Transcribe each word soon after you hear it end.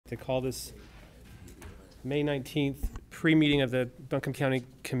to call this May 19th pre-meeting of the Buncombe County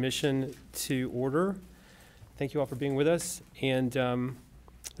Commission to order. Thank you all for being with us. And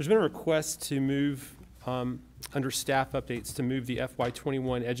there's been a request to move, under staff updates, to move the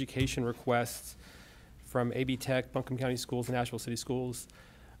FY21 education requests from AB Tech, Buncombe County Schools, and Asheville City Schools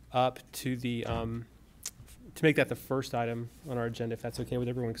up to the, to make that the first item on our agenda, if that's okay with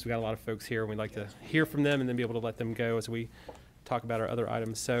everyone, because we got a lot of folks here and we'd like to hear from them and then be able to let them go as we talk about our other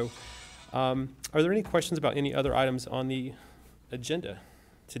items. So are there any questions about any other items on the agenda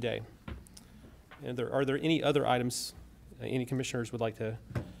today? And are there any other items any commissioners would like to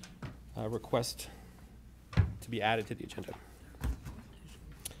request to be added to the agenda?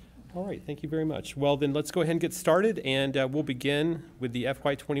 All right, thank you very much. Well, then let's go ahead and get started, and we'll begin with the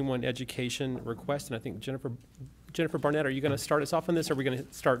FY21 education request. And I think Jennifer Barnett, are you going to start us off on this, or are we going to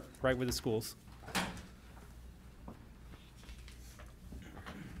start right with the schools?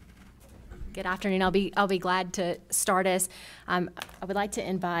 Good afternoon. I'll be glad to start us. I would like to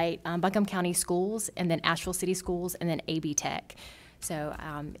invite Buncombe County Schools, and then Asheville City Schools, and then AB Tech. So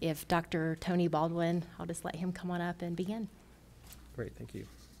if Dr. Tony Baldwin, I'll just let him come on up and begin. Great, thank you.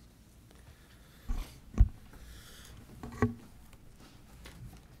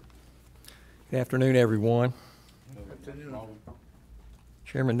 Good afternoon, everyone. Good afternoon.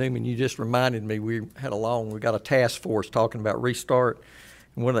 Chairman Newman, you just reminded me we got a task force talking about restart.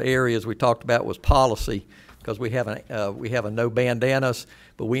 And one of the areas we talked about was policy, because we have a no bandanas,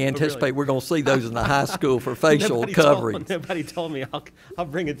 but we anticipate we're going to see those in the high school for facial coverings. Nobody told me. I'll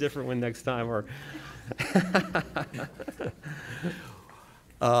bring a different one next time. Or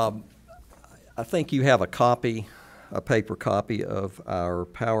I think you have a paper copy of our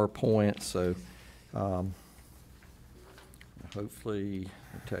PowerPoint, so hopefully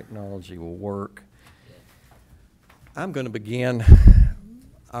the technology will work. I'm going to begin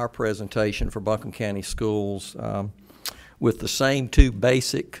our presentation for Buncombe County Schools with the same two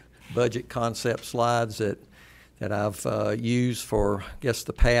basic budget concept slides that I've used for, I guess,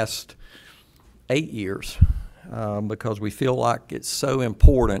 the past 8 years, because we feel like it's so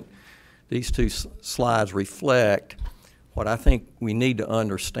important. These two slides reflect what I think we need to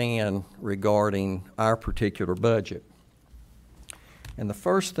understand regarding our particular budget. And the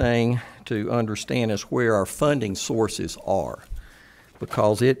first thing to understand is where our funding sources are,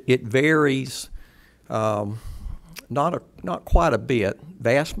 because it varies not quite a bit.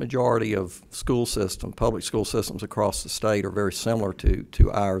 Vast majority of public school systems across the state are very similar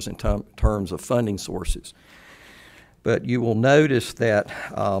to ours in terms of funding sources. But you will notice that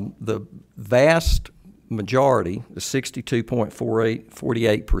the vast majority, the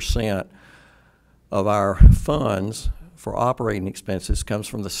 62.48% of our funds for operating expenses comes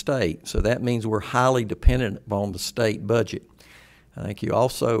from the state. So that means we're highly dependent upon the state budget. I think you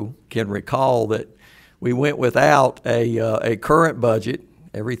also can recall that we went without a current budget.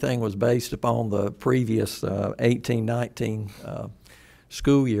 Everything was based upon the previous 18-19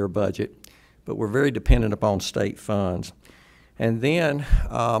 school year budget, but we're very dependent upon state funds. And then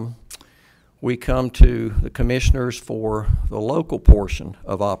we come to the commissioners for the local portion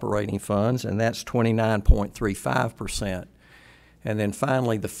of operating funds, and that's 29.35%. And then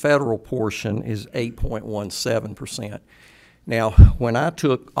finally, the federal portion is 8.17%. Now, when I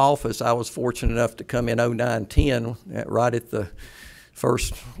took office, I was fortunate enough to come in 09-10, right at the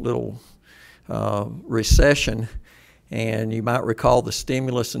first little recession. And you might recall the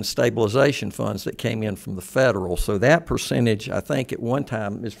stimulus and stabilization funds that came in from the federal. So that percentage, I think at one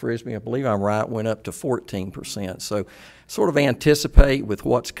time, Ms. Frisbee, I believe I'm right, went up to 14%. So sort of anticipate with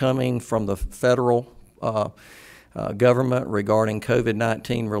what's coming from the federal government regarding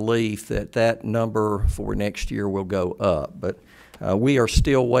COVID-19 relief that number for next year will go up. But we are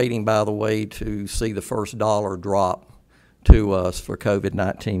still waiting, by the way, to see the first dollar drop to us for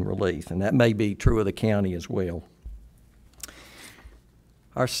COVID-19 relief. And that may be true of the county as well.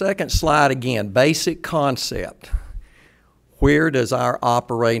 Our second slide, again, basic concept. Where does our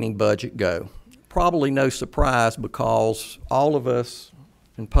operating budget go? Probably no surprise, because all of us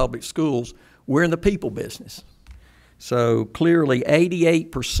in public schools, we're in the people business. So clearly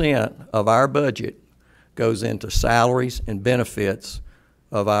 88% of our budget goes into salaries and benefits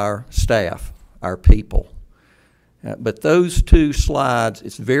of our staff, our people. But those two slides,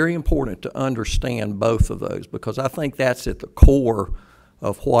 it's very important to understand both of those, because I think that's at the core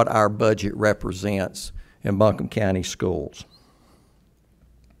of what our budget represents in Buncombe County Schools.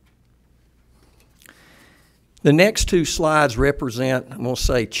 The next two slides represent, I'm going to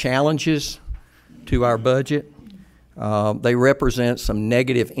say, challenges to our budget. They represent some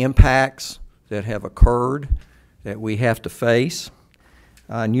negative impacts that have occurred that we have to face.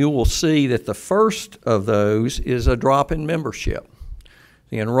 And you will see that the first of those is a drop in membership,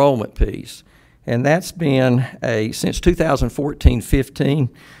 the enrollment piece. And that's been since 2014-15,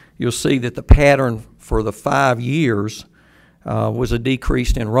 you'll see that the pattern for the 5 years was a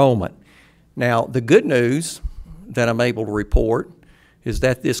decreased enrollment. Now, the good news that I'm able to report is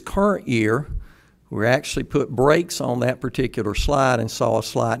that this current year, we actually put brakes on that particular slide and saw a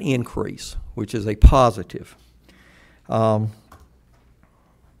slight increase, which is a positive.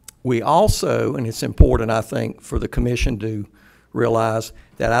 We also, and it's important, I think, for the commission to realize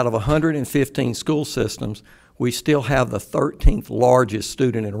that out of 115 school systems, we still have the 13th largest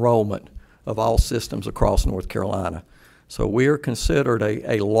student enrollment of all systems across North Carolina. So we are considered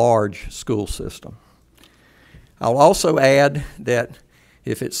a large school system. I'll also add that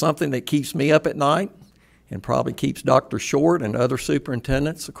if it's something that keeps me up at night and probably keeps Dr. Short and other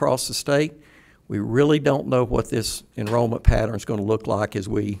superintendents across the state, we really don't know what this enrollment pattern is going to look like as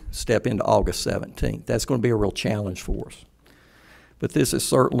we step into August 17th. That's going to be a real challenge for us. But this is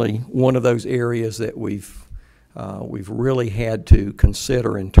certainly one of those areas that we've really had to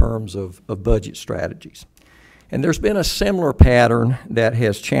consider in terms of budget strategies. And there's been a similar pattern that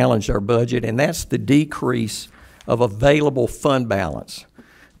has challenged our budget, and that's the decrease of available fund balance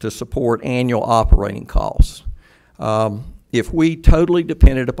to support annual operating costs. If we totally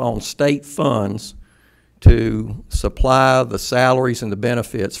depended upon state funds to supply the salaries and the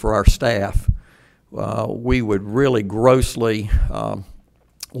benefits for our staff, we would really grossly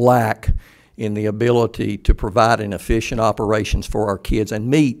lack in the ability to provide an efficient operations for our kids and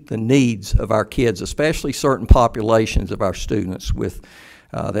meet the needs of our kids, especially certain populations of our students with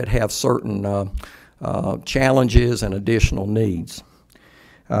that have certain challenges and additional needs.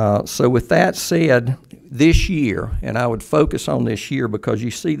 So with that said, this year, and I would focus on this year because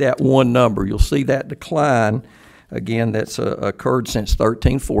you see that one number, you'll see that decline, again, that's occurred since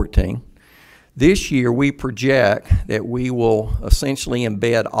 13-14. This year, we project that we will essentially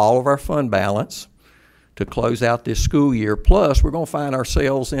embed all of our fund balance to close out this school year, plus we're going to find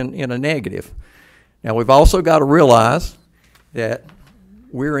ourselves in a negative. Now, we've also got to realize that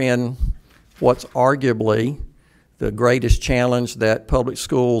we're in what's arguably the greatest challenge that public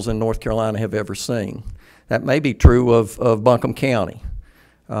schools in North Carolina have ever seen. That may be true of Buncombe County.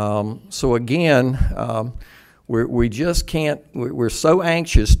 So again, we just can't, we're so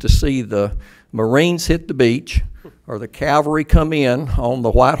anxious to see the Marines hit the beach or the cavalry come in on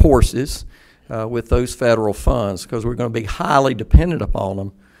the white horses with those federal funds, because we're going to be highly dependent upon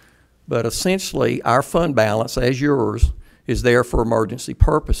them. But essentially, our fund balance, as yours, is there for emergency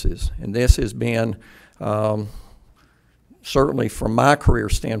purposes. And this has been, certainly from my career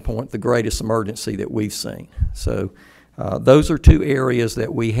standpoint, the greatest emergency that we've seen. So those are two areas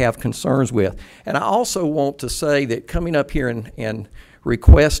that we have concerns with. And I also want to say that coming up here and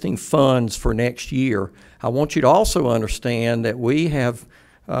requesting funds for next year, I want you to also understand that we have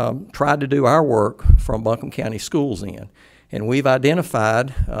tried to do our work from Buncombe County Schools in. And we've identified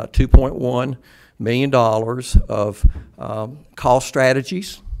 $2.1 million of cost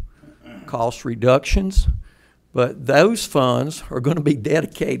strategies, cost reductions, but those funds are going to be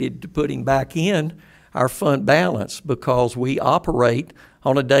dedicated to putting back in our fund balance because we operate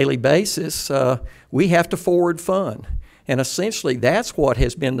on a daily basis. We have to forward fund. And essentially, that's what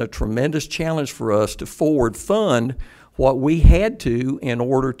has been the tremendous challenge for us, to forward fund what we had to in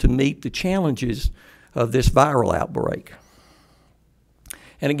order to meet the challenges of this viral outbreak.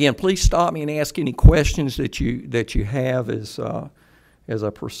 And again, please stop me and ask any questions that you have as I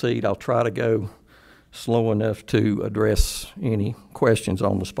proceed. I'll try to go slow enough to address any questions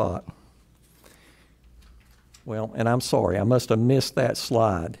on the spot. Well, and I'm sorry, I must have missed that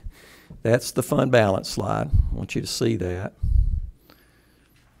slide. That's the fund balance slide. I want you to see that.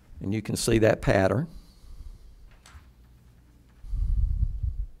 And you can see that pattern.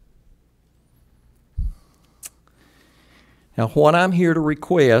 Now, what I'm here to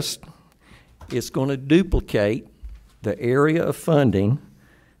request is going to duplicate the area of funding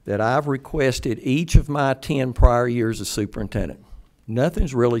that I've requested each of my 10 prior years as superintendent.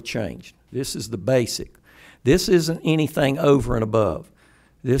 Nothing's really changed. This is the basic. This isn't anything over and above.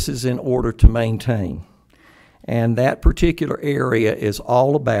 This is in order to maintain. And that particular area is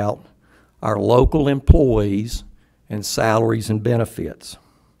all about our local employees and salaries and benefits.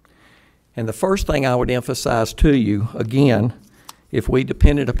 And the first thing I would emphasize to you, again, if we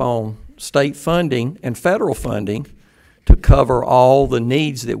depended upon state funding and federal funding to cover all the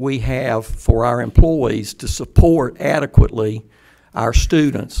needs that we have for our employees to support adequately our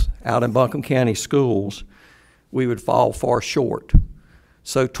students out in Buncombe County schools, we would fall far short.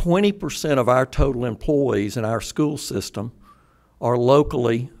 So 20% of our total employees in our school system are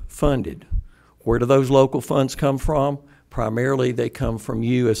locally funded. Where do those local funds come from? Primarily they come from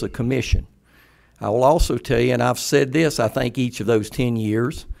you as a commission. I will also tell you, and I've said this, I think each of those 10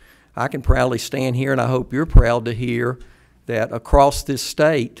 years, I can proudly stand here, and I hope you're proud to hear that across this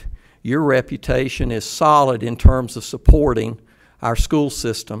state, your reputation is solid in terms of supporting our school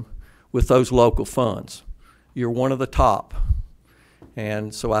system with those local funds. You're one of the top.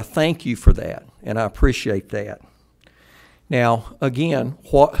 And so I thank you for that, and I appreciate that. Now, again,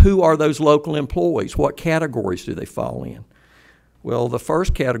 who are those local employees? What categories do they fall in? Well, the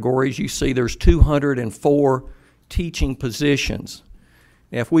first category is you see there's 204 teaching positions.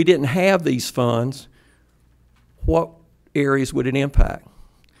 Now, if we didn't have these funds, what areas would it impact?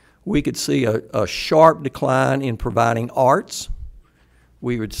 We could see a sharp decline in providing arts.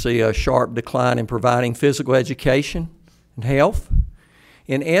 We would see a sharp decline in providing physical education and health.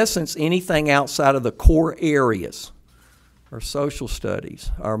 In essence, anything outside of the core areas, our social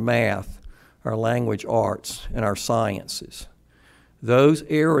studies, our math, our language arts, and our sciences. Those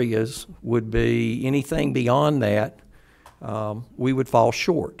areas would be, anything beyond that, we would fall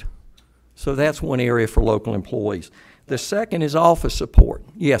short. So that's one area for local employees. The second is office support.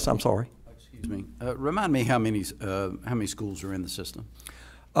 Yes, I'm sorry. Excuse me. Remind me how many schools are in the system?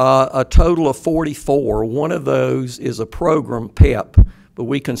 A total of 44. One of those is a program, PEP, but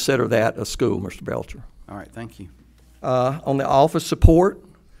we consider that a school, Mr. Belcher. All right, thank you. On the office support,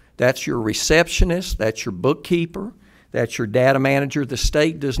 that's your receptionist, that's your bookkeeper, that's your data manager. The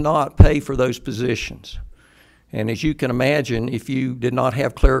state does not pay for those positions. And as you can imagine, if you did not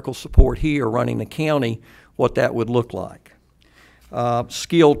have clerical support here running the county, what that would look like.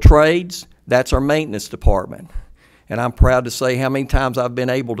 Skilled trades, that's our maintenance department. And I'm proud to say how many times I've been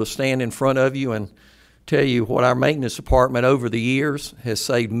able to stand in front of you and tell you what our maintenance department over the years has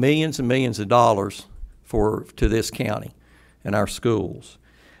saved millions and millions of dollars to this county and our schools.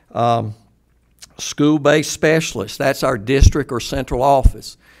 School-based specialists, that's our district or central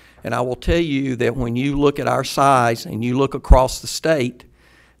office. And I will tell you that when you look at our size and you look across the state,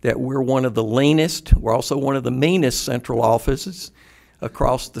 that we're one of the leanest, we're also one of the meanest central offices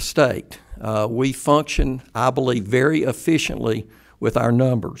across the state. We function, I believe, very efficiently with our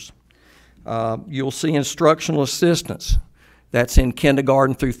numbers. You'll see instructional assistants. That's in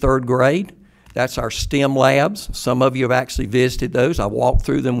kindergarten through third grade. That's our STEM labs. Some of you have actually visited those. I walked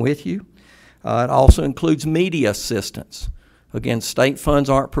through them with you. It also includes media assistants. Again, state funds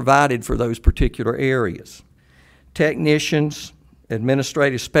aren't provided for those particular areas. Technicians,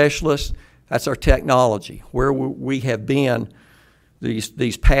 administrative specialists, that's our technology, where we have been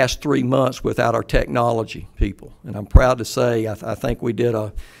these past 3 months without our technology people. And I'm proud to say I think we did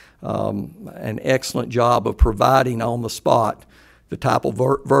an excellent job of providing on the spot the type of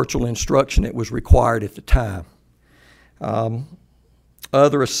virtual instruction that was required at the time.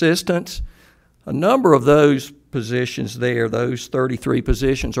 Other assistants, a number of those positions there, those 33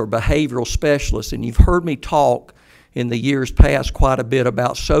 positions, are behavioral specialists. And you've heard me talk in the years past quite a bit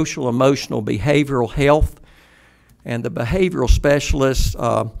about social, emotional, behavioral health. And the behavioral specialists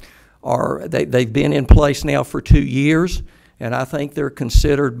they've been in place now for 2 years, and I think they're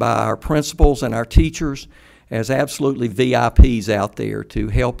considered by our principals and our teachers as absolutely VIPs out there to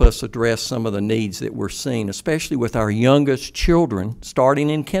help us address some of the needs that we're seeing, especially with our youngest children starting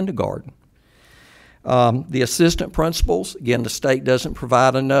in kindergarten. The assistant principals, again, the state doesn't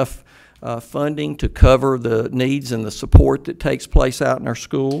provide enough funding to cover the needs and the support that takes place out in our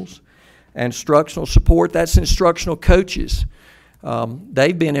schools. Instructional support, that's instructional coaches.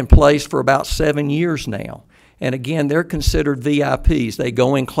 They've been in place for about 7 years now. And again, they're considered VIPs. They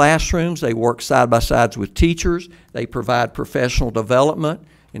go in classrooms, they work side by sides with teachers, they provide professional development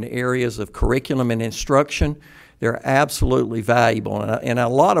in areas of curriculum and instruction. They're absolutely valuable. And a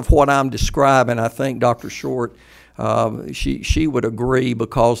lot of what I'm describing, I think Dr. Short, she would agree,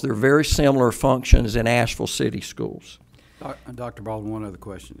 because they're very similar functions in Asheville City schools. Dr. Baldwin, one other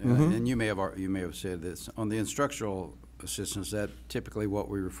question, and you may have said this on the instructional assistants. That typically what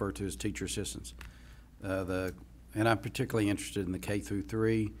we refer to as teacher assistants. And I'm particularly interested in the K through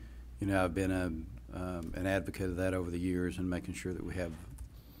 3. You know, I've been an advocate of that over the years, and making sure that we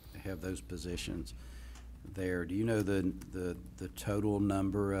have those positions there. Do you know the total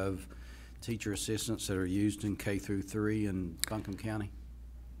number of teacher assistants that are used in K through 3 in Buncombe County?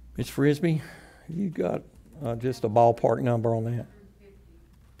 Ms. Frisbee, you got just a ballpark number on that?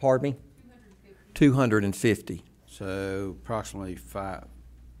 Pardon me? 250. So approximately five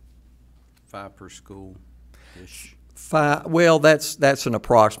per school-ish. Well, that's an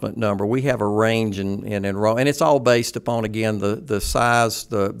approximate number. We have a range in enroll, and it's all based upon, again, the size,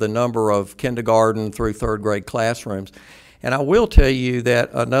 the number of kindergarten through third grade classrooms. And I will tell you that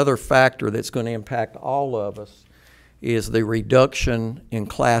another factor that's going to impact all of us is the reduction in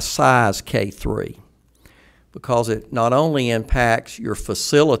class size K-3, because it not only impacts your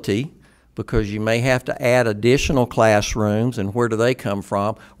facility, because you may have to add additional classrooms, and where do they come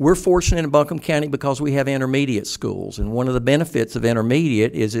from? We're fortunate in Buncombe County because we have intermediate schools, and one of the benefits of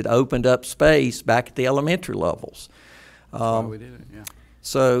intermediate is it opened up space back at the elementary levels. That's why we did it, yeah.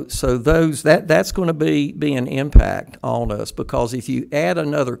 So that's going to be an impact on us, because if you add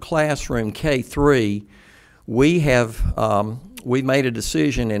another classroom K-3, we made a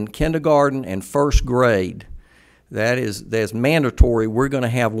decision in kindergarten and first grade that's mandatory. We're going to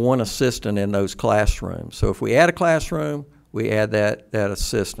have one assistant in those classrooms. So if we add a classroom, we add that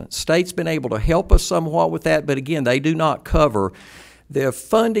assistant. State's been able to help us somewhat with that, but again, they do not cover the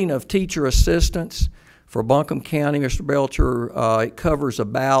funding of teacher assistants for Buncombe County. Mr. Belcher, it covers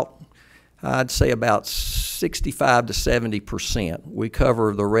about, I'd say about 65 to 70%. We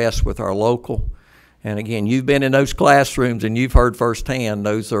cover the rest with our local. And again, you've been in those classrooms and you've heard firsthand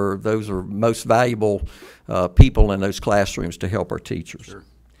those are most valuable people in those classrooms to help our teachers. Sure.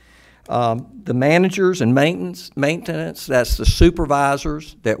 The managers and maintenance, that's the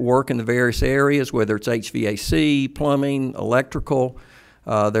supervisors that work in the various areas, whether it's HVAC, plumbing, electrical.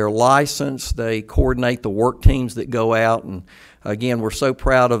 They're licensed. They coordinate the work teams that go out. And again, we're so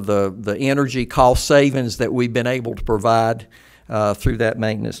proud of the energy cost savings that we've been able to provide through that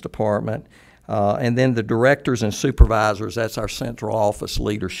maintenance department. And then the directors and supervisors, that's our central office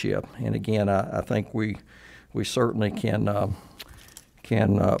leadership. And again, I think we certainly can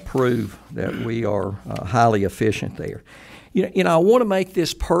prove that we are highly efficient there. You know, I want to make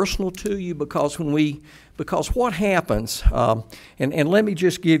this personal to you because what happens, and let me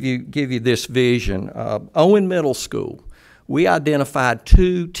just give you this vision. Owen Middle School, we identified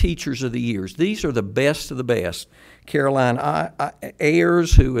 2 Teachers of the Years. These are the best of the best. Caroline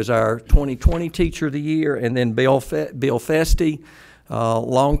Ayers, who is our 2020 Teacher of the Year, and then Bill Feste,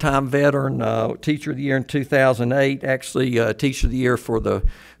 longtime veteran, Teacher of the Year in 2008, actually Teacher of the Year for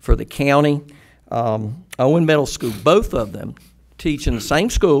the county. Owen Middle School, both of them teach in the same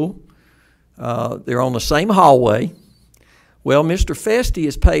school. They're on the same hallway. Well, Mr. Feste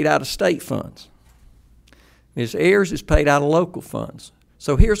is paid out of state funds. Ms. Ayers is paid out of local funds.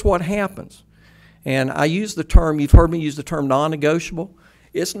 So here's what happens. And I use the term, you've heard me use the term non-negotiable.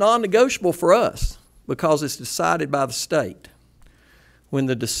 It's non-negotiable for us because it's decided by the state. When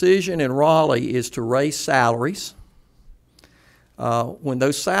the decision in Raleigh is to raise salaries, when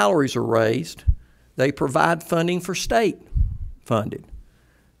those salaries are raised, they provide funding for state funded.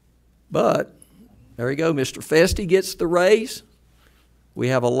 But there you go, Mr. Feste gets the raise. We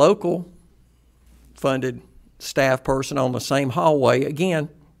have a local funded staff person on the same hallway. Again,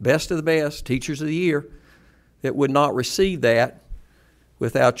 best of the best, Teachers of the Year, that would not receive that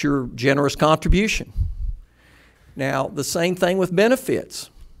without your generous contribution. Now, the same thing with benefits.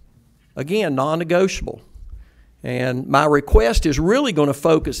 Again, non-negotiable. And my request is really going to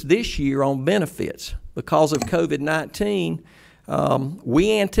focus this year on benefits. Because of COVID-19,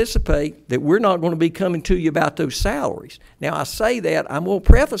 we anticipate that we're not going to be coming to you about those salaries. Now, I say that, I'm going to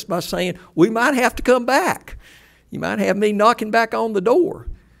preface by saying we might have to come back. You might have me knocking back on the door.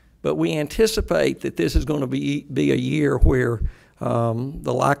 But we anticipate that this is going to be a year where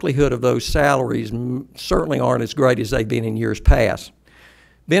the likelihood of those salaries certainly aren't as great as they've been in years past.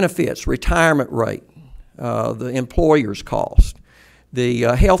 Benefits, retirement rate, the employer's cost, the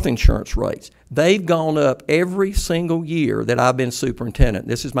health insurance rates, they've gone up every single year that I've been superintendent.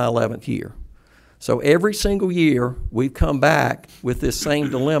 This is my 11th year. So every single year we've come back with this same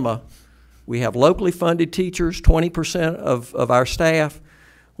dilemma. We have locally funded teachers, 20% of our staff.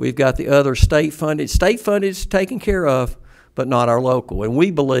 We've got the other state funded. State funded is taken care of, but not our local. And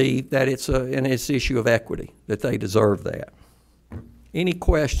we believe that it's an issue of equity, that they deserve that. Any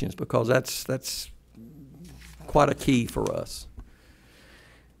questions? Because that's quite a key for us.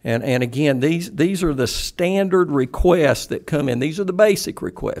 And again, these are the standard requests that come in. These are the basic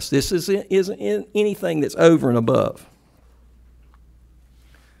requests. This isn't anything that's over and above.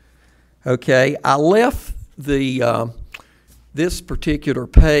 Okay, I left this particular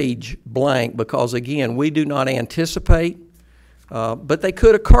page blank because, again, we do not anticipate, but they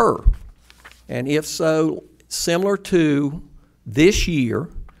could occur. And if so, similar to this year,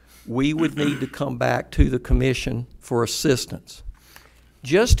 we would need to come back to the commission for assistance.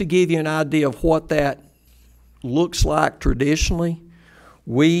 Just to give you an idea of what that looks like traditionally,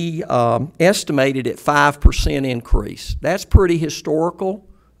 we estimated at 5% increase. That's pretty historical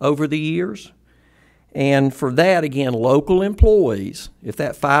over the years. And for that, again, local employees, if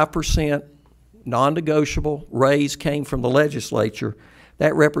that 5% non-negotiable raise came from the legislature.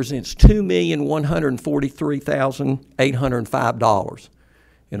 That represents $2,143,805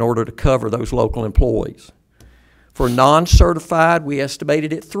 in order to cover those local employees. For non-certified, we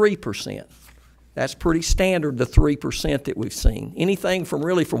estimated at 3%. That's pretty standard, the 3% that we've seen. Anything from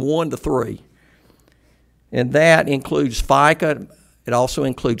 1 to 3. And that includes FICA. It also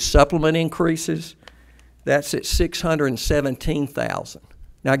includes supplement increases. That's at $617,000.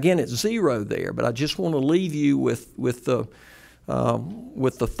 Now again, it's zero there, but I just want to leave you with the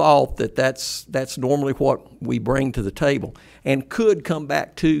thought that that's normally what we bring to the table and could come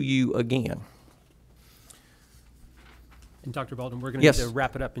back to you again. And Dr. Baldwin, we're going to Yes. need to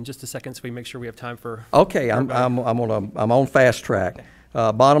wrap it up in just a second so we make sure we have time for. Okay, I'm on fast track.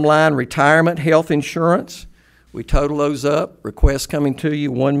 Bottom line, retirement, health insurance. We total those up. Requests coming to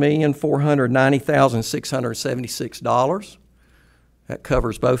you, $1,490,676. That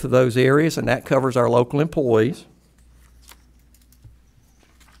covers both of those areas, and that covers our local employees.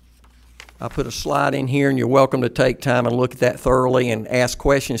 I put a slide in here, and you're welcome to take time and look at that thoroughly and ask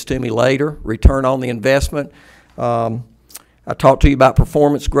questions to me later. Return on the investment. I talked to you about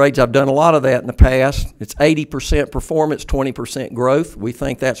performance grades. I've done a lot of that in the past. It's 80% performance, 20% growth. We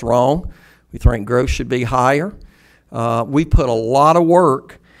think that's wrong. We think growth should be higher. We put a lot of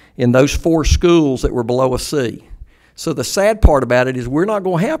work in those 4 schools that were below a C. So the sad part about it is we're not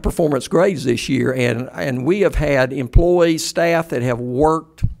going to have performance grades this year, and we have had employees, staff that have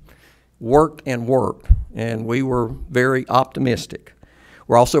worked, and we were very optimistic.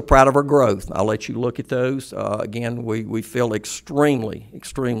 We're also proud of our growth. I'll let you look at those. Again, we feel extremely,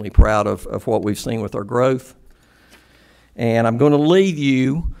 extremely proud of what we've seen with our growth. And I'm going to leave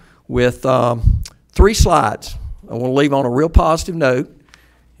you with 3 slides. I want to leave on a real positive note,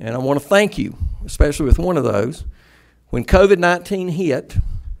 and I want to thank you, especially with one of those. When COVID-19 hit,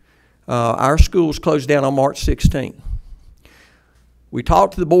 our schools closed down on March 16th. We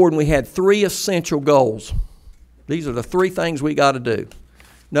talked to the board and we had 3 essential goals. These are the 3 things we got to do.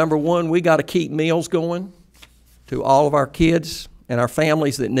 Number 1, we got to keep meals going to all of our kids and our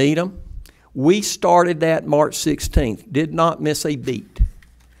families that need them. We started that March 16th, did not miss a beat.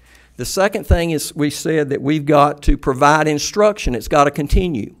 The second thing is we said that we've got to provide instruction. It's got to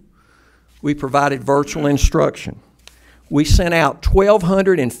continue. We provided virtual instruction. We sent out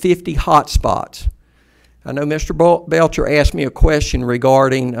 1,250 hotspots. I know Mr. Belcher asked me a question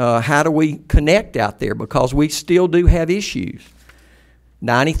regarding how do we connect out there, because we still do have issues.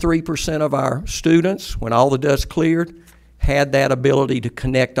 93% of our students, when all the dust cleared, had that ability to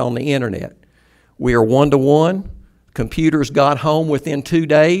connect on the internet. We are 1-to-1. Computers got home within 2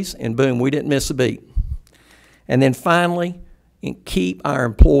 days, and boom, we didn't miss a beat. And then finally, keep our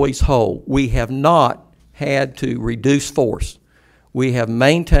employees whole. We have not had to reduce force. We have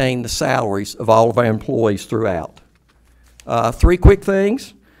maintained the salaries of all of our employees throughout. 3 quick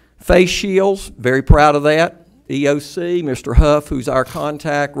things. Face shields, very proud of that. EOC, Mr. Huff, who's our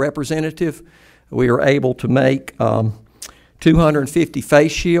contact representative, we were able to make 250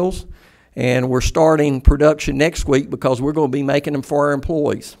 face shields, and we're starting production next week because we're going to be making them for our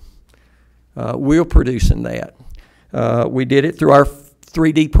employees. We're producing that. We did it through our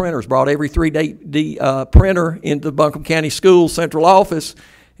 3D printers, brought every 3D printer into the Buncombe County Schools central office,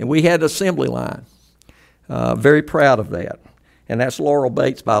 and we had an assembly line. Very proud of that. And that's Laurel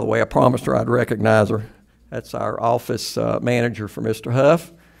Bates, by the way. I promised her I'd recognize her. That's our office manager for Mr.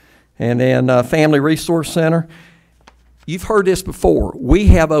 Huff. And then Family Resource Center. You've heard this before. We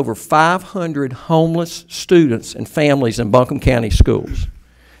have over 500 homeless students and families in Buncombe County schools.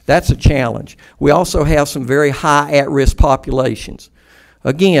 That's a challenge. We also have some very high at-risk populations.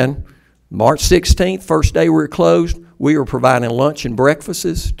 Again, March 16th, first day we were closed, we were providing lunch and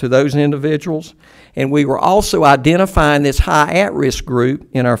breakfasts to those individuals. And we were also identifying this high at-risk group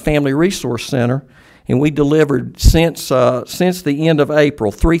in our Family Resource Center. And we delivered, since the end of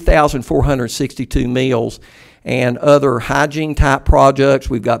April, 3,462 meals and other hygiene-type projects.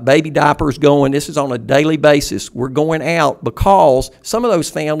 We've got baby diapers going. This is on a daily basis. We're going out because some of those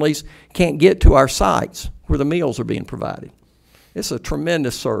families can't get to our sites where the meals are being provided. It's a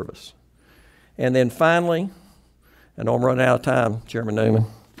tremendous service. And then finally, I know I'm running out of time, Chairman Newman,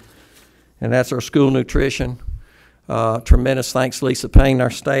 and that's our school nutrition. Tremendous thanks, Lisa Payne,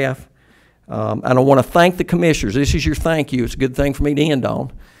 our staff. And I want to thank the commissioners. This is your thank you. It's a good thing for me to end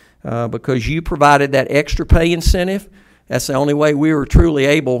on because you provided that extra pay incentive. That's the only way we were truly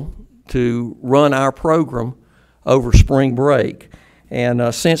able to run our program over spring break.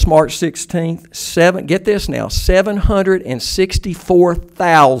 And since March 16th, get this now,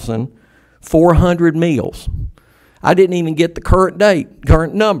 764,400 meals. I didn't even get the current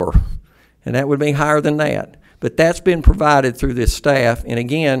number. and that would be higher than that. But that's been provided through this staff, and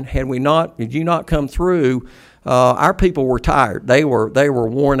again, had you not come through, our people were tired. They were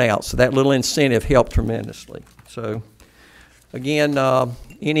worn out, so that little incentive helped tremendously. So, again,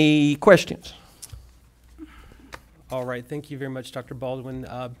 any questions? All right, thank you very much, Dr. Baldwin.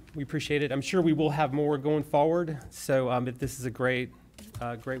 We appreciate it. I'm sure we will have more going forward, so but this is a great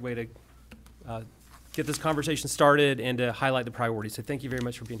way to get this conversation started and to highlight the priorities. So thank you very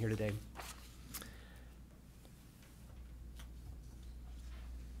much for being here today.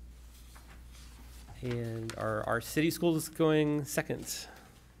 And our city schools going second.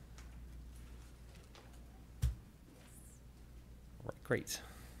 All right, great.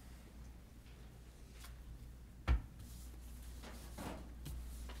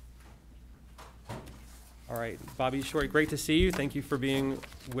 All right, Bobby Short, great to see you. Thank you for being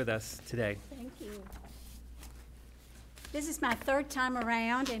with us today. Thank you. This is my third time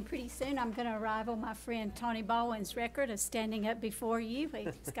around, and pretty soon I'm going to rival my friend Tony Baldwin's record of standing up before you.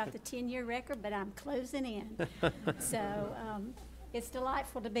 He's got the 10-year record, but I'm closing in. So it's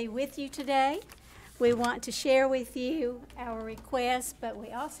delightful to be with you today. We want to share with you our requests, but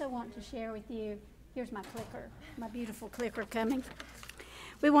we also want to share with you, here's my clicker, my beautiful clicker coming.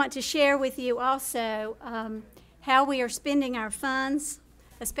 We want to share with you also how we are spending our funds,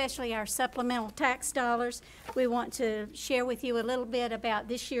 especially our supplemental tax dollars. We want to share with you a little bit about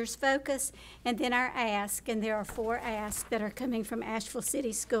this year's focus and then our ask, and there are 4 asks that are coming from Asheville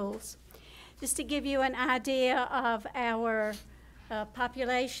City Schools. Just to give you an idea of our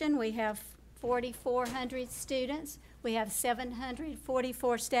population, we have 4,400 students. We have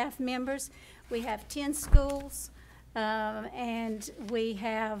 744 staff members. We have 10 schools. And we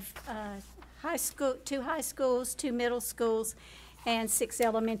have 2 high schools, 2 middle schools, and 6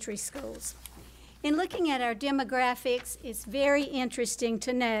 elementary schools. In looking at our demographics, it's very interesting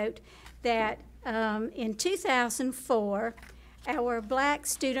to note that in 2004, our black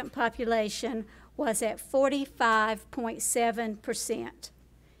student population was at 45.7%.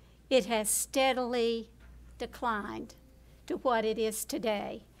 It has steadily declined to what it is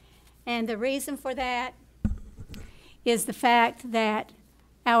today. And the reason for that is the fact that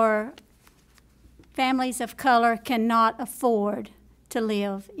our families of color cannot afford to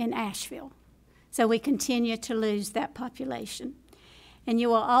live in Asheville. So we continue to lose that population. And you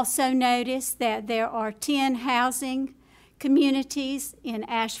will also notice that there are 10 housing communities in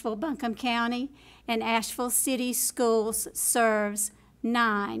Asheville, Buncombe County, and Asheville City Schools serves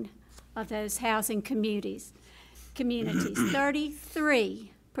 9 of those housing communities.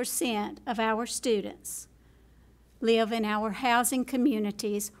 33% of our students live in our housing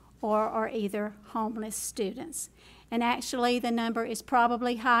communities or are either homeless students. And actually the number is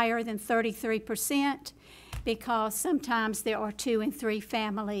probably higher than 33% because sometimes there are 2 and 3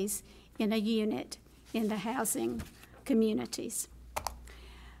 families in a unit in the housing communities. I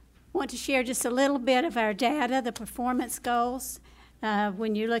want to share just a little bit of our data, the performance goals.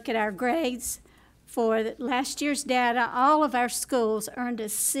 When you look at our grades, for last year's data, all of our schools earned a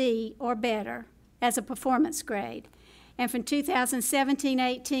C or better as a performance grade. And from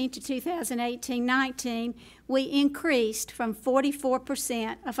 2017-18 to 2018-19, we increased from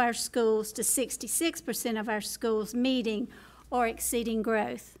 44% of our schools to 66% of our schools meeting or exceeding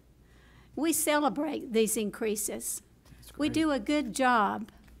growth. We celebrate these increases. We do a good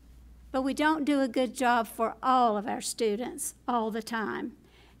job, but we don't do a good job for all of our students all the time.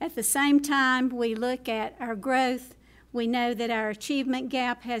 At the same time, we look at our growth. We know that our achievement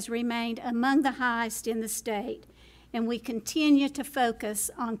gap has remained among the highest in the state, and we continue to focus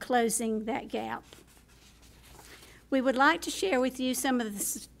on closing that gap. We would like to share with you some of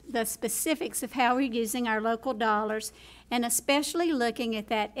the specifics of how we're using our local dollars, and especially looking at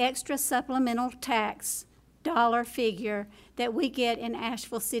that extra supplemental tax dollar figure that we get in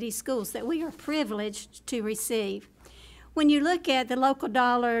Asheville City Schools that we are privileged to receive. When you look at the local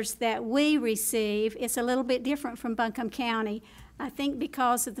dollars that we receive, it's a little bit different from Buncombe County, I think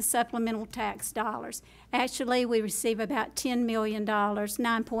because of the supplemental tax dollars. Actually, we receive about $10 million,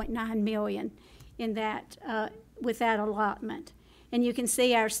 $9.9 million in that, with that allotment. And you can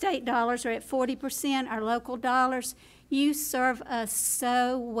see our state dollars are at 40%, our local dollars. You serve us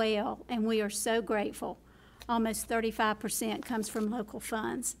so well, and we are so grateful. Almost 35% comes from local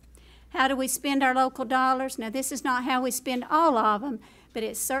funds. How do we spend our local dollars? Now, this is not how we spend all of them, but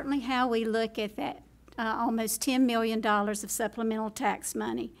it's certainly how we look at that almost $10 million of supplemental tax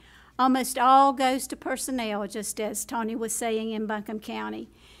money. Almost all goes to personnel, just as Tony was saying in Buncombe County.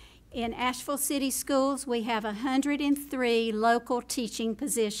 In Asheville City Schools, we have 103 local teaching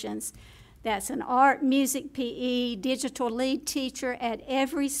positions. That's an art, music, PE, digital lead teacher at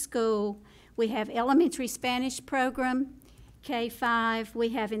every school We have elementary Spanish program, K-5. We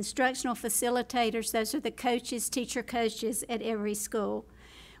have instructional facilitators. Those are the coaches, teacher coaches at every school.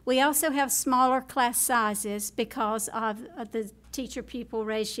 We also have smaller class sizes because of the teacher-pupil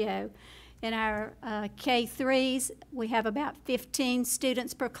ratio. In our K-3s, we have about 15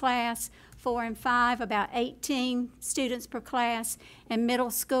 students per class, 4 and 5, about 18 students per class, and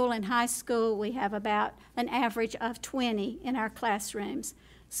middle school and high school, we have about an average of 20 in our classrooms.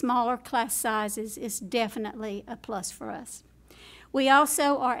 Smaller class sizes is definitely a plus for us. We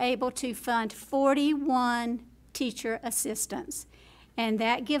also are able to fund 41 teacher assistants, and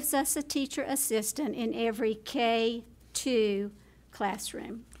that gives us a teacher assistant in every K-2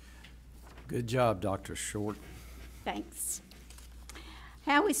 classroom. Good job, Dr. Short. Thanks.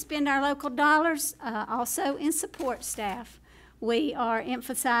 How we spend our local dollars, also in support staff. We are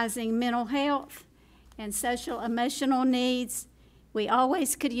emphasizing mental health and social emotional needs. We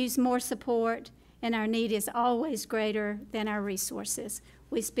always could use more support, and our need is always greater than our resources.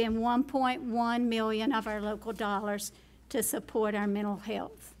 We spend $1.1 million of our local dollars to support our mental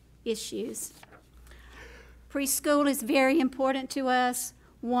health issues. Preschool is very important to us,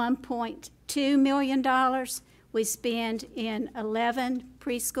 $1.2 million. We spend in 11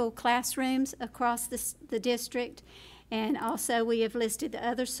 preschool classrooms across the district, and also we have listed the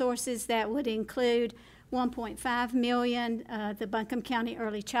other sources that would include $1.5 million. The Buncombe County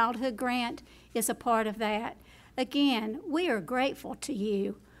Early Childhood Grant is a part of that. Again, we are grateful to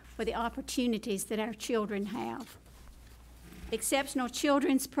you for the opportunities that our children have. Exceptional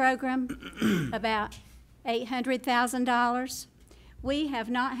Children's Program, about $800,000. We have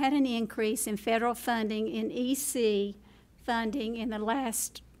not had an increase in federal funding in EC funding in the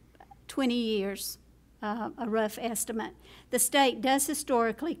last 20 years, a rough estimate. The state does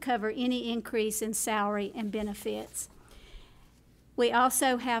historically cover any increase in salary and benefits. We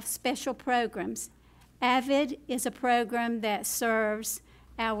also have special programs. AVID is a program that serves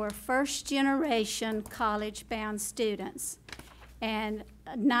our first-generation college-bound students, and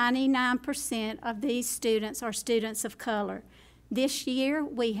 99% of these students are students of color. This year,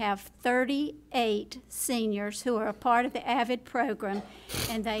 we have 38 seniors who are a part of the AVID program,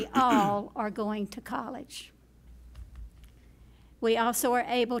 and they all are going to college. We also are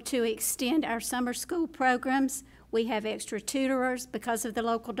able to extend our summer school programs. We have extra tutorers because of the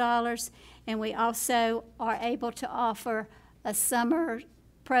local dollars, and we also are able to offer a summer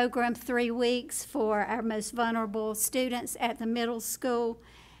program 3 weeks for our most vulnerable students at the middle school.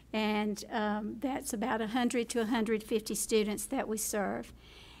 And that's about 100 to 150 students that we serve.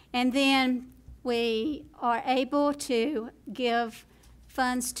 And then we are able to give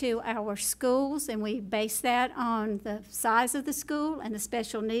funds to our schools, and we base that on the size of the school and the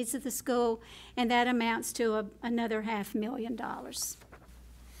special needs of the school, and that amounts to another $500,000.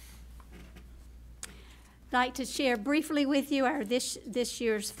 I'd like to share briefly with you our this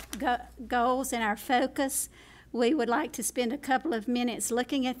year's goals and our focus. We would like to spend a couple of minutes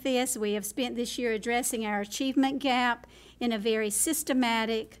looking at this. We have spent this year addressing our achievement gap in a very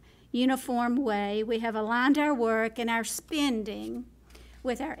systematic, uniform way. We have aligned our work and our spending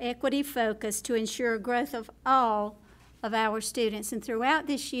with our equity focus to ensure growth of all of our students. And throughout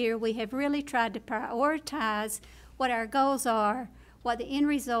this year, we have really tried to prioritize what our goals are, what the end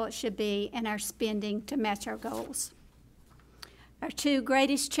result should be, and our spending to match our goals. Our 2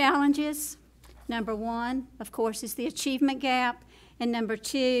 greatest challenges: number 1, of course, is the achievement gap, and number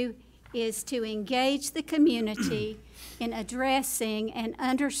 2 is to engage the community in addressing and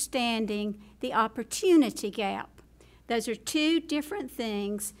understanding the opportunity gap. Those are 2 different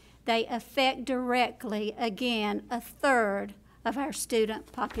things. They affect directly, again, 1/3 of our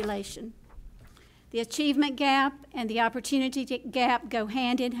student population. The achievement gap and the opportunity gap go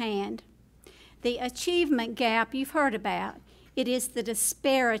hand in hand. The achievement gap you've heard about. It is the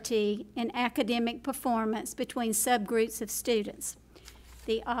disparity in academic performance between subgroups of students.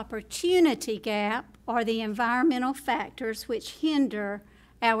 The opportunity gap are the environmental factors which hinder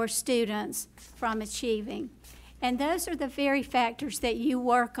our students from achieving. And those are the very factors that you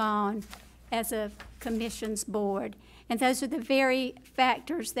work on as a commissions board. And those are the very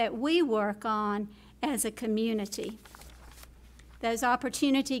factors that we work on as a community. Those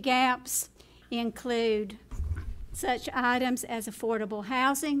opportunity gaps include such items as affordable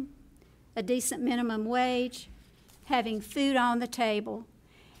housing, a decent minimum wage, having food on the table.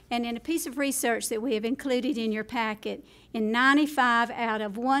 And in a piece of research that we have included in your packet, in 95 out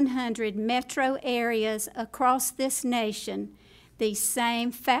of 100 metro areas across this nation, these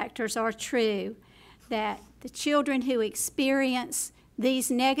same factors are true, that the children who experience these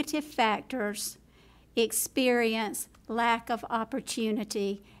negative factors experience lack of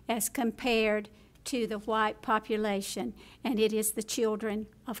opportunity as compared to the white population, and it is the children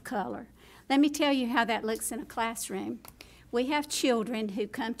of color. Let me tell you how that looks in a classroom. We have children who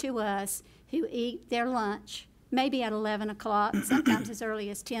come to us who eat their lunch, maybe at 11 o'clock, sometimes as early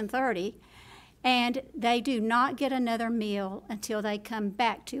as 10:30, and they do not get another meal until they come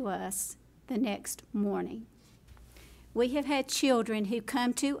back to us the next morning. We have had children who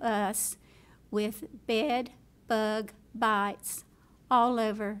come to us with bed bug bites all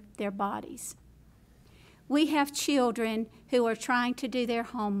over their bodies. We have children who are trying to do their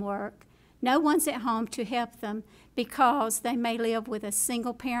homework. No one's at home to help them because they may live with a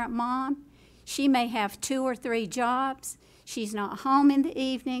single-parent mom. She may have 2 or 3 jobs. She's not home in the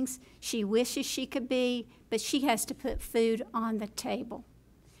evenings. She wishes she could be, but she has to put food on the table.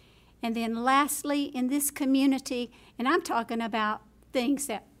 And then lastly, in this community, and I'm talking about things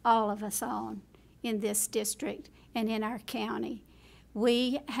that all of us own in this district and in our county,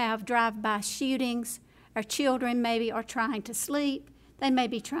 we have drive-by shootings. Our children maybe are trying to sleep. They may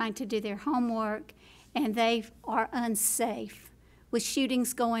be trying to do their homework, and they are unsafe with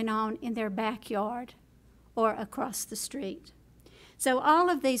shootings going on in their backyard or across the street. So all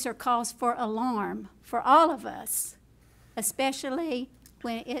of these are cause for alarm for all of us, especially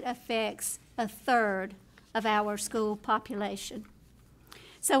when it affects a third of our school population.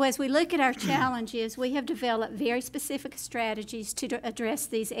 So as we look at our challenges, we have developed very specific strategies to address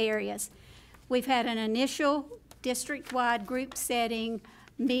these areas. We've had an initial district-wide group setting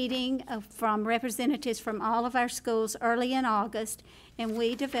meeting from representatives from all of our schools early in August, and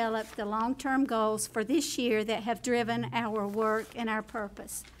we developed the long-term goals for this year that have driven our work and our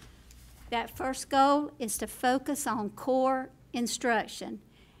purpose. That first goal is to focus on core instruction,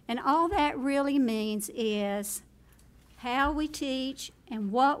 and all that really means is how we teach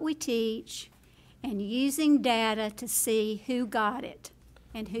and what we teach, and using data to see who got it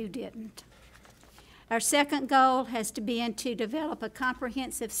and who didn't. Our second goal has to be to develop a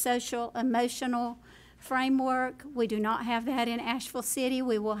comprehensive social emotional framework. We do not have that in Asheville City.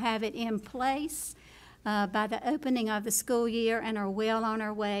 We will have it in place by the opening of the school year and are well on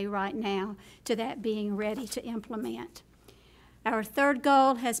our way right now to that being ready to implement. Our third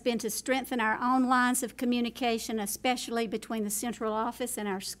goal has been to strengthen our own lines of communication, especially between the central office and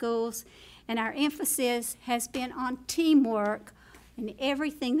our schools, and our emphasis has been on teamwork in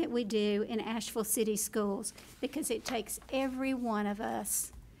everything that we do in Asheville City Schools, because it takes every one of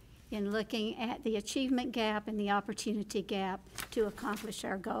us in looking at the achievement gap and the opportunity gap to accomplish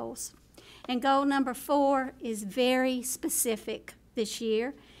our goals. And goal number 4 is very specific this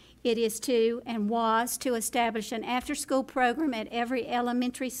year. It is to, and was, to establish an after-school program at every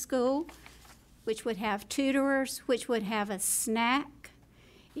elementary school, which would have tutorers, which would have a snack.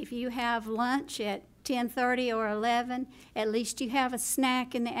 If you have lunch at 10:30 or 11, at least you have a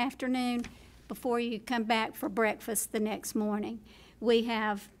snack in the afternoon before you come back for breakfast the next morning. We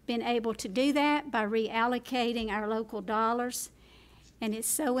have been able to do that by reallocating our local dollars, and it's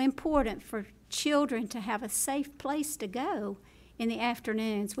so important for children to have a safe place to go in the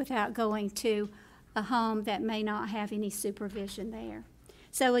afternoons without going to a home that may not have any supervision there.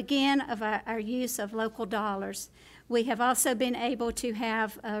 So again, of our use of local dollars. We have also been able to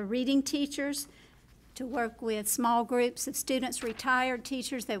have reading teachers to work with small groups of students, retired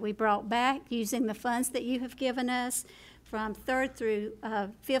teachers that we brought back using the funds that you have given us from 3rd through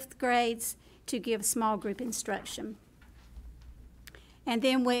 5th grades to give small group instruction. And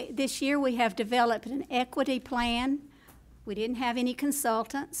then this year we have developed an equity plan. We didn't have any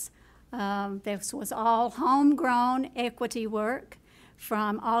consultants. This was all homegrown equity work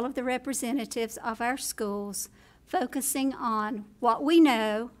from all of the representatives of our schools, focusing on what we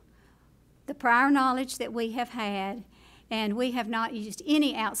know, the prior knowledge that we have had, and we have not used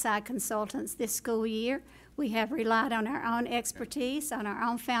any outside consultants this school year. We have relied on our own expertise, on our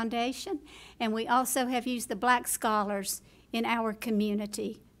own foundation, and we also have used the Black scholars in our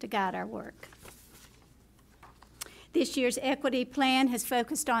community to guide our work. This year's equity plan has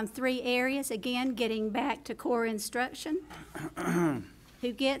focused on 3 areas, again, getting back to core instruction.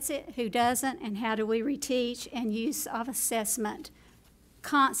 Who gets it, who doesn't, and how do we reteach, and use of assessment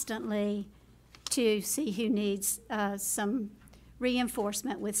constantly to see who needs some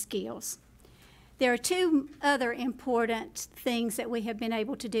reinforcement with skills. There are 2 other important things that we have been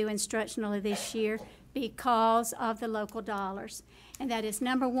able to do instructionally this year because of the local dollars. And that is,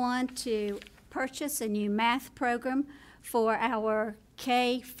 number 1, to purchase a new math program for our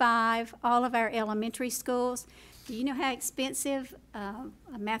K-5, all of our elementary schools. Do you know how expensive a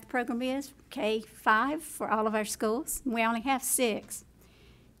math program is, K-5, for all of our schools? We only have 6.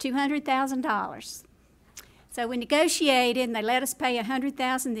 $200,000. So we negotiated, and they let us pay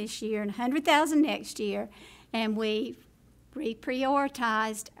 $100,000 this year and $100,000 next year, and we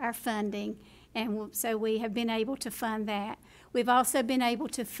reprioritized our funding, and so we have been able to fund that. We've also been able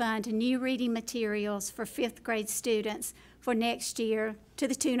to fund new reading materials for 5th grade students for next year to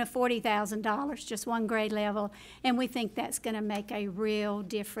the tune of $40,000, just one grade level, and we think that's going to make a real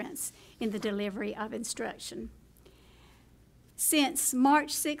difference in the delivery of instruction. Since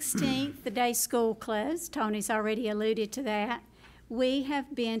March 16th, the day school closed, Tony's already alluded to that, we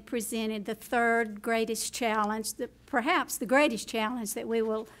have been presented the third greatest challenge, perhaps the greatest challenge that we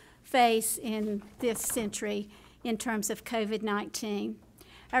will face in this century in terms of COVID-19.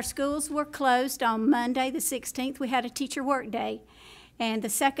 Our schools were closed on Monday the 16th. We had a teacher work day. And the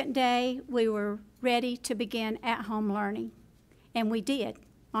second day, we were ready to begin at-home learning. And we did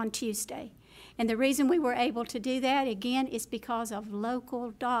on Tuesday. And the reason we were able to do that, again, is because of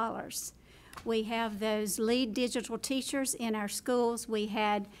local dollars. We have those lead digital teachers in our schools. We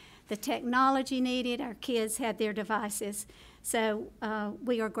had the technology needed. Our kids had their devices. So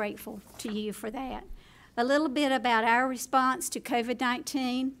we are grateful to you for that. A little bit about our response to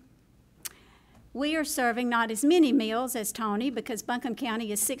COVID-19. We are serving not as many meals as Tony, because Buncombe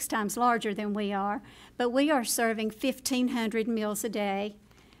County is 6 times larger than we are, but we are serving 1,500 meals a day.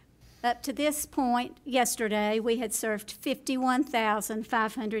 Up to this point, yesterday, we had served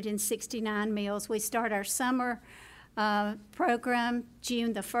 51,569 meals. We start our summer program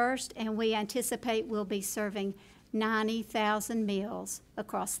June the 1st, and we anticipate we'll be serving 90,000 meals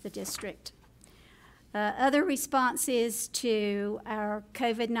across the district. Other responses to our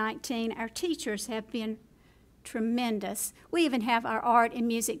COVID-19, our teachers have been tremendous. We even have our art and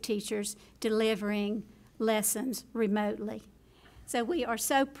music teachers delivering lessons remotely. So we are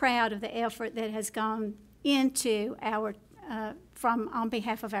so proud of the effort that has gone into our, on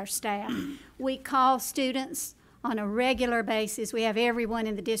behalf of our staff. We call students on a regular basis. We have everyone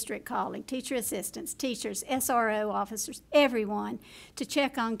in the district calling, teacher assistants, teachers, SRO officers, everyone, to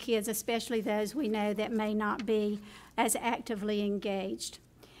check on kids, especially those we know that may not be as actively engaged.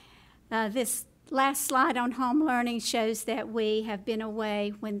 This last slide on home learning shows that we have been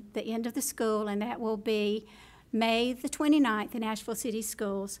away when the end of the school, and that will be May the 29th in Asheville City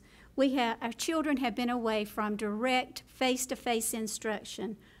Schools. Our children have been away from direct face-to-face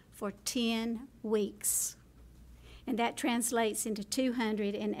instruction for 10 weeks. And that translates into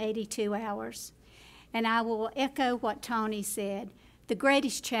 282 hours. And I will echo what Tony said. The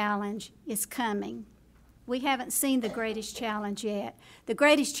greatest challenge is coming. We haven't seen the greatest challenge yet. The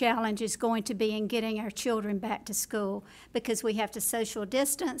greatest challenge is going to be in getting our children back to school, because we have to social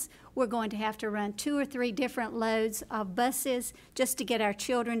distance. We're going to have to run 2 or 3 different loads of buses just to get our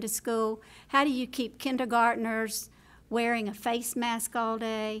children to school. How do you keep kindergartners wearing a face mask all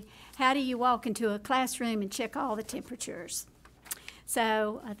day? How do you walk into a classroom and check all the temperatures?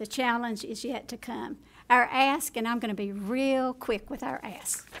 So the challenge is yet to come. Our ask, and I'm going to be real quick with our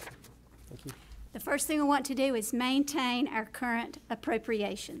ask. Thank you. The first thing we want to do is maintain our current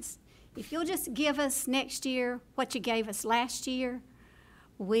appropriations. If you'll just give us next year what you gave us last year,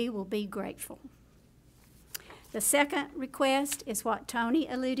 we will be grateful. The second request is what Tony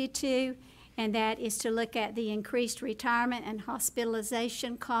alluded to, and that is to look at the increased retirement and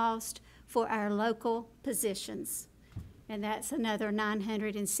hospitalization cost for our local positions. And that's another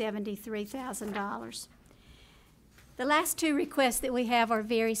 $973,000. The last 2 requests that we have are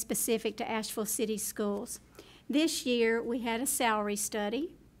very specific to Asheville City Schools. This year, we had a salary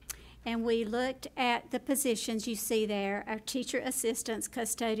study, and we looked at the positions you see there, our teacher assistants,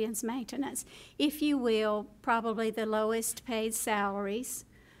 custodians, maintenance, if you will, probably the lowest paid salaries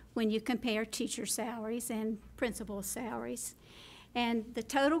when you compare teacher salaries and principal salaries. And the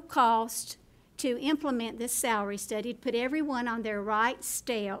total cost to implement this salary study, to put everyone on their right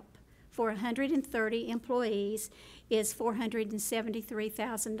step for 130 employees, is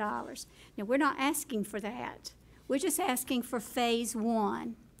 $473,000. Now, we're not asking for that. We're just asking for phase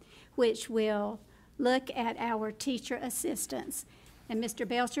 1, which will look at our teacher assistants. And Mr.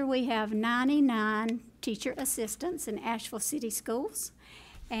 Belcher, we have 99 teacher assistants in Asheville City Schools,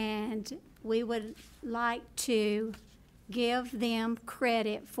 and we would like to give them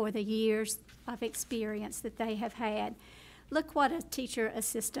credit for the years of experience that they have had. Look what a teacher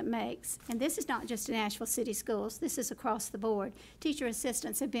assistant makes. And this is not just in Asheville City Schools. This is across the board. Teacher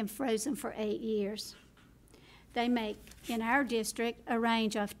assistants have been frozen for 8 years. They make, in our district, a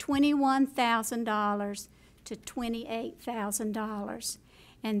range of $21,000 to $28,000.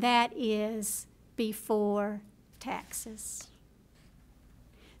 And that is before taxes.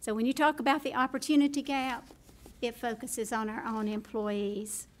 So when you talk about the opportunity gap, it focuses on our own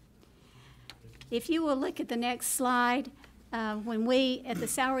employees. If you will look at the next slide, when we, at the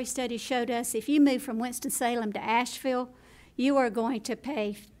salary study showed us, if you move from Winston-Salem to Asheville, you are going to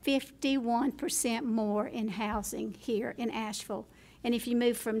pay 51% more in housing here in Asheville. And if you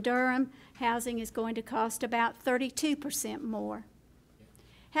move from Durham, housing is going to cost about 32% more.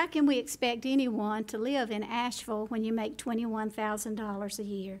 How can we expect anyone to live in Asheville when you make $21,000 a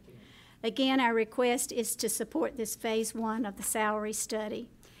year? Again, our request is to support this phase 1 of the salary study.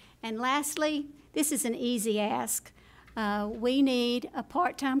 And lastly, this is an easy ask. We need a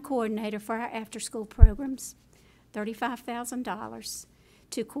part-time coordinator for our after-school programs, $35,000,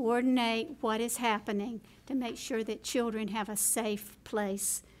 to coordinate what is happening to make sure that children have a safe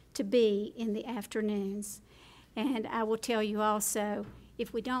place to be in the afternoons. And I will tell you also,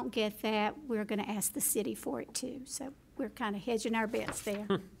 if we don't get that, we're going to ask the city for it too. So we're kind of hedging our bets there.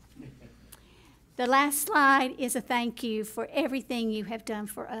 The last slide is a thank you for everything you have done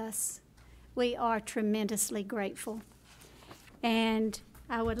for us. We are tremendously grateful. And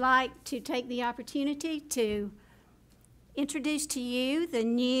I would like to take the opportunity to introduce to you the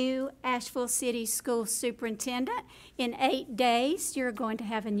new Asheville City School Superintendent. In 8 days, you're going to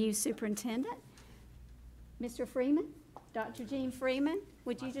have a new superintendent. Mr. Freeman, Dr. Gene Freeman,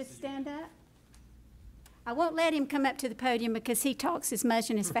 would you just stand up? I won't let him come up to the podium because he talks as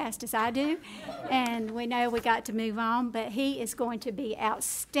much and as fast as I do, and we know we got to move on, but he is going to be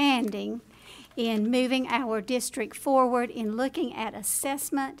outstanding in moving our district forward, in looking at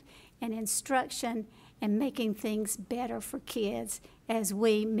assessment and instruction and making things better for kids as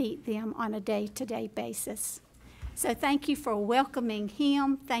we meet them on a day-to-day basis. So thank you for welcoming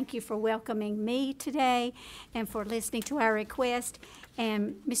him. Thank you for welcoming me today and for listening to our request.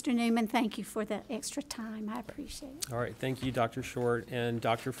 And Mr. Newman, thank you for the extra time. I appreciate it. All right, thank you, Dr. Short. And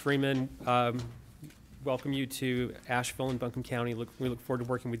Dr. Freeman, welcome you to Asheville and Buncombe County. We look forward to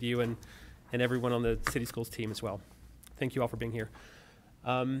working with you and everyone on the City Schools team as well. Thank you all for being here.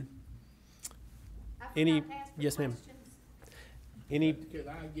 Yes, ma'am. Could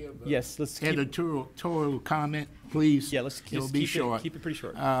I give yes, let's keep, editorial comment, please? Yeah, let's It'll be short. Keep it pretty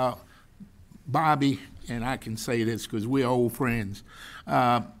short. Bobby, and I can say this because we're old friends,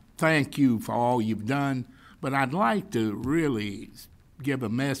 thank you for all you've done, but I'd like to really give a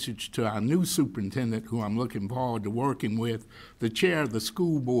message to our new superintendent, who I'm looking forward to working with, the chair of the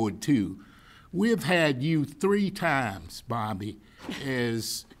school board too. We've had you 3 times, Bobby,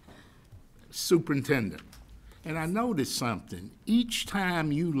 as superintendent. And I noticed something. Each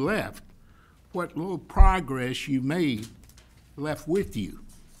time you left, what little progress you made left with you.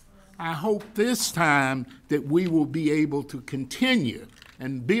 I hope this time that we will be able to continue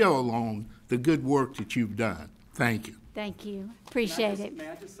and build on the good work that you've done. Thank you. Thank you. Appreciate it. May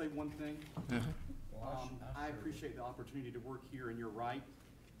I just say one thing? I appreciate the opportunity to work here, and you're right.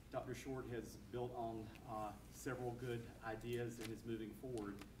 Dr. Short has built on several good ideas and is moving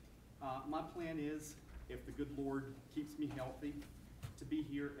forward. My plan is, if the good Lord keeps me healthy, to be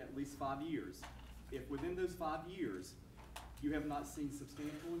here at least 5 years. If within those 5 years you have not seen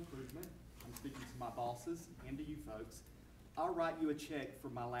substantial improvement, I'm speaking to my bosses and to you folks, I'll write you a check for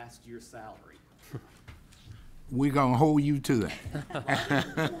my last year's salary. We're going to hold you to that. I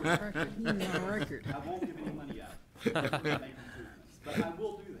won't give any money out to make improvements, but I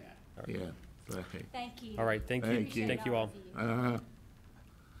will do that. Yeah. Okay. Thank you. All right, thank you. Thank you. Thank you all. Uh-huh.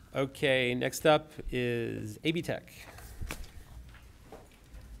 Okay, next up is AB Tech.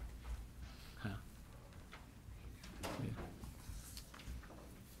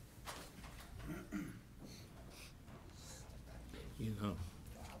 You know,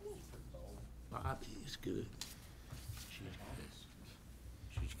 Bobby is good.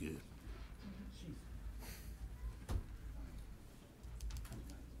 She's good.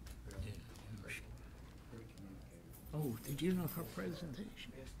 Oh, did you know her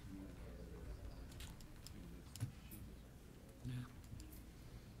presentation? Yeah.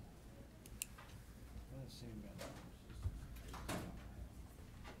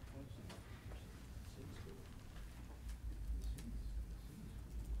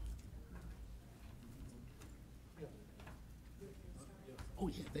 Oh,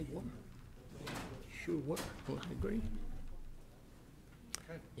 yeah, they were. Sure were. Well, I agree.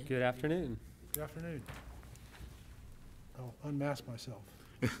 Good afternoon. Good afternoon. I'll unmask myself.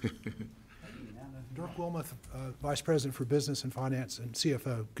 Dirk Wilmoth, Vice President for Business and Finance and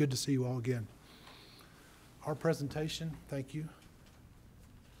CFO. Good to see you all again. Our presentation, thank you.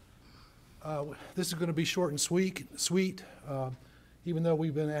 This is going to be short and sweet. Even though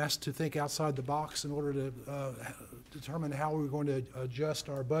we've been asked to think outside the box in order to determine how we're going to adjust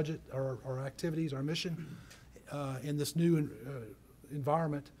our budget, our activities, our mission in this new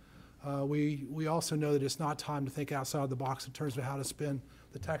environment. We also know that it's not time to think outside the box in terms of how to spend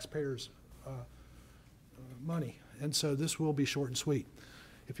the taxpayers' money. And so this will be short and sweet.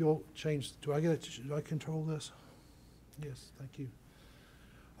 If you'll change, do I control this? Yes, thank you.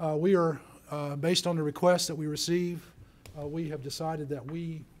 We are, based on the requests that we receive, we have decided that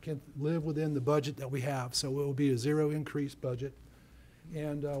we can live within the budget that we have. So it will be a zero increase budget.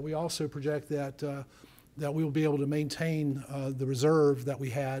 And we also project that, that we will be able to maintain the reserve that we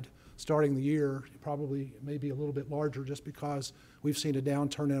had starting the year, probably maybe a little bit larger just because we've seen a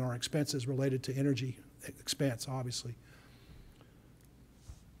downturn in our expenses related to energy expense, obviously.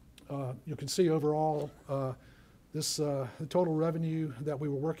 You can see overall, the total revenue that we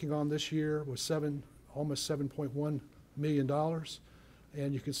were working on this year was almost $7.1 million.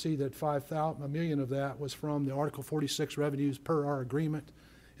 And you can see that $1 million of that was from the Article 46 revenues per our agreement.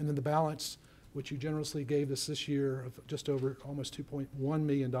 And then the balance, which you generously gave us this year, of just over almost $2.1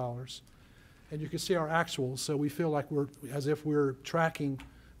 million. And you can see our actuals, so we feel like as if we're tracking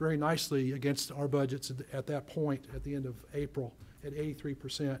very nicely against our budgets at that point at the end of April at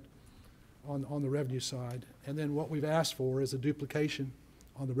 83% on the revenue side. And then what we've asked for is a duplication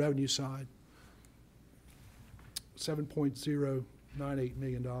on the revenue side, $7.098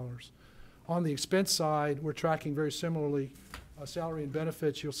 million. On the expense side, we're tracking very similarly. Salary and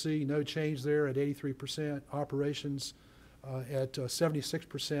benefits, you'll see no change there at 83%. Operations at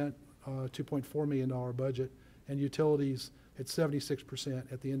 76%, $2.4 million budget. And utilities at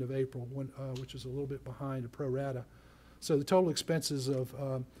 76% at the end of April, which is a little bit behind a pro rata. So the total expenses of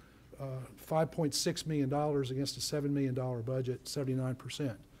 $5.6 million against a $7 million budget,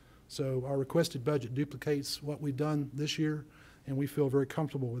 79%. So our requested budget duplicates what we've done this year, and we feel very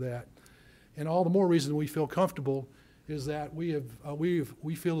comfortable with that. And all the more reason we feel comfortable is that we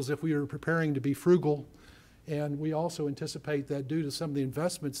feel as if we are preparing to be frugal, and we also anticipate that due to some of the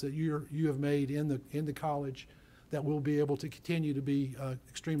investments that you have made in the college, that we'll be able to continue to be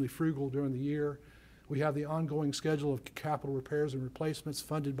extremely frugal during the year. We have the ongoing schedule of capital repairs and replacements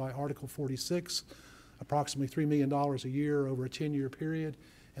funded by Article 46, approximately $3 million a year over a 10-year period,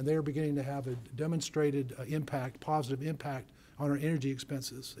 and they are beginning to have a demonstrated positive impact on our energy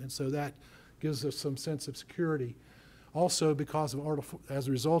expenses, and so that gives us some sense of security. Also, because of as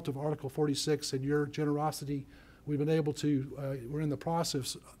a result of Article 46 and your generosity, we've been able to, we're in the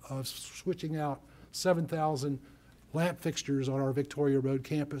process of switching out 7,000 lamp fixtures on our Victoria Road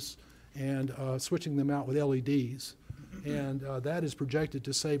campus and switching them out with LEDs. And that is projected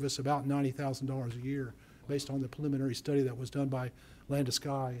to save us about $90,000 a year based on the preliminary study that was done by Land to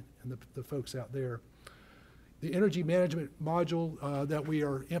Sky and the folks out there. The energy management module that we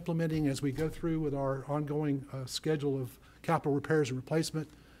are implementing as we go through with our ongoing schedule of capital repairs and replacement,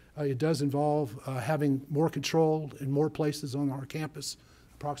 it does involve having more control in more places on our campus,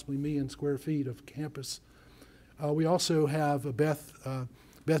 approximately 1 million square feet of campus. We also have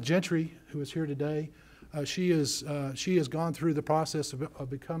Beth Gentry, who is here today. She has gone through the process of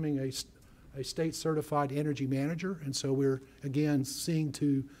becoming a state certified energy manager, and so we're again seeing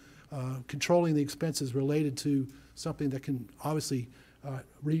to controlling the expenses related to something that can obviously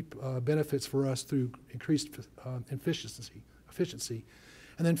reap benefits for us through increased efficiency.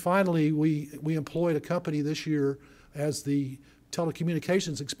 And then finally, we employed a company this year as the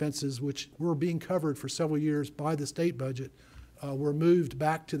telecommunications expenses, which were being covered for several years by the state budget, were moved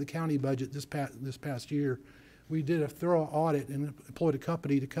back to the county budget this past year. We did a thorough audit and employed a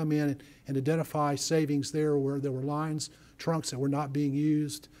company to come in and identify savings there where there were lines, trunks that were not being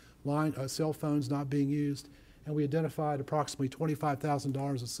used, cell phones not being used, and we identified approximately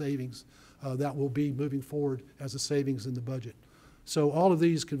 $25,000 of savings that will be moving forward as a savings in the budget. So all of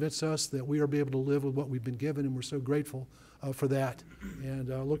these convince us that we are able to live with what we've been given, and we're so grateful for that. And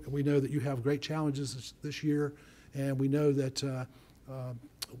look, we know that you have great challenges this year, and we know that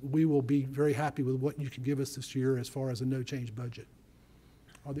we will be very happy with what you can give us this year as far as a no-change budget.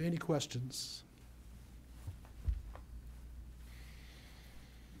 Are there any questions?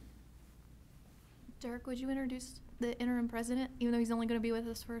 Derek, would you introduce the interim president, even though he's only going to be with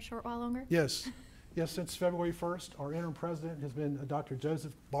us for a short while longer? Yes. Yes, since February 1st, our interim president has been Dr.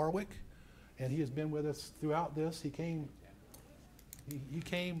 Joseph Barwick, and he has been with us throughout this. He came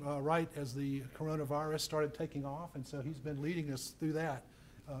right as the coronavirus started taking off, and so he's been leading us through that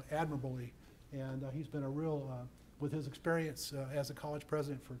admirably. And he's been a real, with his experience as a college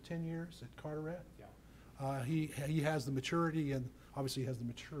president for 10 years at Carteret, he has the maturity, and obviously he has the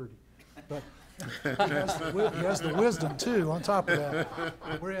maturity, but he has the wisdom too on top of that.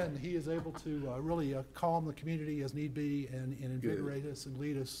 Wherein he is able to really calm the community as need be and invigorate us and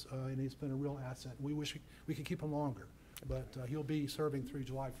lead us, and he's been a real asset. We wish we could keep him longer. but he'll be serving through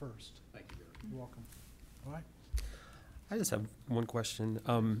July 1st. Thank you, Derek. You're welcome. All right? I just have one question.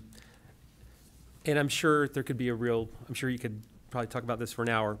 And I'm sure there could be I'm sure you could probably talk about this for an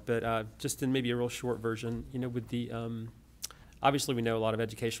hour, but just in maybe a real short version, with the, obviously we know a lot of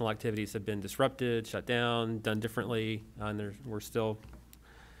educational activities have been disrupted, shut down, done differently, and we're still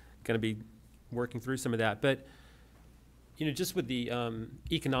going to be working through some of that. But, just with the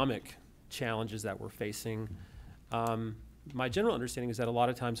economic challenges that we're facing, my general understanding is that a lot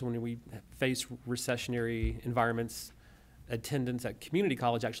of times when we face recessionary environments, attendance at community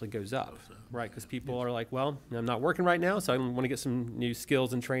college actually goes up, right? Because people are like, well, I'm not working right now, so I want to get some new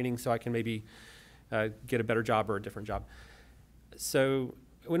skills and training so I can maybe get a better job or a different job. So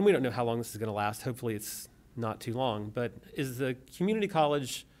when we don't know how long this is going to last, hopefully it's not too long, but is the community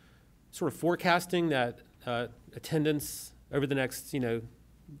college sort of forecasting that attendance over the next,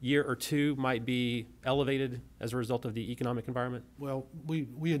 year or two might be elevated as a result of the economic environment? Well, we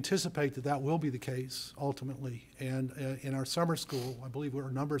anticipate that will be the case ultimately. And in our summer school, I believe our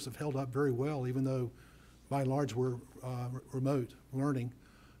numbers have held up very well, even though by and large we're remote learning.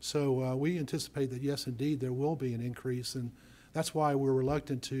 So we anticipate that, yes, indeed, there will be an increase. And that's why we're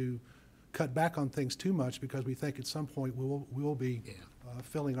reluctant to cut back on things too much, because we think at some point we will be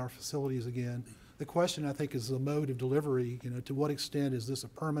filling our facilities again. The question, I think, is the mode of delivery. To what extent is this a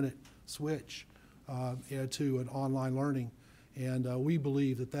permanent switch to an online learning? And we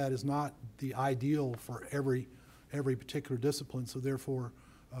believe that is not the ideal for every particular discipline. So therefore,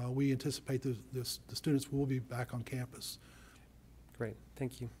 we anticipate the students will be back on campus. Great,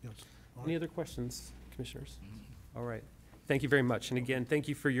 thank you. Yes. Any other questions, commissioners? All right, thank you very much. And again, thank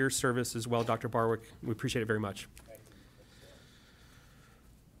you for your service as well, Dr. Barwick. We appreciate it very much.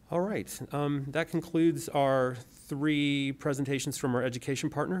 All right, that concludes our 3 presentations from our education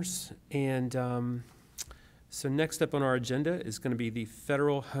partners. And so next up on our agenda is going to be the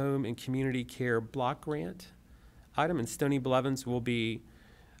Federal Home and Community Care Block Grant item, and Stony Blevins will be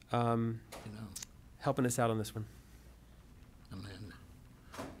helping us out on this one.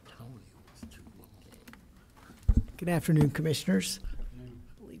 Good afternoon, Commissioners. I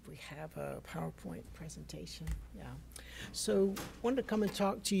believe we have a PowerPoint presentation. Yeah. So wanted to come and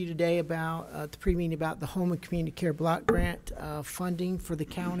talk to you today about the pre-meeting about the Home and Community Care Block Grant funding for the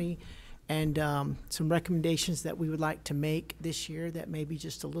county, and some recommendations that we would like to make this year that may be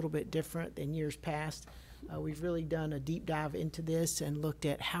just a little bit different than years past. We've really done a deep dive into this and looked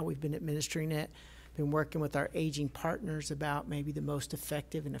at how we've been administering it, been working with our aging partners about maybe the most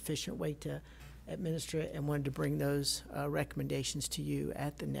effective and efficient way to administer it, and wanted to bring those recommendations to you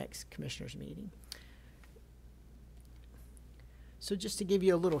at the next Commissioners meeting. So just to give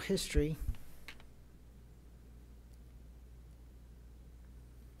you a little history,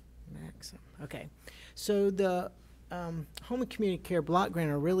 okay. So the Home and Community Care Block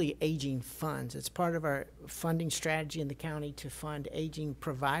Grant are really aging funds. It's part of our funding strategy in the county to fund aging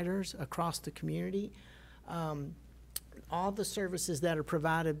providers across the community. All the services that are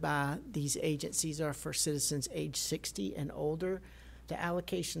provided by these agencies are for citizens age 60 and older. The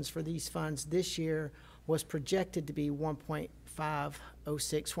allocations for these funds this year was projected to be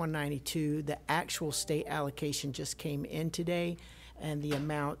 $1.506192. The actual state allocation just came in today, and the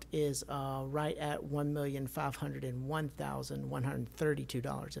amount is right at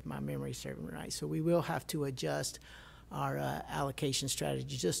 $1,501,132, if my memory is serving me right. So we will have to adjust our allocation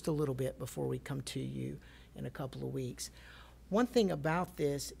strategy just a little bit before we come to you in a couple of weeks. One thing about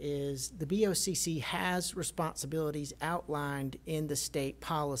this is the BOCC has responsibilities outlined in the state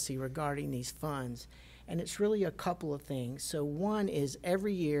policy regarding these funds, and it's really a couple of things. So one is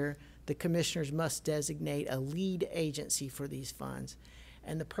every year the commissioners must designate a lead agency for these funds,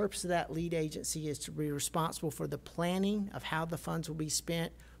 and the purpose of that lead agency is to be responsible for the planning of how the funds will be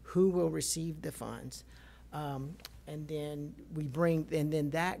spent, who will receive the funds. And then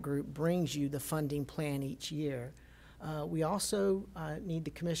that group brings you the funding plan each year. We also need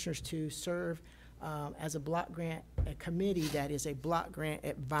the commissioners to serve as a block grant committee that is a block grant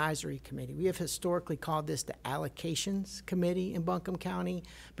advisory committee. We have historically called this the allocations committee in Buncombe County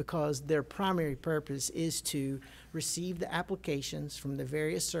because their primary purpose is to receive the applications from the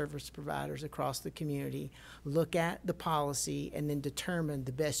various service providers across the community, look at the policy, and then determine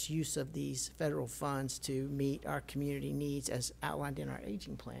the best use of these federal funds to meet our community needs as outlined in our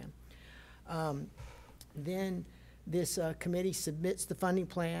aging plan. Then this committee submits the funding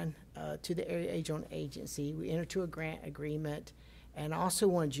plan to the Area Age-Owned Agency. We enter into a grant agreement. And I also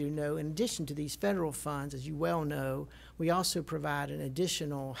wanted you to know, in addition to these federal funds, as you well know, we also provide an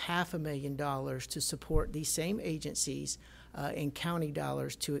additional $500,000 to support these same agencies in county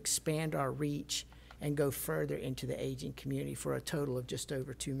dollars to expand our reach and go further into the aging community for a total of just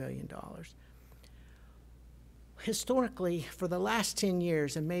over $2 million. Historically, for the last 10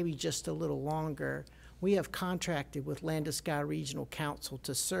 years, and maybe just a little longer, we have contracted with Land of Sky Regional Council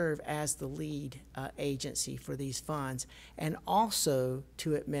to serve as the lead agency for these funds and also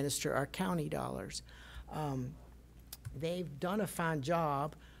to administer our county dollars. They've done a fine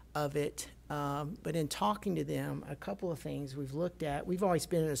job of it, but in talking to them, a couple of things we've looked at. We've always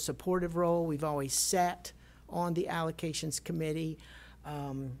been in a supportive role. We've always sat on the allocations committee,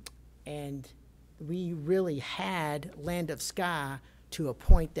 and we really had Land of Sky to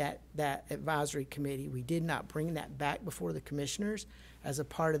appoint that advisory committee. We did not bring that back before the commissioners as a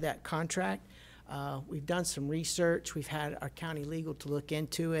part of that contract. We've done some research. We've had our county legal to look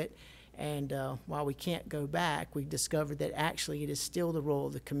into it. And while we can't go back, we've discovered that actually it is still the role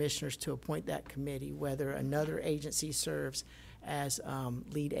of the commissioners to appoint that committee, whether another agency serves as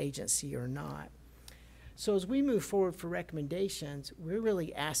lead agency or not. So as we move forward for recommendations, we're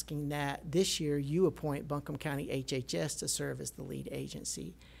really asking that this year you appoint Buncombe County HHS to serve as the lead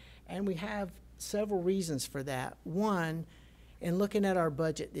agency. And we have several reasons for that. One, in looking at our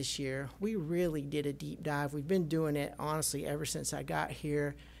budget this year, we really did a deep dive. We've been doing it, honestly, ever since I got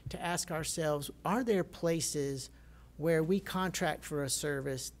here, to ask ourselves, are there places where we contract for a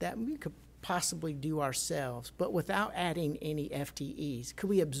service that we could possibly do ourselves, but without adding any FTEs? Could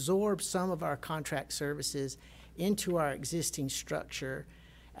we absorb some of our contract services into our existing structure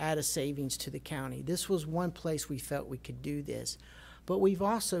at a savings to the county? This was one place we felt we could do this. But we've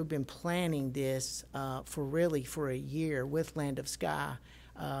also been planning this for a year with Land of Sky,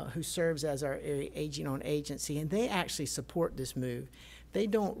 who serves as our aging on agency, and they actually support this move. They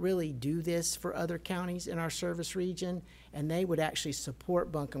don't really do this for other counties in our service region, and they would actually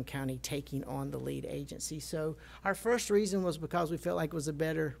support Buncombe County taking on the lead agency. So our first reason was because we felt like it was a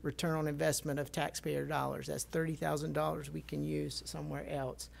better return on investment of taxpayer dollars. That's $30,000 we can use somewhere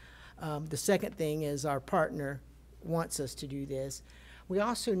else. The second thing is our partner wants us to do this. We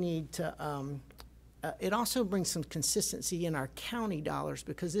also need to, it also brings some consistency in our county dollars,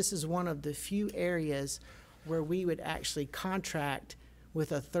 because this is one of the few areas where we would actually contract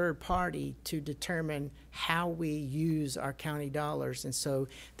with a third party to determine how we use our county dollars. And so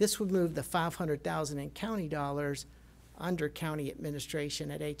this would move the $500,000 in county dollars under county administration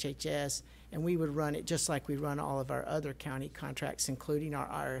at HHS, and we would run it just like we run all of our other county contracts, including our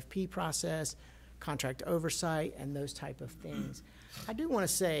RFP process, contract oversight, and those type of things. I do want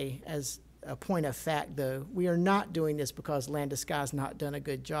to say, as a point of fact, though, we are not doing this because Land of Sky has not done a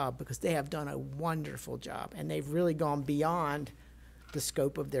good job, because they have done a wonderful job, and they've really gone beyond the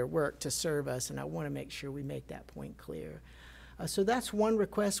scope of their work to serve us, and I want to make sure we make that point clear. So that's one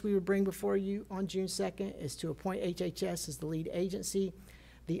request we would bring before you on June 2nd, is to appoint HHS as the lead agency.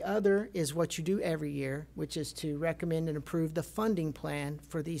 The other is what you do every year, which is to recommend and approve the funding plan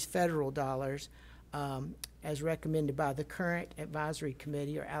for these federal dollars as recommended by the current advisory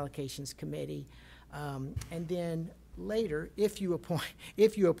committee or allocations committee. And then later, if you appoint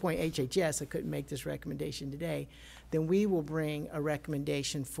HHS, I couldn't make this recommendation today, then we will bring a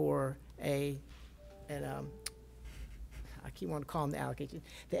recommendation for I keep wanting to call them the allocation,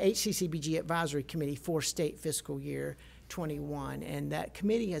 the HCCBG Advisory Committee for State Fiscal Year 21. And that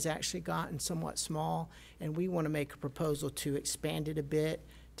committee has actually gotten somewhat small, and we want to make a proposal to expand it a bit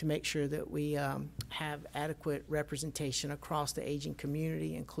to make sure that we have adequate representation across the aging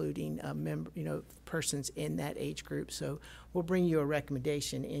community, including persons in that age group. So we'll bring you a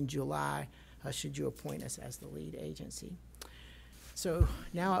recommendation in July should you appoint us as the lead agency. So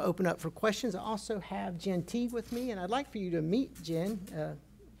now I open up for questions. I also have Jen Teague with me, and I'd like for you to meet Jen.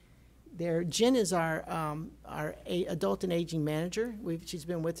 Jen is our adult and aging manager. She's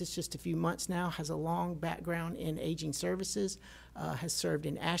been with us just a few months now, has a long background in aging services, has served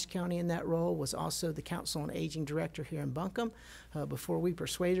in Ashe County in that role, was also the Council on Aging Director here in Buncombe before we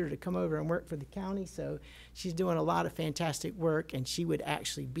persuaded her to come over and work for the county. So she's doing a lot of fantastic work, and she would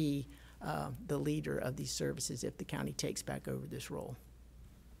actually be the leader of these services if the county takes back over this role.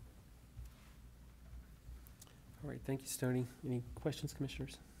 All right, thank you, Stoney. Any questions,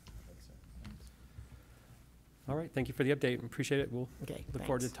 commissioners? All right, thank you for the update. Appreciate it. We'll look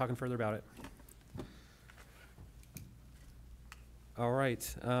forward to talking further about it. All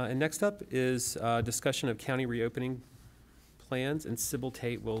right, and next up is discussion of county reopening plans, and Sybil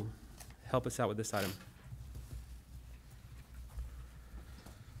Tate will help us out with this item.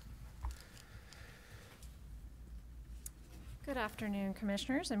 Good afternoon,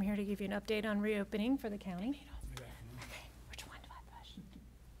 Commissioners. I'm here to give you an update on reopening for the county. Okay, which one do I push?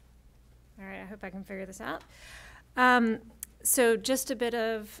 All right, I hope I can figure this out. So just a bit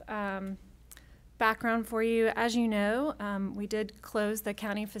of background for you. As you know, we did close the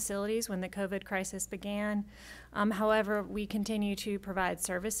county facilities when the COVID crisis began. However, we continue to provide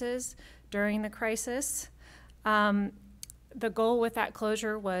services during the crisis. The goal with that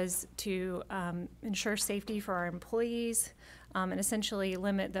closure was to ensure safety for our employees and essentially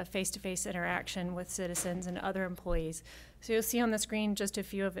limit the face-to-face interaction with citizens and other employees. So you'll see on the screen just a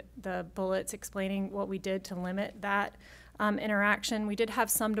few of the bullets explaining what we did to limit that interaction. We did have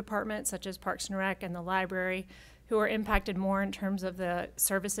some departments, such as Parks and Rec and the library, who were impacted more in terms of the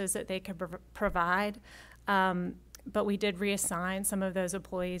services that they could provide. But we did reassign some of those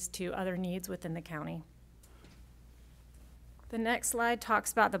employees to other needs within the county. The next slide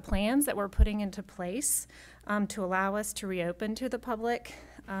talks about the plans that we're putting into place to allow us to reopen to the public.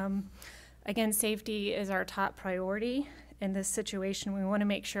 Again, safety is our top priority in this situation. We want to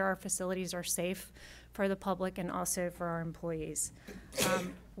make sure our facilities are safe for the public and also for our employees.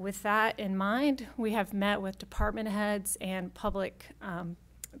 With that in mind, we have met with department heads and public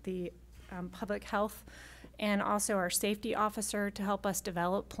health and also our safety officer to help us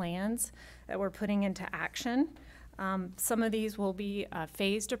develop plans that we're putting into action. Some of these will be a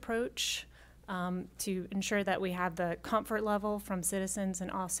phased approach to ensure that we have the comfort level from citizens and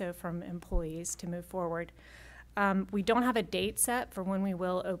also from employees to move forward. We don't have a date set for when we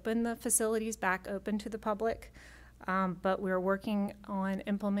will open the facilities back open to the public, but we're working on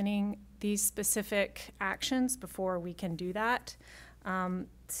implementing these specific actions before we can do that.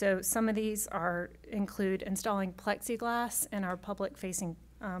 So some of these include installing plexiglass in our public-facing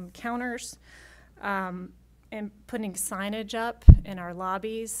counters, and putting signage up in our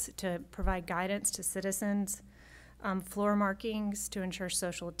lobbies to provide guidance to citizens, floor markings to ensure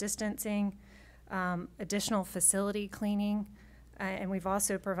social distancing, additional facility cleaning, and we've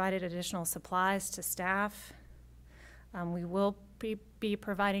also provided additional supplies to staff. We will be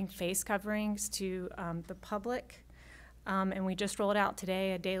providing face coverings to the public, and we just rolled out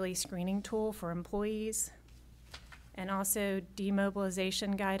today a daily screening tool for employees, and also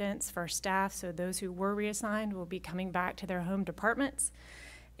demobilization guidance for staff, so those who were reassigned will be coming back to their home departments.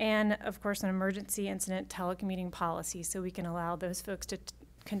 And of course, an emergency incident telecommuting policy, so we can allow those folks to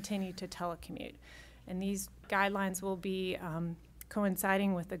continue to telecommute. And these guidelines will be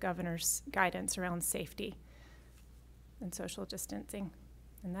coinciding with the governor's guidance around safety and social distancing.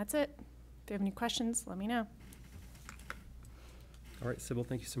 And that's it. If you have any questions, let me know. All right, Sybil,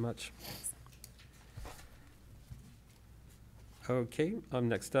 thank you so much. Okay,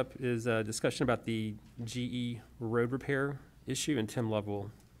 next up is a discussion about the GE road repair issue, and Tim Love will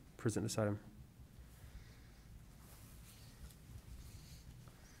present this item.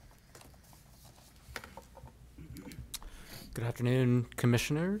 Good afternoon,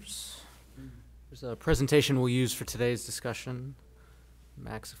 commissioners. There's a presentation we'll use for today's discussion.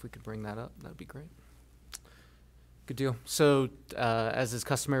 Max, if we could bring that up, that'd be great. Good deal. So, as is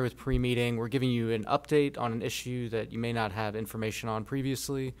customary with pre-meeting, we're giving you an update on an issue that you may not have information on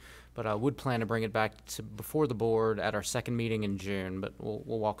previously, but I would plan to bring it back to before the board at our second meeting in June, but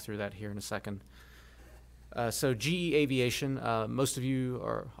we'll walk through that here in a second. So GE Aviation, most of you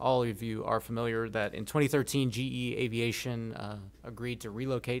or all of you are familiar that in 2013, GE Aviation agreed to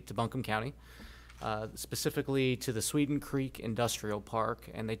relocate to Buncombe County, specifically to the Sweeten Creek Industrial Park,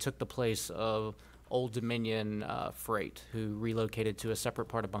 and they took the place of Old Dominion Freight, who relocated to a separate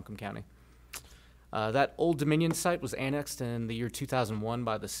part of Buncombe County. That Old Dominion site was annexed in the year 2001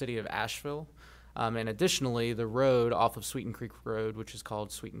 by the city of Asheville. And additionally, the road off of Sweeten Creek Road, which is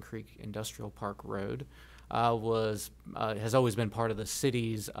called Sweeten Creek Industrial Park Road, has always been part of the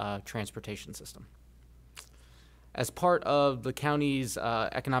city's transportation system. As part of the county's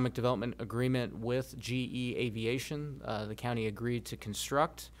economic development agreement with GE Aviation, the county agreed to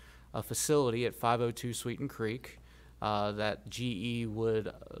construct a facility at 502 Sweeten Creek that GE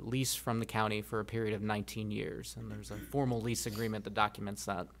would lease from the county for a period of 19 years. And there's a formal lease agreement that documents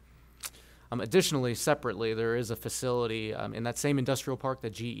that. Additionally, separately, there is a facility in that same industrial park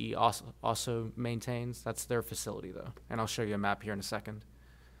that GE also maintains. That's their facility, though. And I'll show you a map here in a second.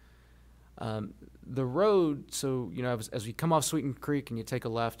 The road, so, you know, as we come off Sweeten Creek and you take a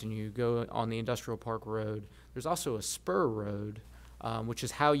left and you go on the industrial park road, there's also a spur road, which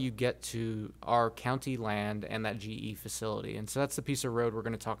is how you get to our county land and that GE facility. And so that's the piece of road we're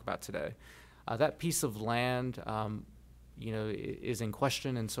going to talk about today. That piece of land, you know, is in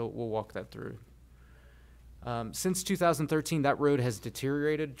question, and so we'll walk that through. Since 2013, that road has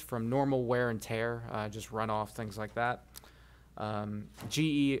deteriorated from normal wear and tear, just runoff, things like that.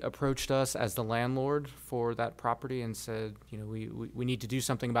 GE approached us as the landlord for that property and said, you know, we need to do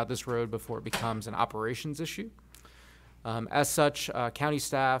something about this road before it becomes an operations issue. As such, county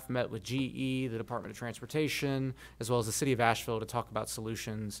staff met with GE, the Department of Transportation, as well as the City of Asheville to talk about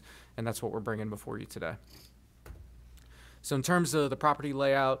solutions, and that's what we're bringing before you today. So in terms of the property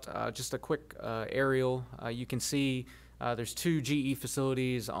layout, just a quick aerial, you can see there's 2 GE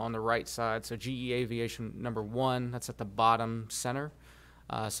facilities on the right side. So GE Aviation number 1, that's at the bottom center.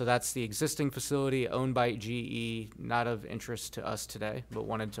 So that's the existing facility owned by GE, not of interest to us today, but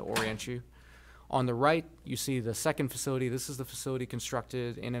wanted to orient you. On the right, you see the second facility. This is the facility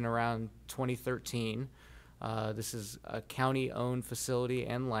constructed in and around 2013. This is a county-owned facility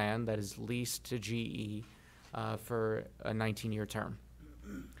and land that is leased to GE for a 19-year term.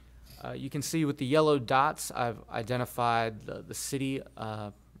 You can see with the yellow dots, I've identified the city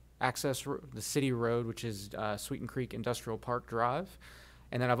the city road, which is Sweeten Creek Industrial Park Drive.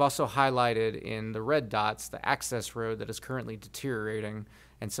 And then I've also highlighted in the red dots the access road that is currently deteriorating,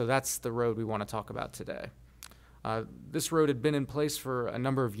 and so that's the road we want to talk about today. This road had been in place for a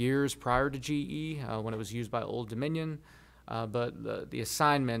number of years prior to GE when it was used by Old Dominion, but the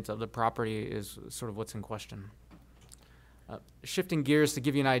assignment of the property is sort of what's in question. Shifting gears to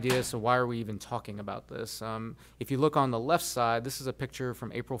give you an idea, so why are we even talking about this? If you look on the left side, this is a picture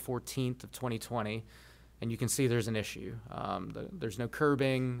from April 14th of 2020. And you can see there's an issue. There's no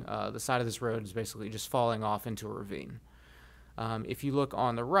curbing. The side of this road is basically just falling off into a ravine. If you look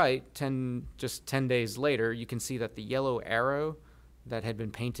on the right, just 10 days later, you can see that the yellow arrow that had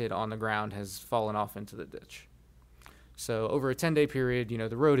been painted on the ground has fallen off into the ditch. So over a 10-day period,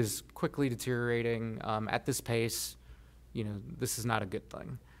 the road is quickly deteriorating at this pace. This is not a good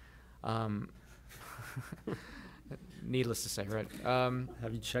thing. Needless to say, right?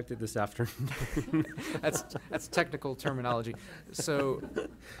 Have you checked it this afternoon? That's technical terminology. So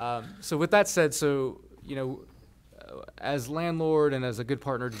with that said, as landlord and as a good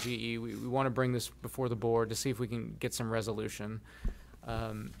partner to GE, we want to bring this before the board to see if we can get some resolution.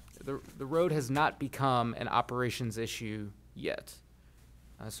 The road has not become an operations issue yet.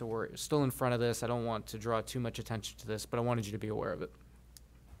 So we're still in front of this. I don't want to draw too much attention to this, but I wanted you to be aware of it.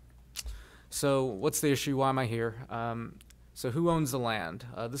 So what's the issue? Why am I here? So who owns the land?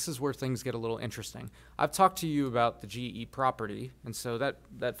 This is where things get a little interesting. I've talked to you about the GE property, and so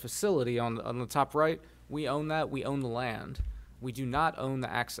that facility on the top right, we own that. We own the land. We do not own the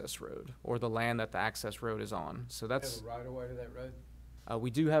access road or the land that the access road is on. So that's have a right-of-way to that road? we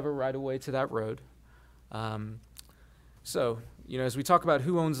do have a right-of-way to that road. So as we talk about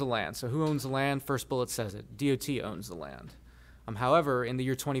who owns the land, so who owns the land? First bullet says it. DOT owns the land. However, in the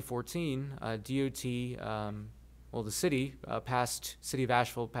year 2014, DOT, the city City of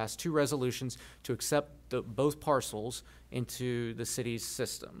Asheville passed 2 resolutions to accept both parcels into the city's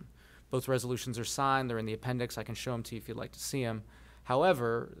system. Both resolutions are signed. They're in the appendix. I can show them to you if you'd like to see them.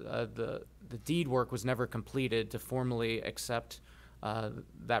 However, the deed work was never completed to formally accept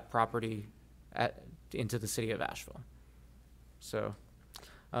that property into the City of Asheville. So.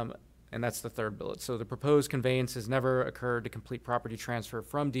 And that's the third bullet. So the proposed conveyance has never occurred to complete property transfer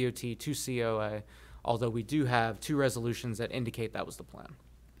from DOT to COA, although we do have 2 resolutions that indicate that was the plan.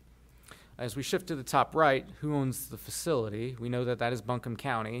 As we shift to the top right, who owns the facility? We know that that is Buncombe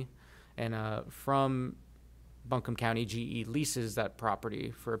County, and from Buncombe County, GE leases that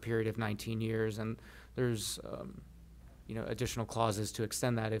property for a period of 19 years, and there's additional clauses to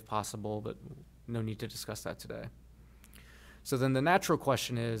extend that if possible, but no need to discuss that today. So then the natural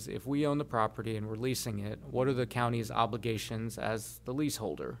question is, if we own the property and we're leasing it, what are the county's obligations as the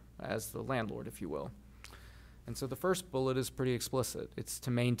leaseholder, as the landlord, if you will? And so the first bullet is pretty explicit. It's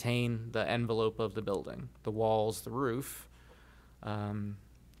to maintain the envelope of the building, the walls, the roof.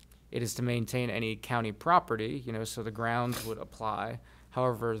 It is to maintain any county property, so the grounds would apply.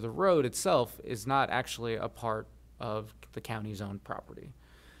 However, the road itself is not actually a part of the county's own property.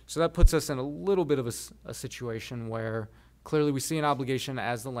 So that puts us in a little bit of a situation where clearly we see an obligation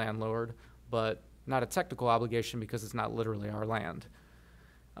as the landlord, but not a technical obligation because it's not literally our land.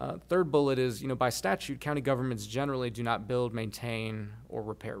 Third bullet is, by statute, county governments generally do not build, maintain, or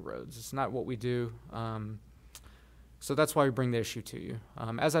repair roads. It's not what we do. So that's why we bring the issue to you.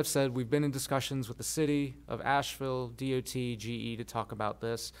 As I've said, we've been in discussions with the City of Asheville, DOT, GE to talk about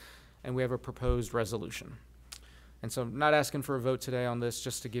this, and we have a proposed resolution. And so I'm not asking for a vote today on this,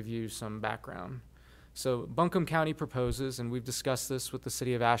 just to give you some background. So Buncombe County proposes, and we've discussed this with the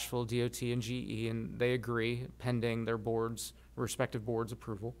City of Asheville, DOT, and GE, and they agree, pending their respective boards'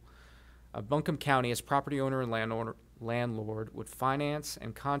 approval. Buncombe County, as property owner and landlord, would finance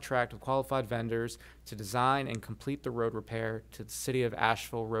and contract with qualified vendors to design and complete the road repair to the City of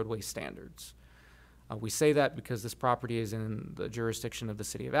Asheville roadway standards. We say that because this property is in the jurisdiction of the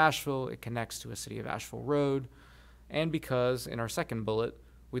City of Asheville. It connects to a City of Asheville road, and because, in our second bullet,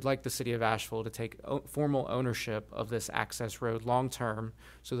 we'd like the city of Asheville to take formal ownership of this access road long-term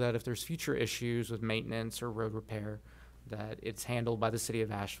so that if there's future issues with maintenance or road repair, that it's handled by the city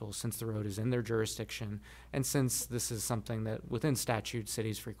of Asheville since the road is in their jurisdiction and since this is something that within statute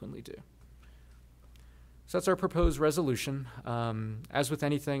cities frequently do. So that's our proposed resolution. As with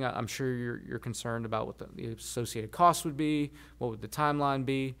anything, I'm sure you're concerned about what the associated costs would be, what would the timeline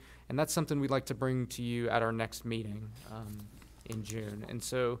be, and that's something we'd like to bring to you at our next meeting in June. And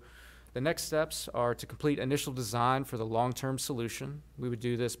so the next steps are to complete initial design for the long-term solution. We would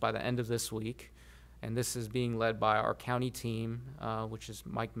do this by the end of this week, and this is being led by our county team, which is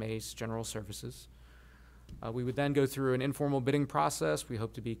Mike Mays General Services. We would then go through an informal bidding process. We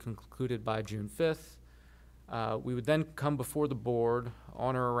hope to be concluded by June 5th. We would then come before the board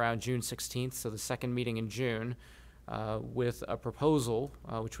on or around June 16th, so the second meeting in June, with a proposal,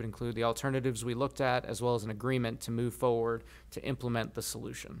 which would include the alternatives we looked at, as well as an agreement to move forward to implement the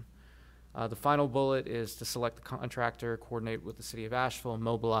solution. The final bullet is to select the contractor, coordinate with the city of Asheville, and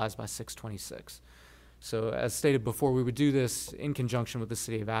mobilize by 6/26. So as stated before, we would do this in conjunction with the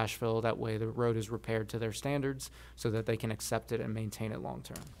city of Asheville. That way the road is repaired to their standards so that they can accept it and maintain it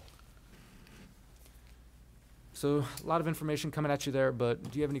long-term. So a lot of information coming at you there,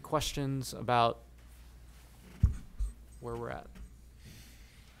 but do you have any questions about where we're at?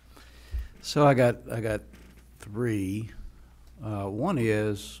 So I got three. One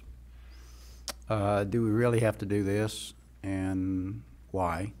is, do we really have to do this, and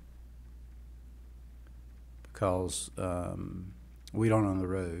why? Because we don't own the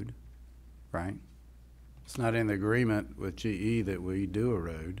road, right? It's not in the agreement with GE that we do a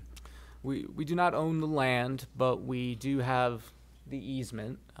road. We do not own the land, but we do have the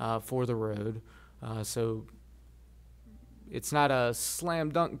easement for the road. So it's not a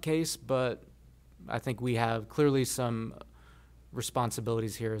slam dunk case, but I think we have clearly some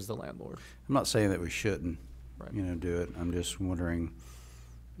responsibilities here as the landlord. I'm not saying that we shouldn't, Right. do it. I'm just wondering,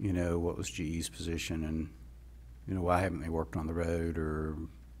 what was GE's position, and, why haven't they worked on the road, or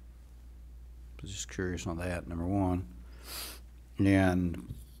just curious on that, number one.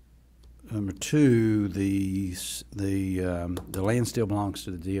 And number two, the land still belongs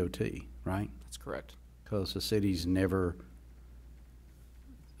to the DOT, right? That's correct. Because the city's never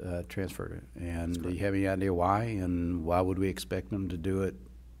transferred it. And do you have any idea why? And why would we expect them to do it,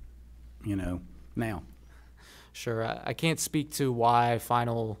 now? Sure. I can't speak to why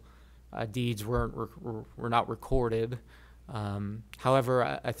final deeds were not recorded.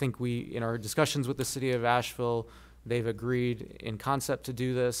 However, I think in our discussions with the city of Asheville, they've agreed in concept to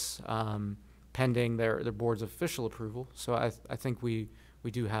do this, pending their board's official approval. So I think we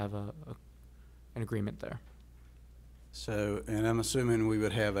do have an agreement there. So, and I'm assuming we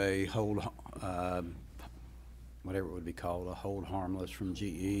would have a hold, whatever it would be called, a hold harmless from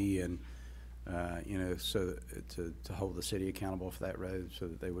GE, and so to hold the city accountable for that road, so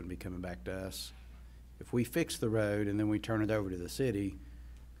that they wouldn't be coming back to us. If we fix the road and then we turn it over to the city,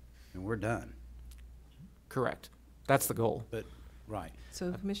 and we're done. Correct. That's the goal. But right.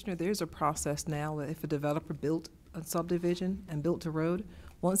 So, Commissioner, there's a process now that if a developer built a subdivision and built a road,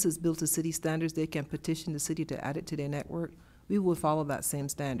 once it's built to city standards, they can petition the city to add it to their network. We will follow that same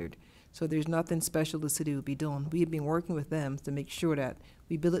standard. So there's nothing special the city would be doing. We've been working with them to make sure that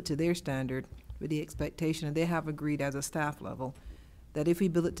we build it to their standard with the expectation, and they have agreed as a staff level, that if we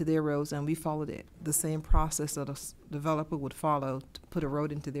build it to their roads and we followed it, the same process that a developer would follow to put a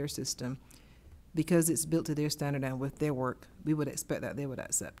road into their system, because it's built to their standard and with their work, we would expect that they would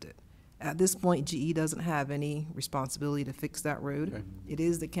accept it. At this point, GE doesn't have any responsibility to fix that road. Okay. It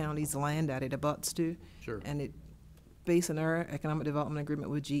is the county's land that it abuts to. Sure. And it, based on our economic development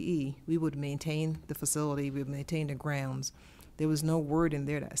agreement with GE, we would maintain the facility, we would maintain the grounds. There was no word in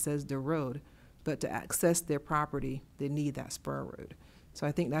there that says the road, but to access their property, they need that spur road. So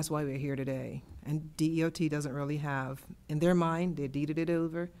I think that's why we're here today. And DOT doesn't really have, in their mind, they deeded it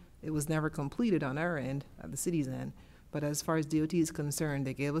over. It was never completed on our end, at the city's end. But as far as DOT is concerned,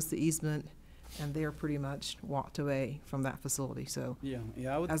 they gave us the easement, and they're pretty much walked away from that facility. So, Yeah,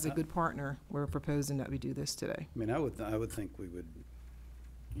 I would. as a good partner, we're proposing that we do this today. I mean, I would think we would,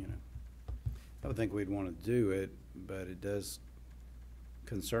 I would think we'd want to do it, but it does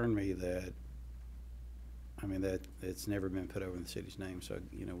concern me that, that it's never been put over in the city's name. So,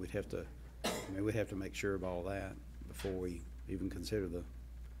 we'd have to make sure of all that before we even consider the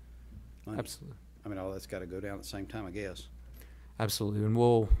money. Absolutely. All that's got to go down at the same time, I guess. Absolutely, and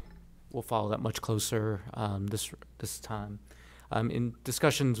we'll follow that much closer this time. In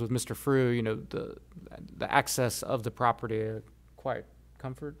discussions with Mr. Frew, the access of the property, quiet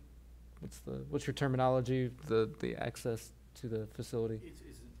comfort, what's your terminology, the access to the facility?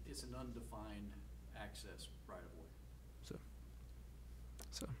 It's an undefined access right of way.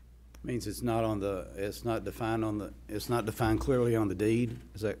 So Means it's not defined clearly on the deed,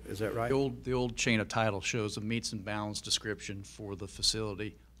 is that right? The old chain of title shows a meets and bounds description for the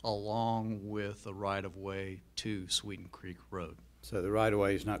facility along with a right of way to Sweeten Creek Road. So the right of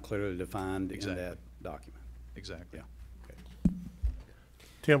way is not clearly defined in Exactly. that document. Exactly. Yeah.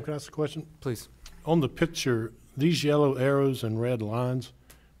 Tim, can I ask a question? please. On the picture, these yellow arrows and red lines,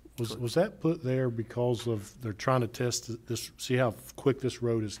 was that put there because of they're trying to test this, see how quick this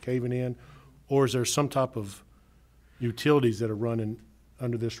road is caving in? Or is there some type of utilities that are running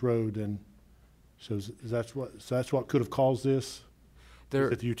under this road, and so that's what could have caused this? There,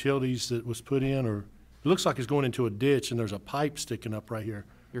 Is it the utilities that was put in, or it looks like it's going into a ditch and there's a pipe sticking up right here?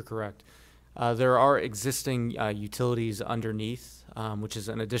 You're correct. There are existing utilities underneath, which is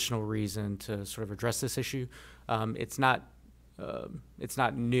an additional reason to sort of address this issue. It's not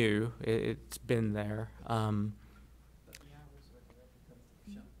new. It's been there.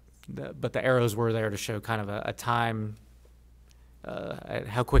 But the arrows were there to show kind of a time, at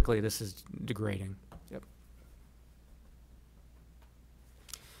how quickly this is degrading. Yep.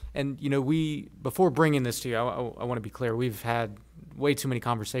 And, you know, before bringing this to you, I want to be clear, we've had way too many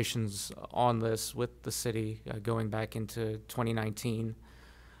conversations on this with the city going back into 2019.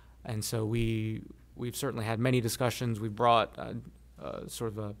 And so we've certainly had many discussions. We brought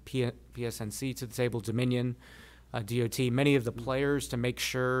sort of a PSNC to the table, Dominion, DOT, many of the players to make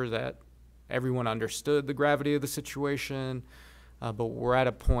sure that everyone understood the gravity of the situation. But we're at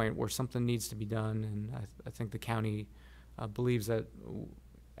a point where something needs to be done, and I think the county believes that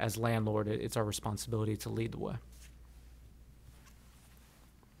as landlord, it's our responsibility to lead the way.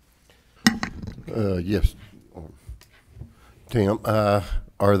 Yes. Tim,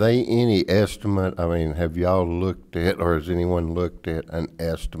 are they any estimate? I mean, have y'all looked at, or has anyone looked at an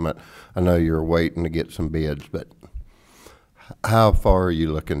estimate? I know you're waiting to get some bids, but how far are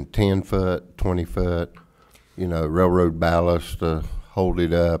you looking? 10 foot, 20 foot, you know, railroad ballast to hold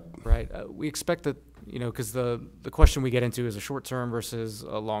it up? Right. We expect that, you know, because the question we get into is a short-term versus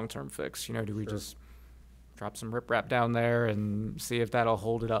a long-term fix. You know, do we just drop some riprap down there and see if that'll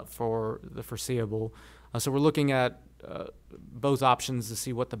hold it up for the foreseeable? So we're looking at both options to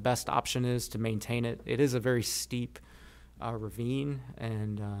see what the best option is to maintain it. It is a very steep ravine,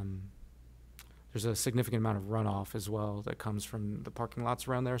 and there's a significant amount of runoff as well that comes from the parking lots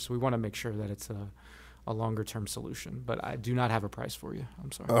around there. So we want to make sure that it's a longer-term solution. But I do not have a price for you.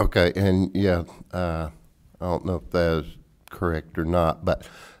 I'm sorry. Okay, and yeah, I don't know if that is correct or not, but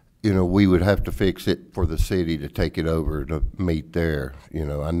you know, we would have to fix it for the city to take it over to meet there. You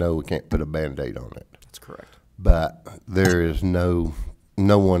know, I know we can't put a Band-Aid on it. That's correct. But there is no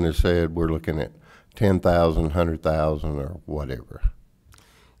one has said we're looking at 10,000, 100,000 or whatever.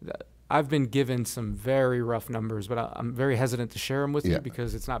 I've been given some very rough numbers, but I'm very hesitant to share them with Yeah. you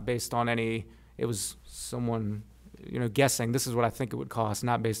because it's not based on any, it was someone, you know, guessing this is what I think it would cost,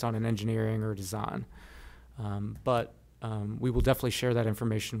 not based on an engineering or design. But we will definitely share that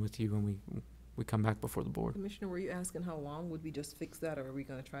information with you when we come back before the board. Commissioner, were you asking how long would we just fix that, or are we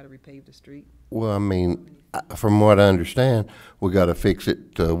gonna try to repave the street? Well, I mean, from what I understand, we got to fix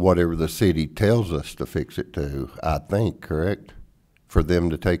it to whatever the city tells us to fix it to, I think, correct? For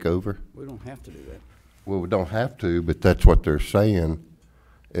them to take over? We don't have to do that. Well, we don't have to, but that's what they're saying,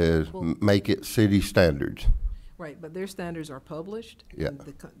 is make it city standards. Right, but their standards are published. Yeah.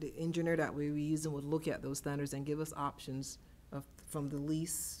 And the engineer that we were using would look at those standards and give us options from the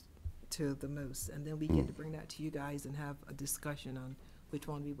least to the most. And then we get to bring that to you guys and have a discussion on which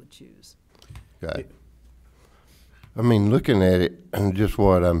one we would choose. Okay. I mean, looking at it and just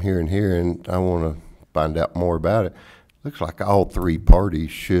what I'm hearing here, and I want to find out more about it, looks like all three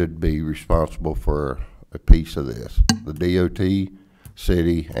parties should be responsible for a piece of this. The DOT,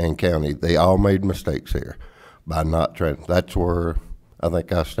 city, and county. They all made mistakes here by not trying. That's where I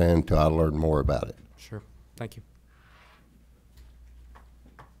think I stand till I learn more about it. Sure. Thank you.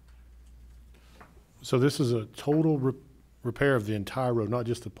 So this is a total repair of the entire road, not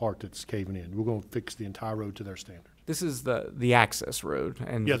just the part that's caving in. We're going to fix the entire road to their standard. This is the access road,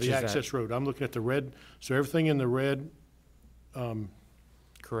 and Yeah, which the is access road. I'm looking at the red, so everything in the red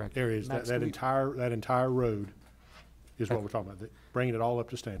correct areas, Max, that entire road is what we're talking about, bringing it all up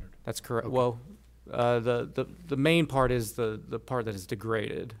to standard. That's correct. Okay. Well, the main part is the part that is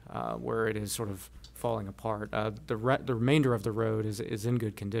degraded, where it is sort of falling apart. The remainder of the road is in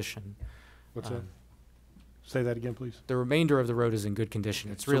good condition. What's that? Say that again, please. The remainder of the road is in good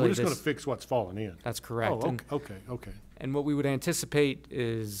condition. It's So really we're just going to fix what's falling in. That's correct. Oh, okay. And what we would anticipate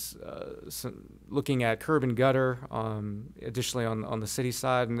is looking at curb and gutter, additionally on the city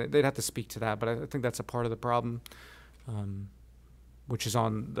side, and they'd have to speak to that, but I think that's a part of the problem, which is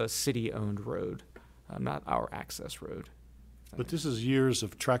on the city-owned road, not our access road. But this is years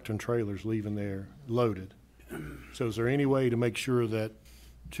of tractor and trailers leaving there loaded. So is there any way to make sure that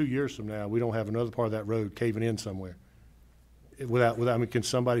 2 years from now, we don't have another part of that road caving in somewhere? I mean, can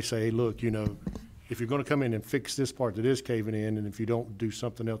somebody say, hey, look, you know, if you're gonna come in and fix this part that is caving in, and if you don't do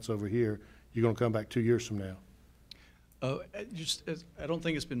something else over here, you're gonna come back 2 years from now? I don't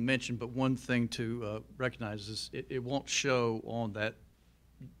think it's been mentioned, but one thing to recognize is it won't show on that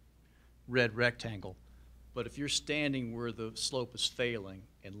red rectangle. But if you're standing where the slope is failing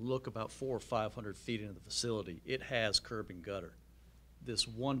and look about 400 or 500 feet into the facility, it has curb and gutter. This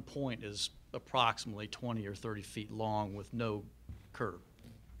one point is approximately 20 or 30 feet long with no curb.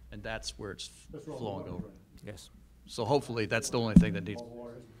 And that's where it's flowing over. Yes. So hopefully that's the only thing that needs.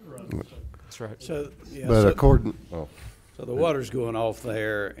 That's right. So, yeah, But according, so the water's going off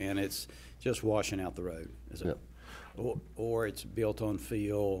there and it's just washing out the road, is it? Yep. Or it's built on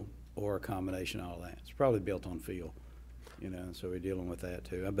fill or a combination of all that. It's probably built on fill, you know, so we're dealing with that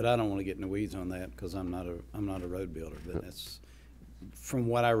too. But I don't want to get in the weeds on that because I'm not a road builder, but that's, from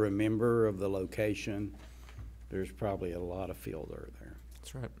what I remember of the location, there's probably a lot of fill there.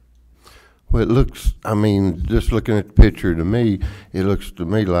 That's right. well, it looks, I mean, just looking at the picture to me, it looks to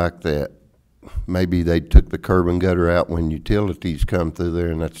me like that maybe they took the curb and gutter out when utilities come through there,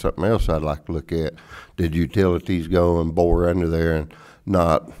 and that's something else I'd like to look at. Did utilities go and bore under there and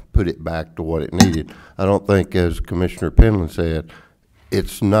not put it back to what it needed? I don't think, as Commissioner Penland said,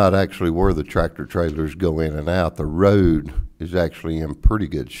 it's not actually where the tractor trailers go in and out. The road is actually in pretty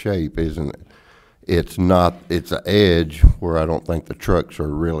good shape, isn't it? It's not, it's an edge where I don't think the trucks are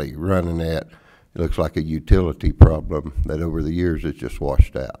really running at. It looks like a utility problem that over the years it's just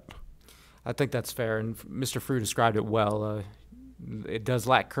washed out. I think that's fair, and Mr. Frew described it well. It does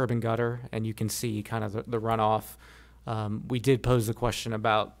lack curb and gutter, and you can see kind of the runoff. We did pose the question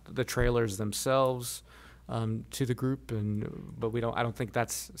about the trailers themselves to the group, but I don't think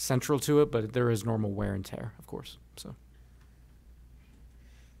that's central to it, but there is normal wear and tear, of course. So,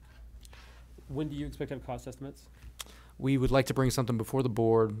 when do you expect to have cost estimates? we would like to bring something before the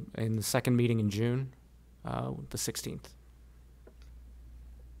board in the second meeting in June, the 16th.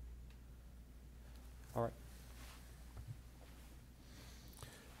 All right.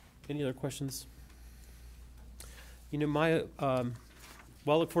 Any other questions? You know,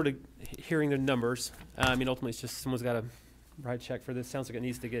 well, I look forward to hearing the numbers. I mean, ultimately, it's just someone's got to write a check for this. Sounds like it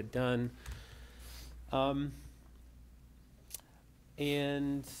needs to get done.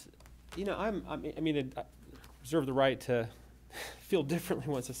 And, you know, I reserve the right to feel differently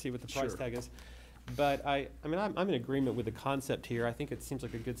once I see what the price tag is. But I'm in agreement with the concept here. I think it seems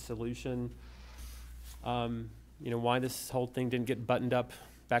like a good solution. You know, why this whole thing didn't get buttoned up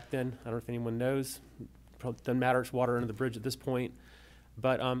back then, I don't know if anyone knows. Probably doesn't matter, it's water under the bridge at this point.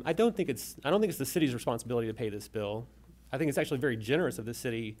 But I don't think it's the city's responsibility to pay this bill. I think it's actually very generous of the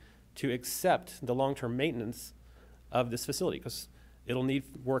city to accept the long-term maintenance of this facility, because it'll need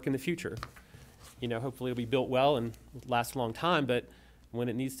work in the future. You know, hopefully it'll be built well and last a long time, but when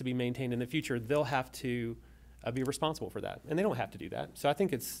it needs to be maintained in the future, they'll have to be responsible for that. And they don't have to do that. So I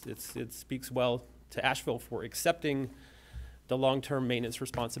think it speaks well to Asheville for accepting the long-term maintenance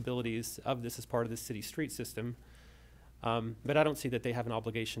responsibilities of this as part of the city street system. But I don't see that they have an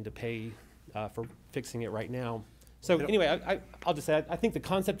obligation to pay for fixing it right now. So anyway, I'll just say I think the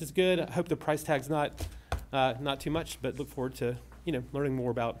concept is good. I hope the price tag's not too much, but look forward to, you know, learning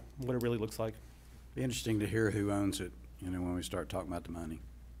more about what it really looks like. Be interesting to hear who owns it, you know, when we start talking about the money,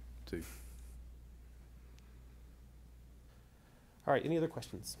 too. All right, any other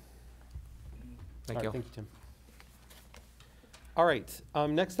questions? Thank you. Thank you, Tim. All right,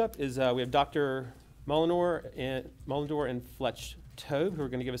 next up is we have Dr. Mollendor and Fletch Tobe, who are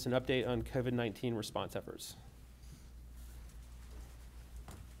going to give us an update on COVID-19 response efforts.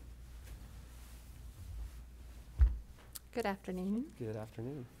 Good afternoon. Good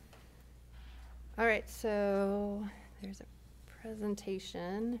afternoon. All right, so there's a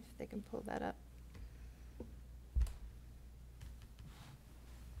presentation, if they can pull that up.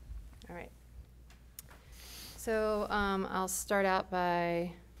 All right. So I'll start out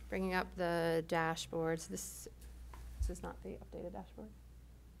by bringing up the dashboards. This is not the updated dashboard.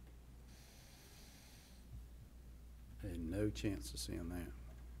 I had no chance of seeing that.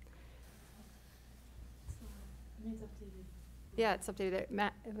 Yeah, it's updated there.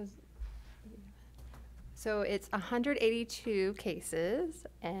 Matt, so it's 182 cases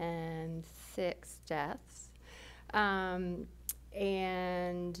and 6 deaths. And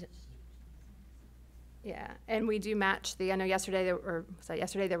yeah, and we do match I know yesterday,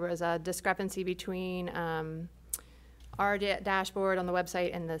 there was a discrepancy between our dashboard on the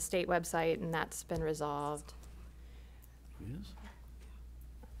website and the state website, and that's been resolved. Yes.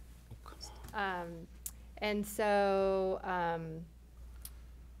 And so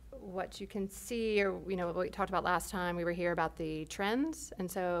what you can see, or what we talked about last time, we were here about the trends, and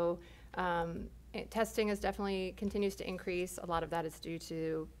so testing is definitely continues to increase. A lot of that is due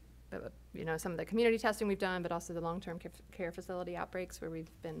to some of the community testing we've done, but also the long-term care facility outbreaks where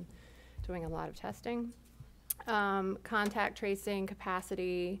we've been doing a lot of testing. Contact tracing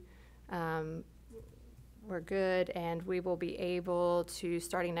capacity, we're good, and we will be able to,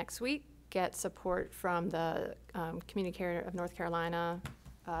 starting next week, get support from the Community Care of North Carolina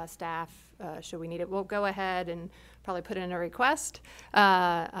staff should we need it. We'll go ahead and probably put in a request,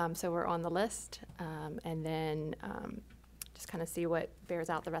 so we're on the list, and then just kind of see what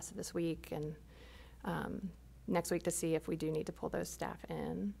bears out the rest of this week, and next week to see if we do need to pull those staff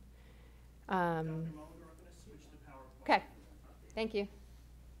in. Okay, thank you.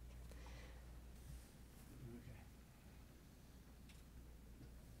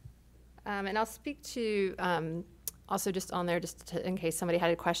 And I'll speak to, also just on there, in case somebody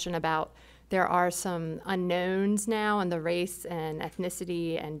had a question about, there are some unknowns now in the race and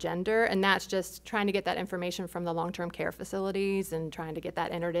ethnicity and gender, and that's just trying to get that information from the long-term care facilities and trying to get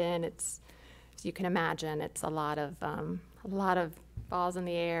that entered in. It's, as you can imagine, it's a lot of balls in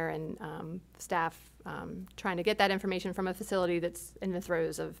the air, and staff trying to get that information from a facility that's in the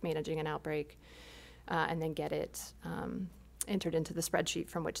throes of managing an outbreak, and then get it entered into the spreadsheet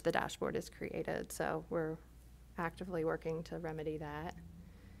from which the dashboard is created. So we're actively working to remedy that.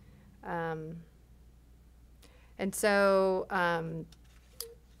 And so,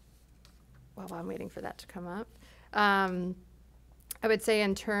 while I'm waiting for that to come up, I would say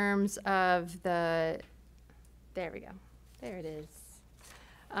in terms of there we go, there it is.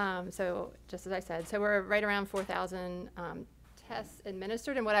 So just as I said, so we're right around 4,000 tests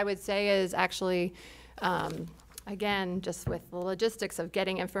administered, and what I would say is actually, again, just with the logistics of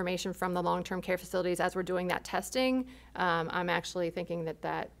getting information from the long-term care facilities as we're doing that testing, I'm actually thinking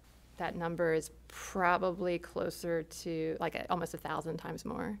that number is probably closer to like almost 1,000 times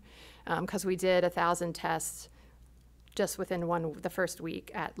more, because we did 1,000 tests just within the first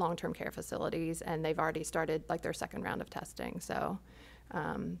week at long-term care facilities, and they've already started like their second round of testing. So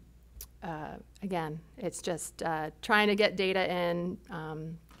again, it's just trying to get data in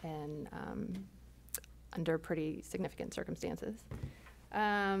and under pretty significant circumstances.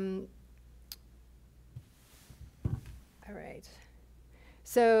 All right.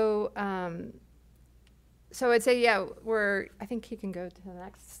 So, so I'd say, yeah, I think he can go to the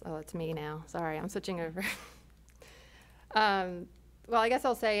next. Oh, it's me now. Sorry, I'm switching over. Well, I guess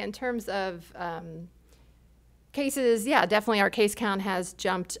I'll say in terms of cases, yeah, definitely our case count has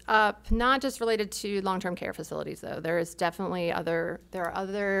jumped up, not just related to long-term care facilities, though. There is definitely there are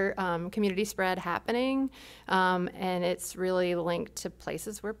other community spread happening, and it's really linked to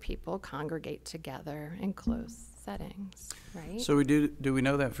places where people congregate together in close settings, right? So do we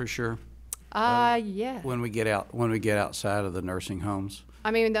know that for sure? Yeah. When we get outside of the nursing homes?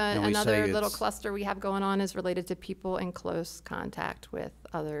 I mean, another little cluster we have going on is related to people in close contact with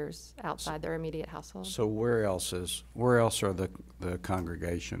others outside their immediate household. So where else are the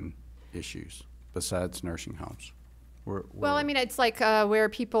congregation issues besides nursing homes? Well, I mean, it's like where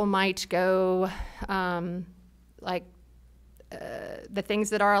people might go, like the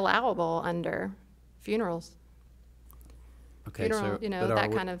things that are allowable under funerals. Okay, funeral, so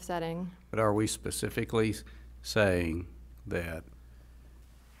that kind of setting. But are we specifically saying that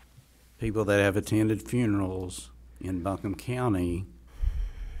people that have attended funerals in Buncombe County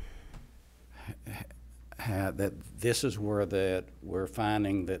that this is where we're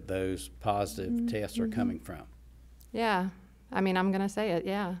finding that those positive tests are coming from? Yeah, I mean, I'm going to say it.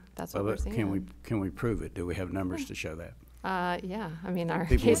 Yeah, that's what we're seeing. Can we prove it? Do we have numbers to show that? Yeah, I mean, our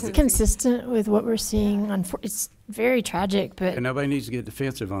It's consistent with what we're seeing. It's very tragic, but and nobody needs to get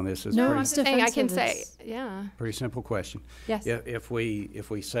defensive on this. It's no, pretty, it's defensive. I can say, yeah. Pretty simple question. Yes. If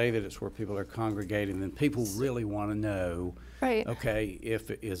we say that it's where people are congregating, then people really want to know. Right. Okay,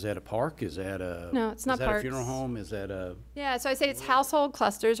 is that a park? Is that a no? It's not parks. Is that a funeral home? Is that a yeah? So I say it's household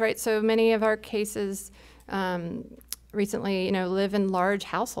clusters, right? So many of our cases. Recently, live in large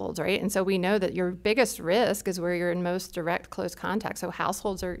households, right? And so we know that your biggest risk is where you're in most direct close contact. So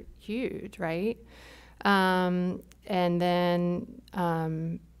households are huge, right? And then,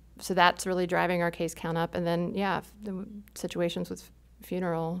 so that's really driving our case count up. And then, yeah, the situations with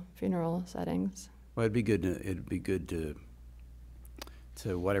funeral settings. Well, it'd be good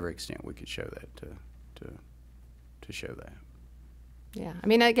to whatever extent we could show that, to show that. Yeah, I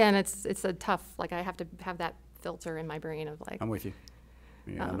mean, again, it's a tough, like, I have to have that filter in my brain of like. I'm with you.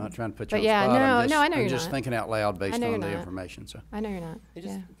 Yeah, I'm not trying to put you but on yeah, the spot. I know I'm you're just not. thinking out loud based I know on you're the not. information, so. I know you're not. Hey,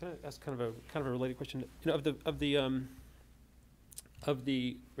 just, Yeah. can I ask kind of a related question? You know, of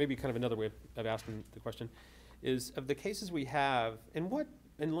the maybe kind of another way of asking the question is of the cases we have, and what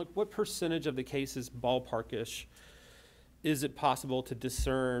percentage of the cases, ballparkish, is it possible to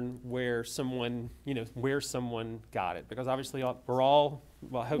discern where someone got it? Because obviously we're all,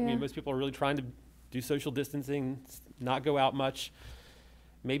 well, I hope most people are really trying to do social distancing, not go out much.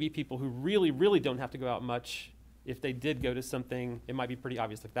 Maybe people who really, really don't have to go out much, if they did go to something, it might be pretty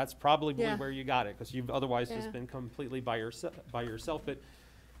obvious. Like, that's probably where you got it, because you've otherwise just been completely by yourself. But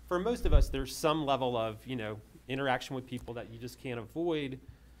for most of us, there's some level of, interaction with people that you just can't avoid.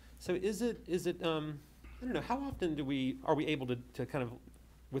 So is it I don't know, how often are we able to kind of,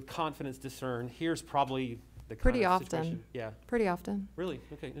 with confidence, discern, here's probably the kind Pretty of often. situation? Yeah. Pretty often. Really?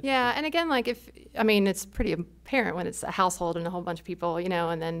 Okay. Yeah, and again, like it's pretty apparent when it's a household and a whole bunch of people,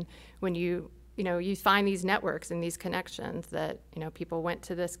 and then when you find these networks and these connections that, people went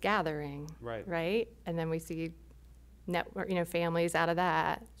to this gathering. Right? And then we see families out of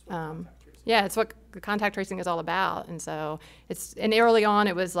that. Yeah, it's what contact tracing is all about. And so and early on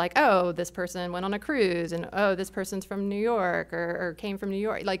it was like, oh, this person went on a cruise, and oh, this person's from New York or came from New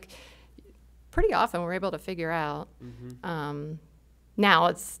York. Like, pretty often we're able to figure out. Mm-hmm. Now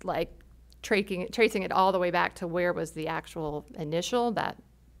it's like tracing it all the way back to where was the actual initial. That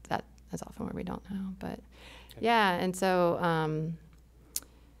is often where we don't know. But yeah, and so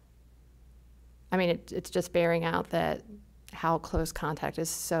it's just bearing out that how close contact is,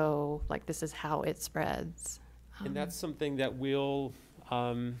 so like this is how it spreads. And that's something that we'll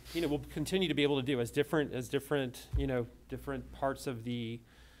continue to be able to do as different different parts of the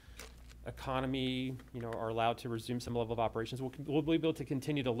economy, are allowed to resume some level of operations. We'll be able to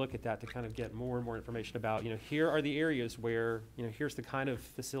continue to look at that to kind of get more and more information about, here are the areas where, here's the kind of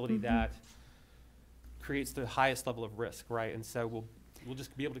facility that creates the highest level of risk, right? And so we'll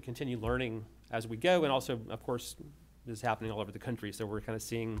just be able to continue learning as we go, and also, of course, this is happening all over the country, so we're kind of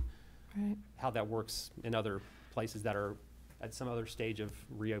seeing how that works in other places that are at some other stage of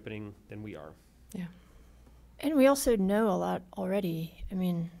reopening than we are. Yeah. And we also know a lot already. I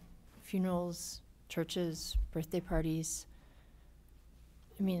mean, funerals, churches, birthday parties.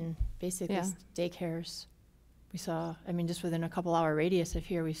 I mean, basically daycares. We saw, just within a couple-hour radius of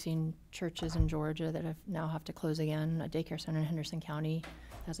here, we've seen churches in Georgia that have to close again. A daycare center in Henderson County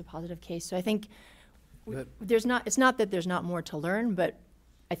has a positive case. So I think it's not that there's not more to learn, but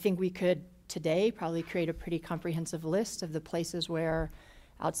I think we could today probably create a pretty comprehensive list of the places where,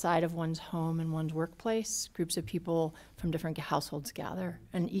 outside of one's home and one's workplace, groups of people from different households gather.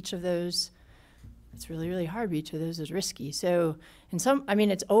 And each of those, it's really, really hard, but each of those is risky. So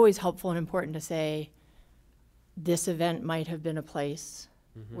it's always helpful and important to say, this event might have been a place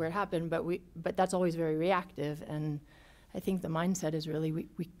where it happened, but that's always very reactive. And I think the mindset is really,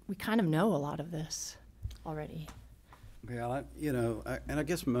 we kind of know a lot of this already. Well, and I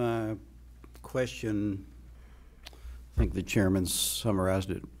guess my question, I think the chairman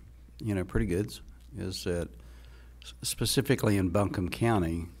summarized it, pretty good, is that specifically in Buncombe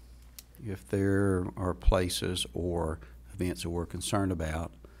County, if there are places or events that we're concerned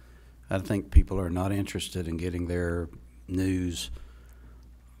about, I think people are not interested in getting their news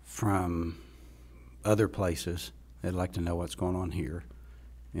from other places. They'd like to know what's going on here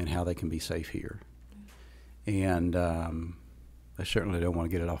and how they can be safe here. And they certainly don't want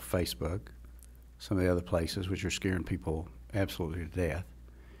to get it off Facebook, some of the other places which are scaring people absolutely to death.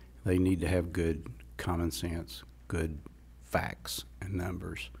 They need to have good common sense, good facts and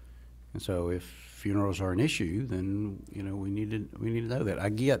numbers. And so if funerals are an issue, then we need to know that. I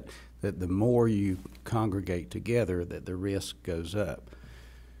get that the more you congregate together, that the risk goes up.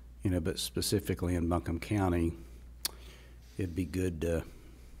 But specifically in Buncombe County, it'd be good to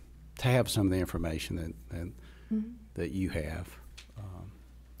have some of the information that you have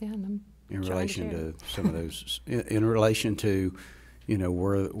in relation to some of those, in relation to,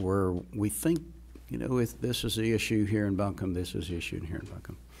 where we think, if this is the issue here in Buncombe, this is the issue here in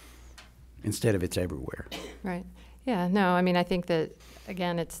Buncombe, instead of it's everywhere. Right. Yeah, no, I think that,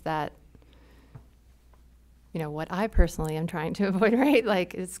 again, it's that, what I personally am trying to avoid, right?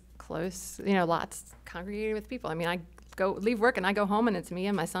 Like, it's close, lots congregated with people. I leave work and I go home and it's me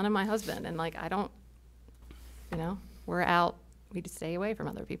and my son and my husband. And like, I don't, we're out, we just stay away from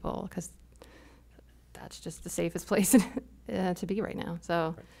other people because that's just the safest place to be right now.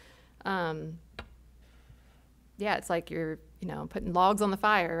 So, yeah, it's like you're, you know, putting logs on the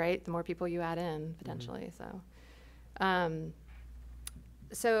fire, right? The more people you add in potentially.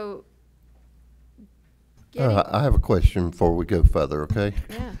 So I have a question before we go further, okay?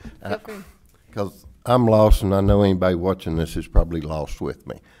 Yeah, feel free. Because I'm lost, and I know anybody watching this is probably lost with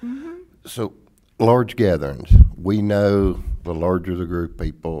me. So, large gatherings, we know the larger the group of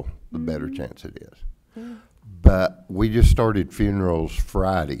people, the better chance it is. But we just started funerals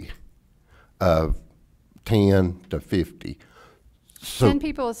Friday of 10 to 50. So 10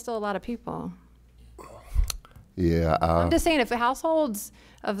 people is still a lot of people. Yeah. I'm just saying, if the households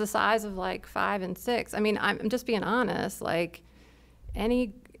of the size of like 5 and 6, I mean, I'm just being honest, like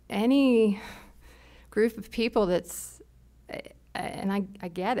any group of people that's, and I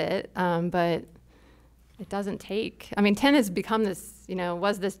get it, but it doesn't take, I mean, 10 has become this, you know,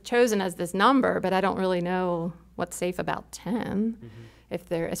 was this chosen as this number, but I don't really know what's safe about 10, if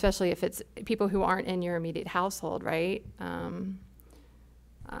they're, especially if it's people who aren't in your immediate household, right?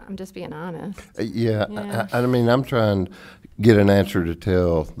 I'm just being honest. Yeah. I mean, I'm trying to get an answer to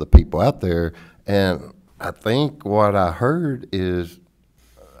tell the people out there, and I think what I heard is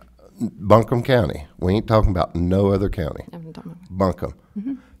Buncombe County. We ain't talking about no other county. Buncombe.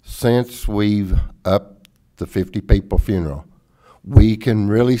 Since we've upped the 50 people funeral, we can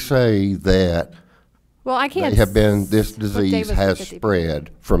really say that well, I can't. They have been, this disease has spread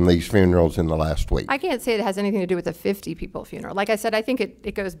from these funerals in the last week. I can't say it has anything to do with the 50 people funeral. Like I said, I think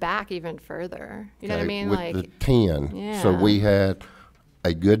it goes back even further. You know what I mean? With like the 10. Yeah. So we had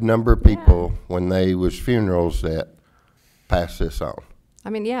a good number of people when they was funerals that passed this on.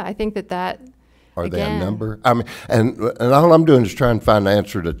 I mean, yeah, I think that Are they a number? I mean, and all I'm doing is trying to find an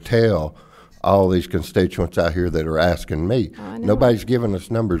answer to tell all these constituents out here that are asking me. Nobody's giving us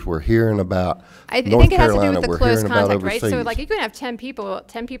numbers. We're hearing about I North think it has Carolina. to do with the We're close hearing about contact, right? overseas. So like you can have 10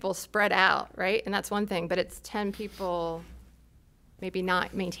 people spread out, right? And that's one thing, but it's 10 people maybe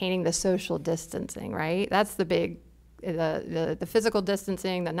not maintaining the social distancing, right? That's the big, the physical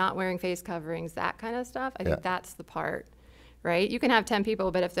distancing, the not wearing face coverings, that kind of stuff. I think that's the part, right? You can have 10 people,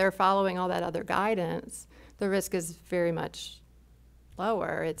 but if they're following all that other guidance, the risk is very much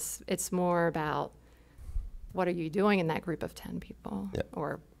lower. It's more about what are you doing in that group of 10 people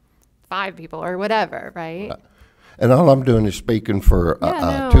or 5 people or whatever, right? And all I'm doing is speaking for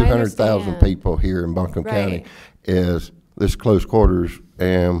 200,000 people here in Buncombe County is this close quarters,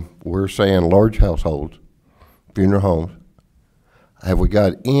 and we're saying large households, funeral homes. Have we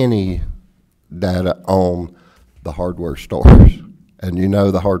got any data on the hardware stores? And you know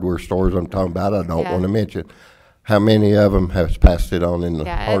the hardware stores I'm talking about, I don't want to mention. How many of them have passed it on in the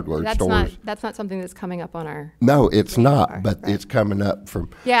hardware stores? That's not something that's coming up on our No, it's not, but it's coming up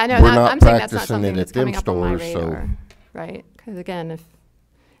from, yeah, no, we're not I'm saying that's not practicing something it that's at them coming up on my stores, radar, right? Because again,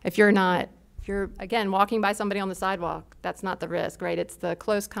 if you're again walking by somebody on the sidewalk, that's not the risk, right? It's the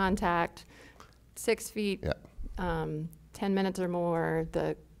close contact, 6 feet, 10 minutes or more.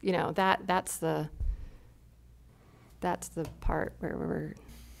 That's the part where we're.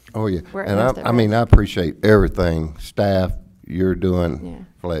 Oh, yeah. And I mean, I appreciate everything, staff, you're doing,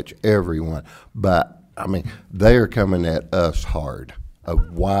 Fletch, everyone. But, I mean, they are coming at us hard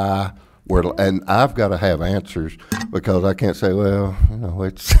of why we're, and I've got to have answers because I can't say, well,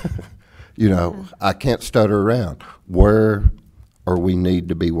 it's, I can't stutter around. Where are we need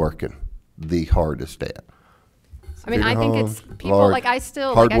to be working the hardest at? I mean, I think it's people, like I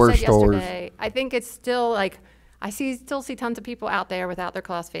said yesterday, I think it's still like, I still see tons of people out there without their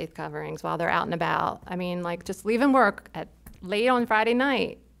cloth face coverings while they're out and about. I mean, like just leaving work at late on Friday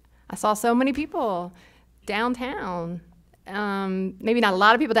night. I saw so many people downtown. Maybe not a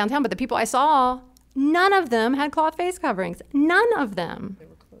lot of people downtown, but the people I saw, none of them had cloth face coverings. None of them. They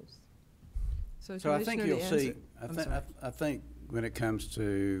were close. So I think you'll see, I think when it comes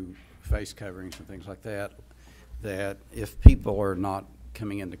to face coverings and things like that, that if people are not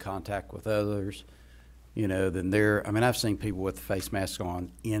coming into contact with others, then I've seen people with the face masks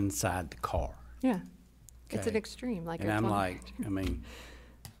on inside the car. Yeah. Okay. It's an extreme. Like, and I'm like,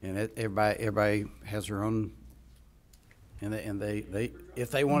 everybody has their own, and they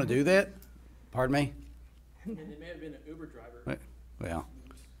if they want to do that, pardon me? And it may have been an Uber driver. Well,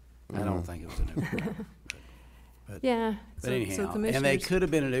 I don't think it was an Uber driver. But anyhow, and they could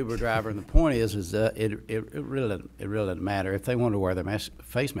have been an Uber driver, and the point is it really doesn't matter. If they want to wear their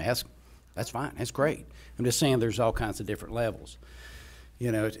face mask, that's fine. That's great. I'm just saying there's all kinds of different levels.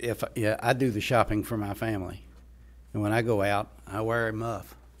 I do the shopping for my family, and when I go out, I wear a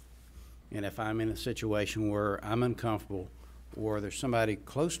muff. And if I'm in a situation where I'm uncomfortable or there's somebody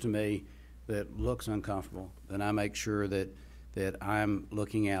close to me that looks uncomfortable, then I make sure that I'm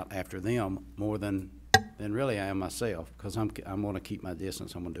looking out after them more than than really I am myself, because I'm going to keep my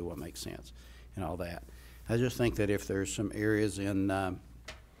distance. I'm going to do what makes sense and all that. I just think that if there's some areas in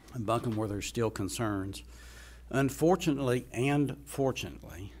Buncombe where there's still concerns, unfortunately and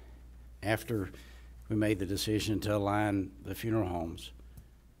fortunately, after we made the decision to align the funeral homes,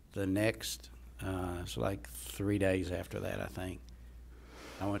 the next, it's like 3 days after that, I think,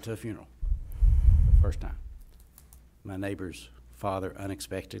 I went to a funeral for the first time. My neighbor's father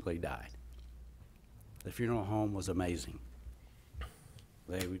unexpectedly died. The funeral home was amazing.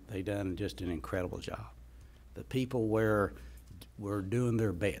 They done just an incredible job. The people were doing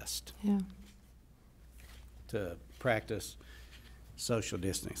their best to practice social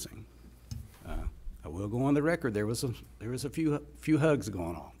distancing. I will go on the record. There was a few hugs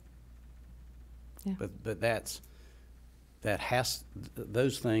going on. Yeah. But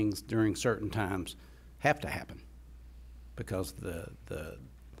those things during certain times have to happen, because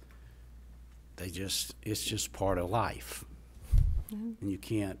it's just part of life, and you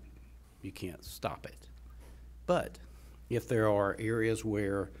can't stop it. But if there are areas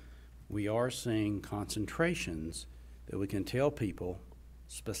where we are seeing concentrations that we can tell people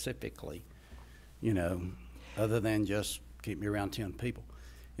specifically, you know, other than just keep me around 10 people.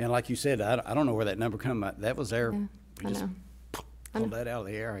 And like you said, I don't know where that number come out. That was there. Yeah, We just pulled that out of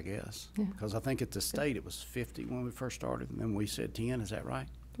the air, I guess. Because I think at the state it was 50 when we first started, and then we said 10. Is that right?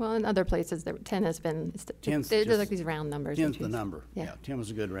 Well, in other places, 10 has been, there's like these round numbers. 10's the number. Yeah, 10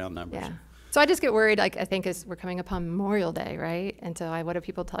 was a good round number. Yeah. So I just get worried, like, I think as we're coming upon Memorial Day, right? And so what do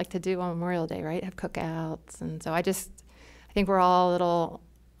people like to do on Memorial Day, right? Have cookouts. And so I think we're all a little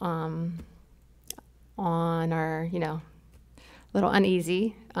on our, little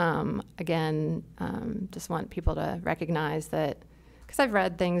uneasy. Again, just want people to recognize that, because I've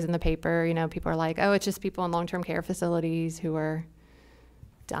read things in the paper, people are like, oh, it's just people in long-term care facilities who are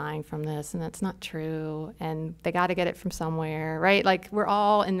dying from this, and that's not true, and they got to get it from somewhere, right? Like, we're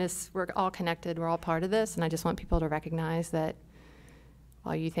all in this, we're all connected, we're all part of this, and I just want people to recognize that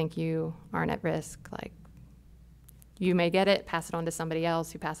while you think you aren't at risk, like, you may get it, pass it on to somebody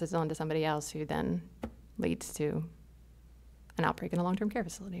else, who passes it on to somebody else, who then leads to an outbreak in a long-term care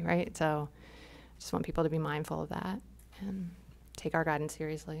facility, right? So I just want people to be mindful of that and take our guidance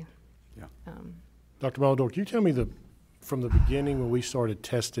seriously. Yeah. Dr. Baldor, can you tell me from the beginning when we started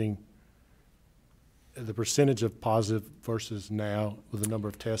testing, the percentage of positive versus now with the number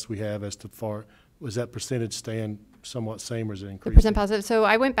of tests we have was that percentage staying somewhat same, or is it increasing? The percent positive. So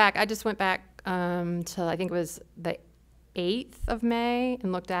I just went back till I think it was the 8th of May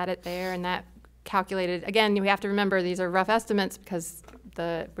and looked at it there, and that calculated, again, we have to remember these are rough estimates because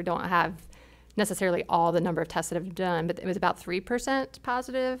we don't have necessarily all the number of tests that have been done, but it was about 3%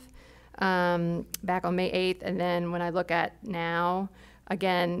 positive back on May 8th. And then when I look at now,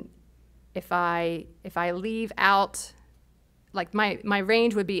 again, if I leave out, like my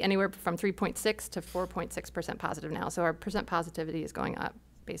range would be anywhere from 3.6 to 4.6% positive now. So our percent positivity is going up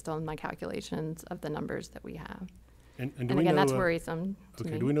based on my calculations of the numbers that we have. And again, that's worrisome to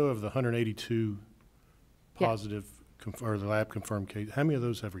me. Do we know of the 182 positive or the lab confirmed case? How many of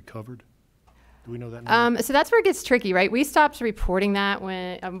those have recovered? Do we know that number? So that's where it gets tricky, right? We stopped reporting that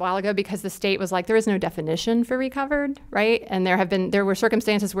a while ago because the state was like, there is no definition for recovered, right? And there were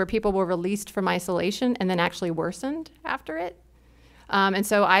circumstances where people were released from isolation and then actually worsened after it. And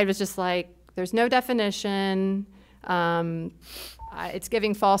so I was just like, there's no definition. It's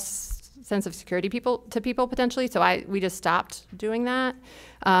giving false sense of security to people potentially. So we just stopped doing that.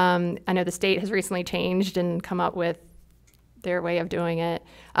 I know the state has recently changed and come up with their way of doing it.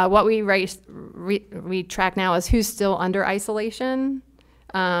 What we track now is who's still under isolation.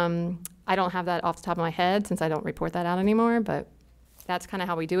 I don't have that off the top of my head since I don't report that out anymore, but that's kind of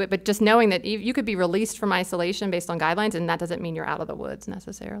how we do it. But just knowing that you could be released from isolation based on guidelines, and that doesn't mean you're out of the woods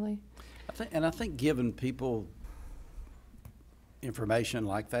necessarily. I think giving people information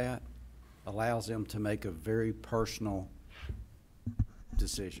like that allows them to make a very personal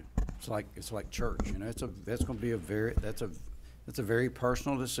decision. It's like church, that's going to be that's a very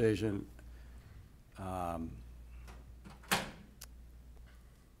personal decision.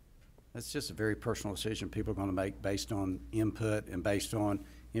 That's just a very personal decision people are going to make based on input and based on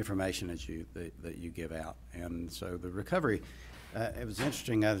information that you give out. And so the recovery, it was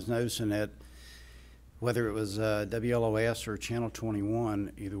interesting. I was noticing that whether it was WLOS or Channel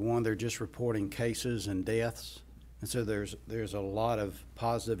 21, either one, they're just reporting cases and deaths. And so there's a lot of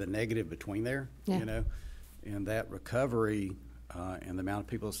positive and negative between there, and that recovery and the amount of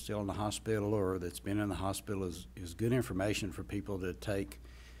people still in the hospital or that's been in the hospital is good information for people to take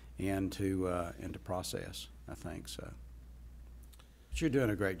and to process, I think. So But you're doing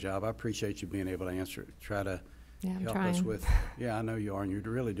a great job. I appreciate you being able to answer it. Try to Yeah, I'm help us trying. with. Yeah, I know you are, and you're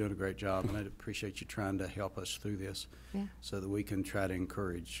really doing a great job. And I appreciate you trying to help us through this, Yeah. so that we can try to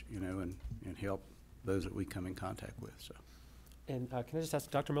encourage, and help those that we come in contact with. So. And can I just ask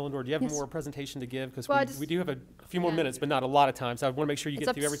Dr. Millendor, do you have Yes. more presentation to give? Because Well, we do have a few more yeah. minutes, but not a lot of time. So I want to make sure you It's get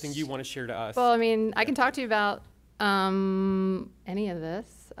up through everything you want to share to us. Well, I mean, I can talk to you about any of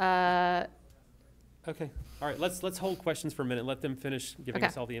this. Okay. All right. Let's hold questions for a minute. Let them finish giving Okay.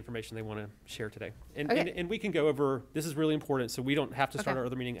 us all the information they want to share today. And, Okay. and we can go over. This is really important, so we don't have to start Okay. our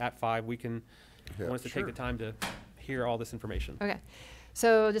other meeting at 5. We can. Yeah, want us to take the time to hear all this information. Okay.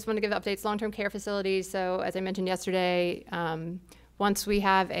 So just want to give updates, long-term care facilities. So as I mentioned yesterday, once we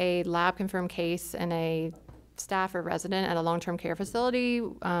have a lab confirmed case and a staff or resident at a long-term care facility,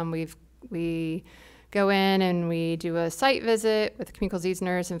 we go in and we do a site visit with a communicable disease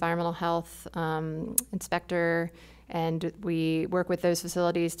nurse, environmental health inspector, and we work with those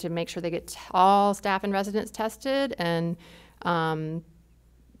facilities to make sure they get all staff and residents tested. And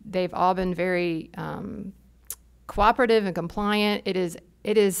they've all been very cooperative and compliant.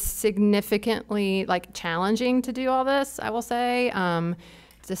 It is significantly challenging to do all this, I will say.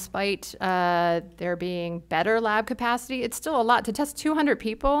 Despite there being better lab capacity, it's still a lot to test 200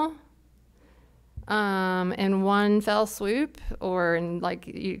 people in one fell swoop, or in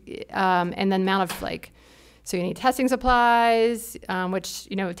and the amount of so you need testing supplies, which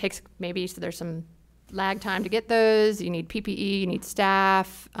it takes maybe, so there's some lag time to get those. You need PPE, you need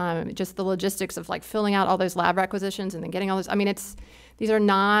staff, just the logistics of filling out all those lab requisitions and then getting all those. I mean, these are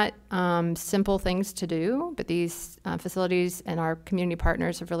not simple things to do, but these facilities and our community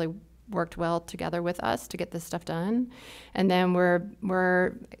partners have really worked well together with us to get this stuff done. And then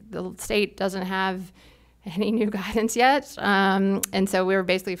the state doesn't have any new guidance yet. And so we're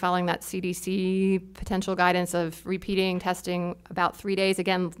basically following that CDC potential guidance of repeating testing about 3 days.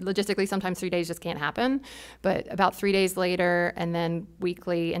 Again, logistically, sometimes 3 days just can't happen, but about 3 days later, and then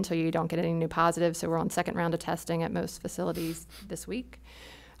weekly until you don't get any new positives. So we're on second round of testing at most facilities this week.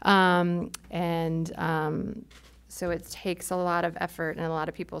 So it takes a lot of effort and a lot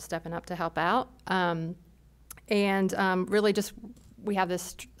of people stepping up to help out. Really just, we have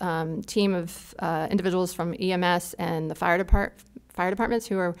this team of individuals from EMS and the fire departments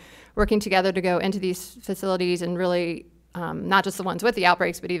who are working together to go into these facilities and really, not just the ones with the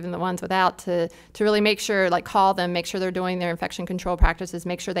outbreaks, but even the ones without, to really make sure, call them, make sure they're doing their infection control practices,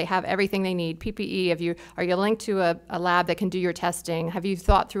 make sure they have everything they need. PPE, are you linked to a lab that can do your testing? Have you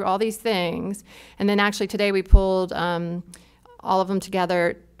thought through all these things? And then actually today we pulled all of them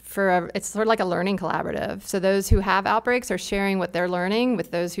together it's sort of like a learning collaborative. So those who have outbreaks are sharing what they're learning with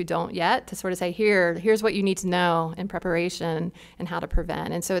those who don't yet, to sort of say, here's what you need to know in preparation and how to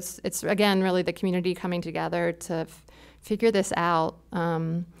prevent. And so it's again, really the community coming together to figure this out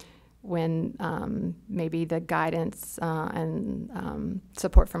when maybe the guidance and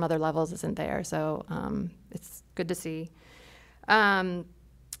support from other levels isn't there. So it's good to see. In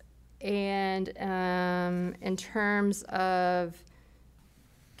terms of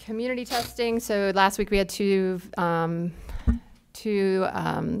community testing, so last week we had two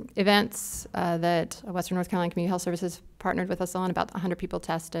events that Western North Carolina Community Health Services partnered with us on. About 100 people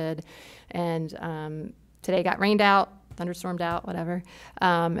tested, and today got rained out, thunderstormed out, whatever,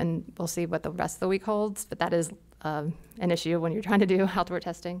 and we'll see what the rest of the week holds, but that is an issue when you're trying to do outdoor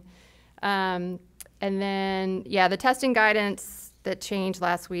testing. And then, the testing guidance that changed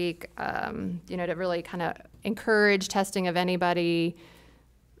last week, to really kind of encourage testing of anybody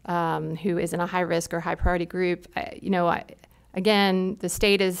who is in a high risk or high priority group. Again, the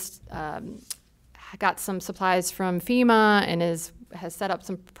state has got some supplies from FEMA and has set up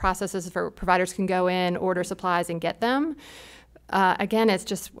some processes for providers can go in, order supplies, and get them. Again, it's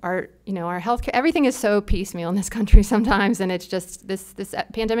just our healthcare. Everything is so piecemeal in this country sometimes, and it's just this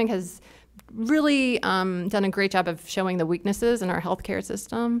pandemic has really done a great job of showing the weaknesses in our healthcare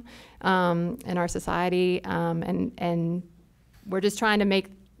system and our society, and we're just trying to make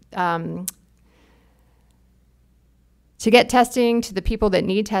to get testing to the people that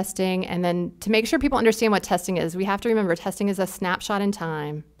need testing, and then to make sure people understand what testing is. We have to remember testing is a snapshot in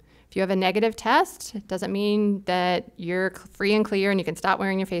time. If you have a negative test, it doesn't mean that you're free and clear and you can stop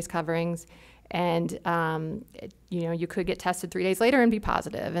wearing your face coverings. And you could get tested 3 days later and be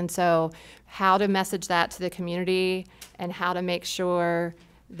positive. And so how to message that to the community and how to make sure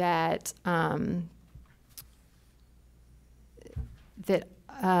that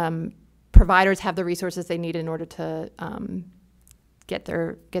providers have the resources they need in order to get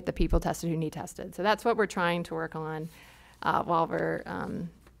the people tested who need tested. So that's what we're trying to work on while we're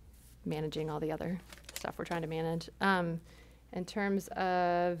managing all the other stuff we're trying to manage. In terms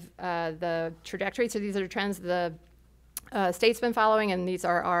of the trajectory, so these are trends the state's been following, and these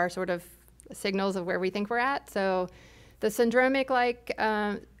are our sort of signals of where we think we're at. So the syndromic-like,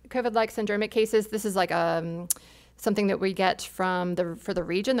 COVID-like syndromic cases, this is like something that we get from for the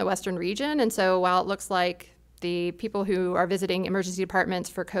region, the Western region. And so while it looks like the people who are visiting emergency departments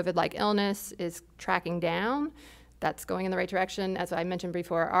for COVID-like illness is tracking down, that's going in the right direction. As I mentioned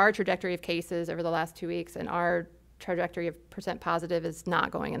before, our trajectory of cases over the last 2 weeks and our trajectory of % positive is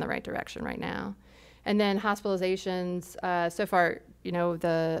not going in the right direction right now. And then hospitalizations, so far, you know,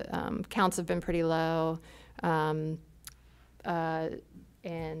 the counts have been pretty low. And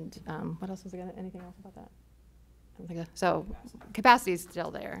what else was I gonna, anything else about that? I don't think so. Capacity is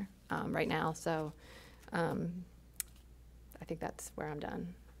still there right now. So I think that's where I'm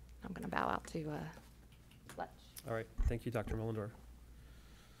done. I'm gonna bow out to Fletch. All right, thank you, Dr. Mullendorf.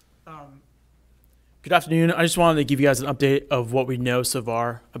 Good afternoon. I just wanted to give you guys an update of what we know so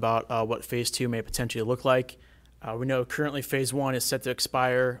far about what Phase 2 may potentially look like. We know currently Phase 1 is set to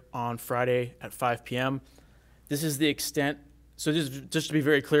expire on Friday at 5 p.m. This is the extent, so just to be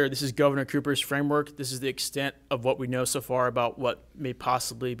very clear, this is Governor Cooper's framework. This is the extent of what we know so far about what may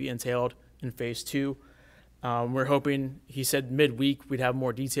possibly be entailed in Phase 2. We're hoping, he said midweek we'd have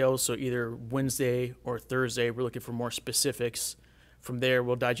more details, so either Wednesday or Thursday we're looking for more specifics. From there,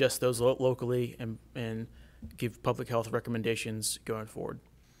 we'll digest those locally and give public health recommendations going forward.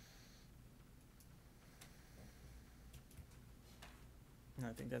 And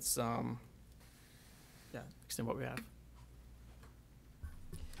I think that's, extend what we have.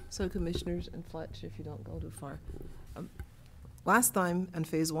 So commissioners and Fletch, if you don't go too far. Last time in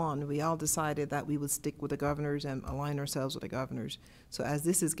Phase 1, we all decided that we would stick with the governors and align ourselves with the governors. So as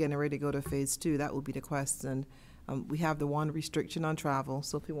this is getting ready to go to Phase 2, that will be the question. We have the one restriction on travel,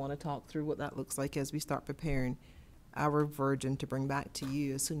 so if you want to talk through what that looks like as we start preparing our version to bring back to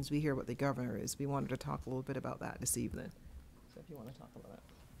you as soon as we hear what the governor is. We wanted to talk a little bit about that this evening. So if you want to talk about that.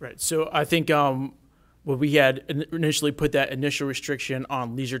 Right, so I think when we had initially put that initial restriction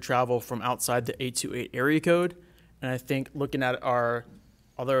on leisure travel from outside the 828 area code, and I think looking at although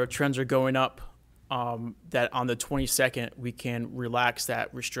our trends are going up, that on the 22nd, we can relax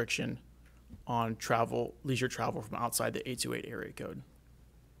that restriction on leisure travel from outside the 828 area code.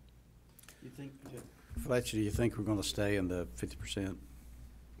 You think, Fletcher, do you think we're going to stay in the 50%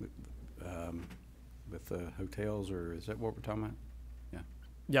 with the hotels, or is that what we're talking about? Yeah.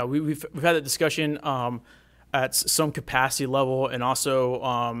 Yeah, we've had that discussion at some capacity level, and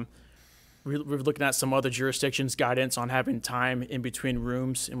also we're looking at some other jurisdictions' guidance on having time in between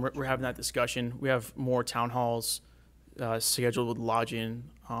rooms, and we're having that discussion. We have more town halls scheduled with lodging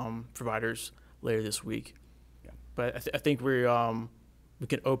providers later this week. Yeah. But I think we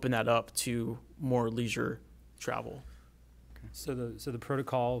can open that up to more leisure travel. Okay. So the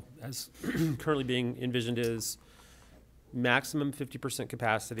protocol as currently being envisioned is maximum 50%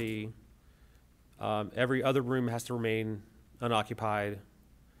 capacity. Every other room has to remain unoccupied.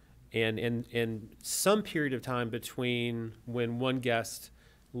 And in some period of time between when one guest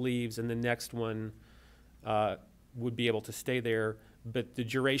leaves and the next one would be able to stay there, but the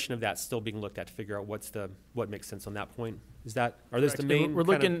duration of that's still being looked at to figure out what makes sense on that point. Are those the main we're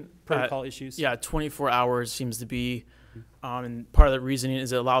looking of protocol issues? Yeah, 24 hours seems to be, and part of the reasoning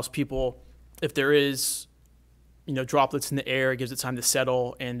is it allows people, if there is, droplets in the air, it gives it time to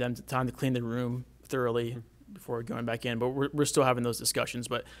settle and them time to clean the room thoroughly before going back in. But we're still having those discussions.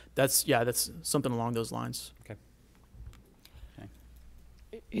 But that's something along those lines. Okay.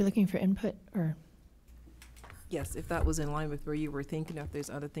 You're looking for input, or? Yes, if that was in line with where you were thinking, if there's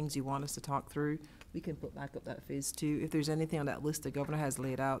other things you want us to talk through, we can put back up that Phase 2. If there's anything on that list the governor has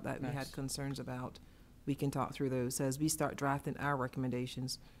laid out that we had concerns about, we can talk through those as we start drafting our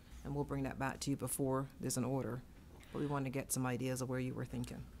recommendations, and we'll bring that back to you before there's an order. But we want to get some ideas of where you were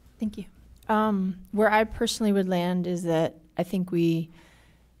thinking. Thank you. Where I personally would land is that I think we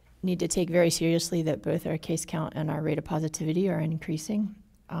need to take very seriously that both our case count and our rate of positivity are increasing.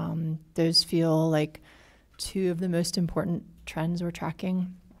 Those feel like two of the most important trends we're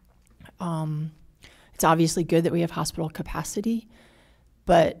tracking. It's obviously good that we have hospital capacity,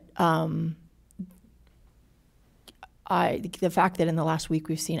 but the fact that in the last week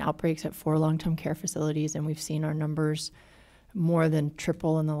we've seen outbreaks at 4 long-term care facilities and we've seen our numbers more than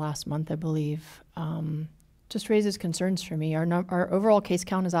triple in the last month, I believe, just raises concerns for me. Our overall case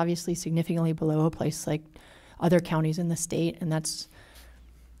count is obviously significantly below a place like other counties in the state, and I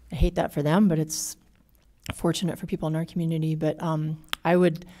hate that for them, but it's fortunate for people in our community. But I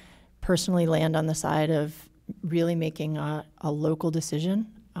would personally land on the side of really making a local decision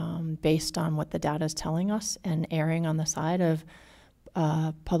based on what the data is telling us and erring on the side of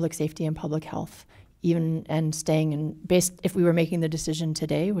public safety and public health. Even and staying in if we were making the decision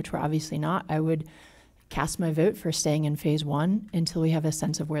today, which we're obviously not, I would cast my vote for staying in phase 1 until we have a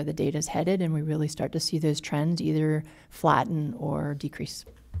sense of where the data is headed and we really start to see those trends either flatten or decrease.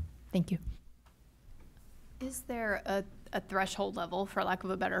 Thank you. Is there a threshold level, for lack of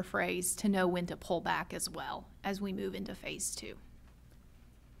a better phrase, to know when to pull back as well as we move into phase 2?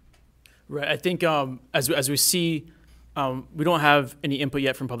 Right. I think as we see, we don't have any input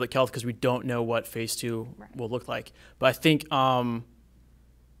yet from public health because we don't know what phase 2 will look like. But I think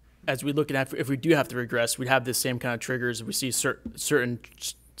as we look at, if we do have to regress, we'd have the same kind of triggers. We see certain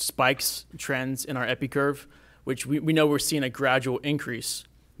spikes, trends in our epi curve, which we know we're seeing a gradual increase.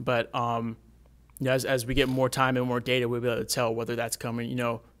 But as we get more time and more data, we'll be able to tell whether that's coming,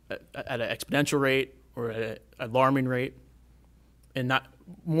 at an exponential rate or at an alarming rate, and not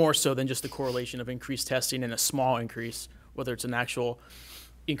more so than just the correlation of increased testing and a small increase, whether it's an actual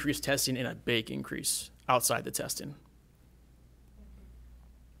increased testing and a big increase outside the testing.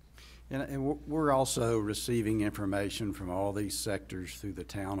 And we're also receiving information from all these sectors through the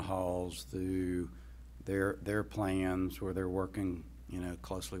town halls, through their plans where they're working,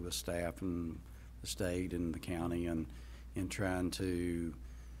 closely with staff and the state and the county and trying to,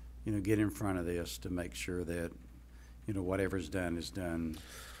 get in front of this to make sure that, whatever's done is done,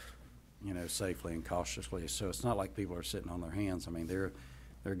 safely and cautiously. So it's not like people are sitting on their hands. I mean, they're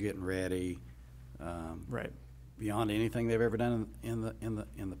getting ready. Right. Beyond anything they've ever done in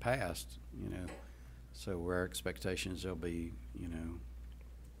the past, So our expectations they'll be,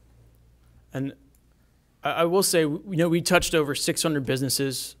 And I will say, we touched over 600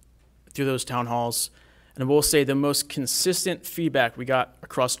 businesses through those town halls, and I will say the most consistent feedback we got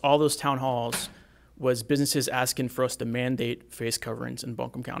across all those town halls was businesses asking for us to mandate face coverings in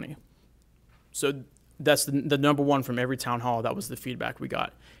Buncombe County. So that's the number one from every town hall. That was the feedback we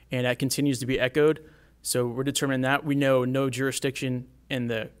got, and that continues to be echoed. So we're determining that. We know no jurisdiction in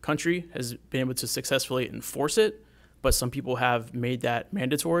the country has been able to successfully enforce it, but some people have made that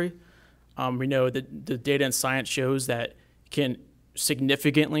mandatory. We know that the data and science shows that it can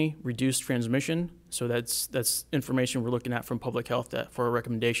significantly reduce transmission. So that's information we're looking at from public health for our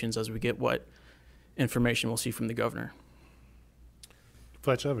recommendations as we get what information we'll see from the governor.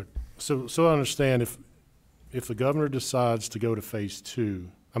 Fletch, so I understand if the governor decides to go to phase 2,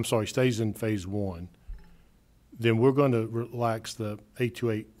 stays in phase 1, then we're going to relax the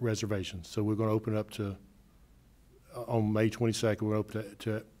 828 reservations. So we're going to open it up to, on May 22nd, we're open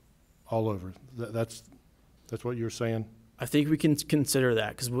to all over. That's what you're saying? I think we can consider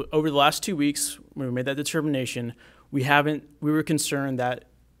that because over the last 2 weeks, when we made that determination, we were concerned that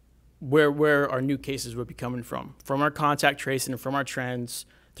where our new cases would be coming from our contact tracing and from our trends,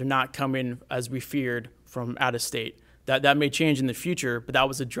 they're not coming as we feared from out of state. That may change in the future, but that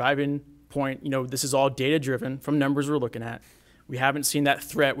was a driving point. This is all data driven from numbers we're looking at. We haven't seen that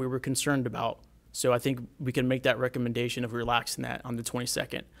threat we were concerned about. So I think we can make that recommendation of relaxing that on the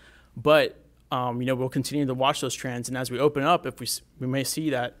 22nd. But, we'll continue to watch those trends. And as we open up, if we may see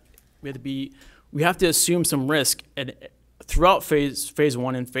that we have to assume some risk. And throughout phase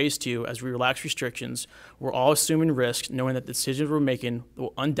 1 and phase 2, as we relax restrictions, we're all assuming risk, knowing that the decisions we're making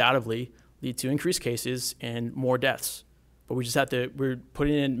will undoubtedly lead to increased cases and more deaths. But we're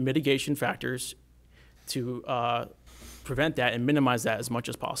putting in mitigation factors to prevent that and minimize that as much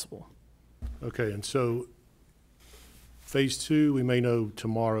as possible. Okay, and so phase 2, we may know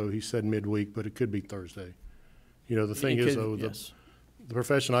tomorrow, he said midweek, but it could be Thursday. The thing is, though, yes. The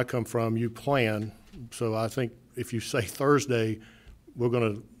profession I come from, you plan. So I think if you say Thursday, we're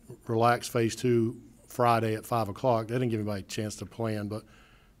going to relax phase 2 Friday at 5 o'clock, that didn't give anybody a chance to plan, but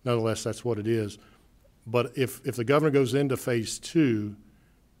nonetheless, that's what it is. But if the governor goes into phase 2,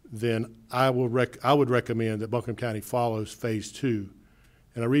 then I would recommend that Buncombe County follows phase 2.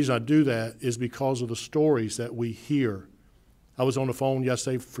 And the reason I do that is because of the stories that we hear. I was on the phone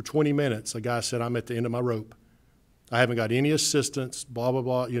yesterday for 20 minutes. A guy said, I'm at the end of my rope. I haven't got any assistance, blah, blah,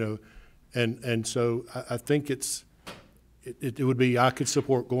 blah, And so I think it would be, I could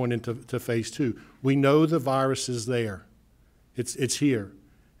support going into phase 2. We know the virus is there. It's here.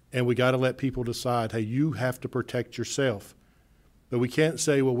 And we got to let people decide, hey, you have to protect yourself. But we can't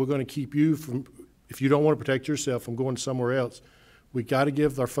say, well, we're going to keep you from, if you don't want to protect yourself from going somewhere else. We got to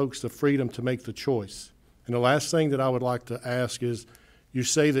give our folks the freedom to make the choice. And the last thing that I would like to ask is, you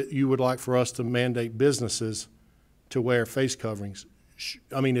say that you would like for us to mandate businesses to wear face coverings.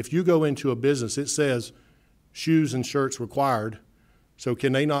 I mean, if you go into a business, it says shoes and shirts required. So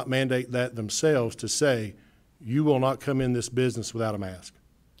can they not mandate that themselves to say, you will not come in this business without a mask?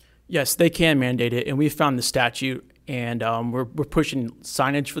 Yes, they can mandate it, and we found the statute, and we're pushing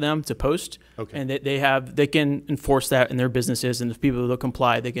signage for them to post. Okay. And they can enforce that in their businesses, and if people don't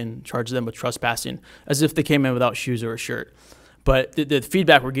comply, they can charge them with trespassing, as if they came in without shoes or a shirt. But the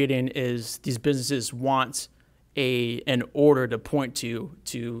feedback we're getting is these businesses want an order to point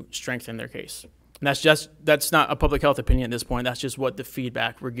to strengthen their case. And that's not a public health opinion at this point. That's just what the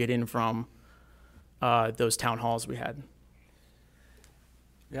feedback we're getting from those town halls we had.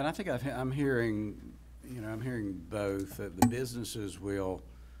 Yeah, and I think I'm hearing both, that the businesses will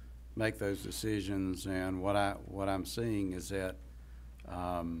make those decisions, and what I'm seeing is that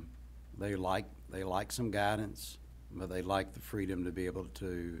they like some guidance, but they like the freedom to be able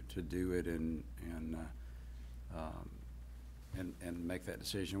to do it and make that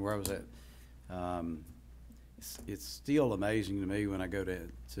decision. Where I was at, it's still amazing to me when I go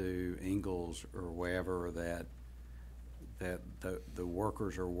to Ingalls or wherever that the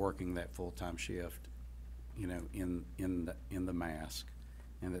workers are working that full-time shift, in the mask,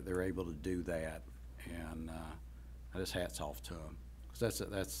 and that they're able to do that, and I just hats off to them,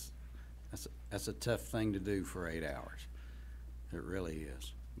 because that's a tough thing to do for 8 hours. It really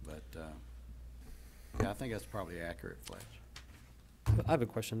is. But yeah, I think that's probably accurate, Fletch. I have a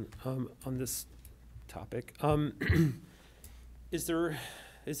question on this topic. Is there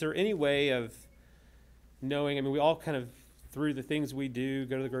any way of knowing? I mean, we all kind of, through the things we do,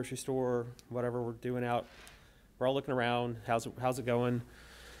 go to the grocery store, whatever we're doing out, we're all looking around. How's it going?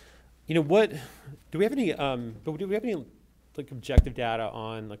 What do we have any? But do we have any like objective data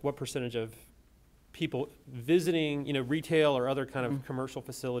on like what percentage of people visiting, retail or other kind of commercial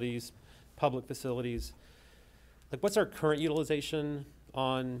facilities, public facilities? Like, what's our current utilization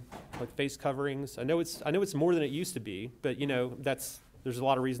on like face coverings? I know it's more than it used to be, but there's a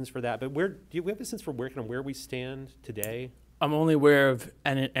lot of reasons for that. But do we have a sense for where we stand today? I'm only aware of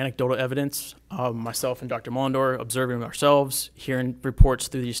anecdotal evidence. Myself and Dr. Mullendor observing ourselves, hearing reports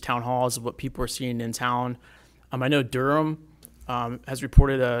through these town halls of what people are seeing in town. I know Durham has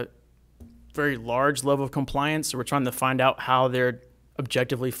reported a very large level of compliance, so we're trying to find out how they're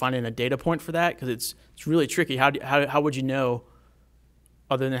objectively finding a data point for that, because it's really tricky. How would you know,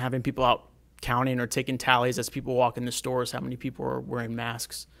 other than having people out counting or taking tallies as people walk in the stores, how many people are wearing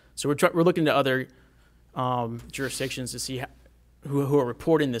masks? So we're looking to other jurisdictions to see who are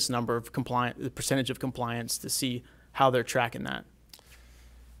reporting this number of the percentage of compliance, to see how they're tracking that.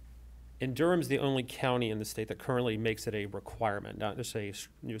 And Durham's the only county in the state that currently makes it a requirement, not just a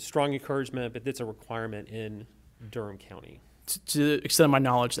strong encouragement, but it's a requirement in Durham County. To the extent of my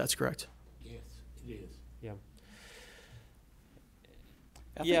knowledge, that's correct. Yes, it is. Yeah.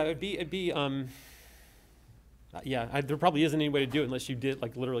 Yeah, it'd be there probably isn't any way to do it unless you did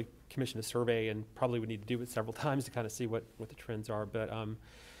like literally commission a survey, and probably would need to do it several times to kind of see what the trends are. But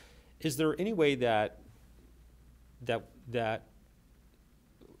is there any way that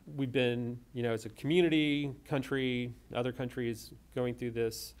we've been, as a community, country, other countries going through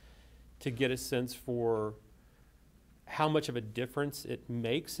this, to get a sense for how much of a difference it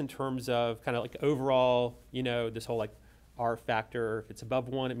makes in terms of kind of like overall, this whole like R factor? If it's above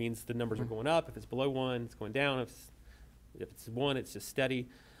 1, it means the numbers are going up. If it's below 1, it's going down. If it's 1, it's just steady.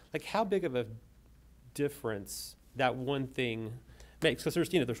 Like, how big of a difference that one thing makes? Because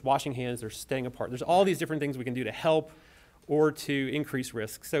there's washing hands, there's staying apart, there's all these different things we can do to help or to increase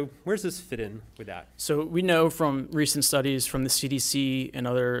risk. So where's this fit in with that? So we know from recent studies from the CDC and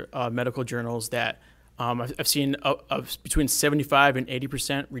other medical journals that I've seen between 75 and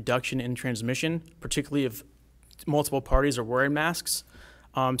 80% reduction in transmission, particularly if multiple parties are wearing masks.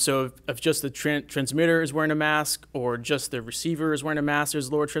 So if just the transmitter is wearing a mask, or just the receiver is wearing a mask,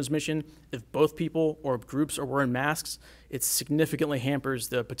 there's lower transmission. If both people or groups are wearing masks, it significantly hampers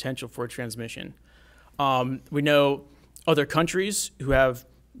the potential for transmission. We know other countries who have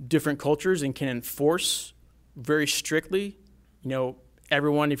different cultures and can enforce very strictly,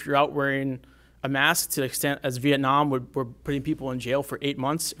 everyone, if you're out wearing a mask, to the extent as Vietnam were putting people in jail for 8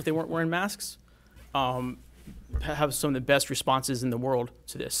 months if they weren't wearing masks. Have some of the best responses in the world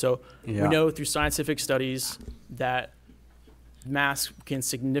to this. So we know through scientific studies that masks can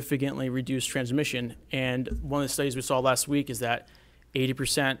significantly reduce transmission. And one of the studies we saw last week is that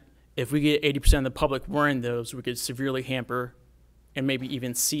 80%, if we get 80% of the public wearing those, we could severely hamper and maybe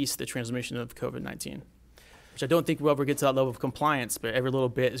even cease the transmission of COVID-19. Which I don't think we'll ever get to that level of compliance, but every little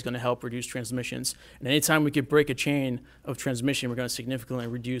bit is going to help reduce transmissions. And anytime we could break a chain of transmission, we're going to significantly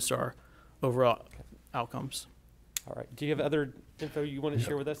reduce our overall outcomes. All right. Do you have other info you want to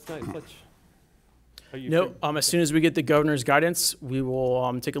share with us tonight, Fletch? No. As soon as we get the governor's guidance, we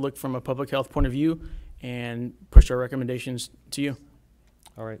will take a look from a public health point of view and push our recommendations to you.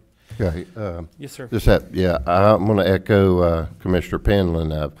 All right. Okay. Yes, sir. I'm going to echo Commissioner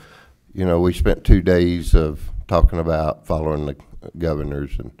Penland. We spent 2 days of talking about following the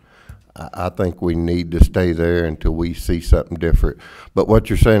governors, and I think we need to stay there until we see something different. But what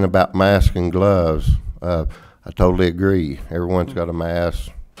you're saying about masks and gloves, I totally agree. Everyone's got a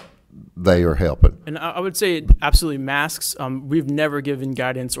mask. They are helping. And I would say absolutely masks. We've never given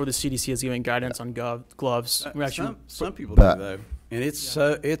guidance, or the CDC has given guidance on gloves. Some people do though, and it's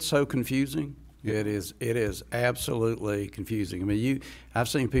so confusing. It is absolutely confusing. I mean, I've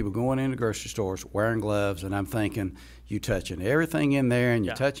seen people going into grocery stores wearing gloves, and I'm thinking, you touching everything in there, and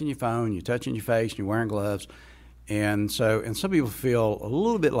you're touching your phone, you're touching your face, and you're wearing gloves, and some people feel a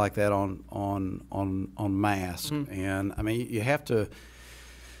little bit like that on masks. And I mean, you have to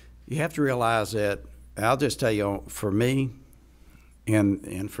realize that. I'll just tell you, for me,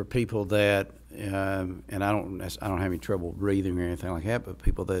 and for people that, and I don't have any trouble breathing or anything like that, but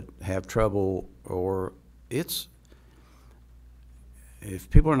people that have trouble, or if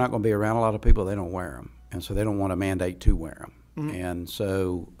people are not going to be around a lot of people, they don't wear them, and so they don't want to mandate to wear them, and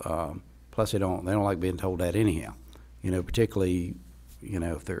so plus they don't like being told that anyhow, particularly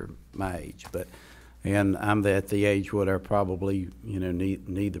if they're my age, and I'm at the age where I probably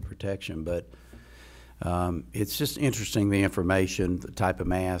need the protection, but it's just interesting, the information, the type of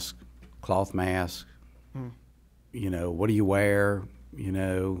mask, cloth mask, what do you wear,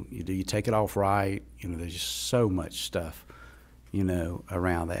 do you take it off right, there's just so much stuff,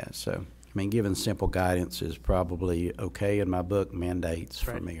 around that. So, I mean, giving simple guidance is probably okay in my book. Mandates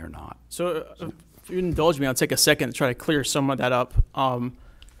for me or not. So if you indulge me, I'll take a second to try to clear some of that up.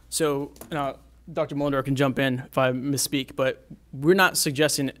 Dr. Mullendorf can jump in if I misspeak, but we're not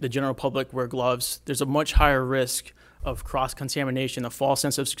suggesting the general public wear gloves. There's a much higher risk of cross-contamination, a false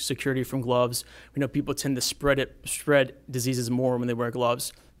sense of security from gloves. We know people tend to spread diseases more when they wear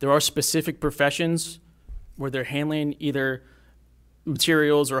gloves. There are specific professions where they're handling either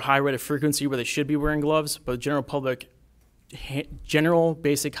materials or high rate of frequency where they should be wearing gloves, but the general public, general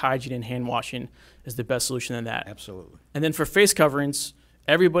basic hygiene and hand washing is the best solution than that. Absolutely. And then for face coverings,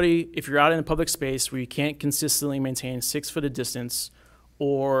 everybody, if you're out in a public space where you can't consistently maintain 6 foot of distance,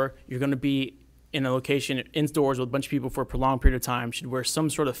 or you're going to be in a location indoors with a bunch of people for a prolonged period of time, should wear some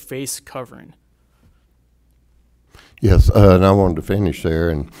sort of face covering. Yes, and I wanted to finish there.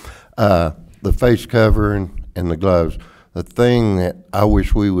 And the face covering and the gloves, the thing that I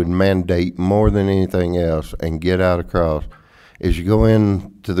wish we would mandate more than anything else and get out across is you go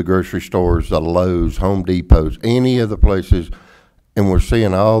into the grocery stores, the Lowe's, Home Depots, any of the places, and we're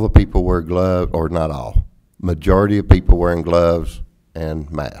seeing all the people wear gloves, or not all, majority of people wearing gloves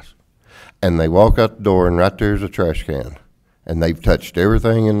and masks. And they walk out the door, and right there's a trash can. And they've touched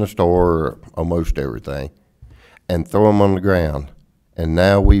everything in the store, or almost everything, and throw them on the ground. And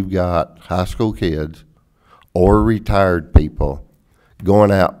now we've got high school kids or retired people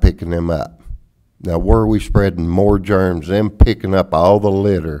going out picking them up. Now, where are we spreading more germs than picking up all the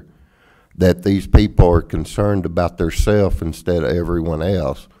litter that these people are concerned about themselves instead of everyone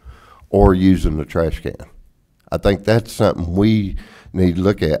else, or using the trash can? I think that's something we need to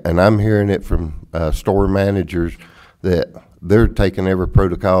look at. And I'm hearing it from store managers that they're taking every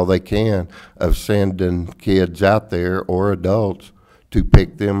protocol they can of sending kids out there or adults to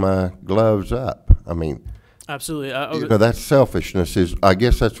pick them gloves up. I mean, absolutely. That selfishness is, I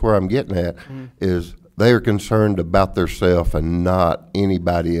guess that's where I'm getting at, is they are concerned about themselves and not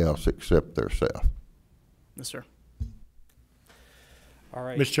anybody else except themselves. Yes, sir. All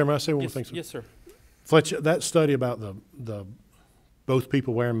right. Mr. Chairman, I say one thing. Yes, sir. Fletcher, that study about the both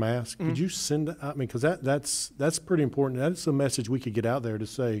people wearing masks, could you send that? I mean, because that's pretty important. That's a message we could get out there to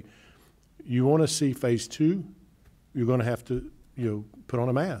say, you want to see phase 2, you're going to have to put on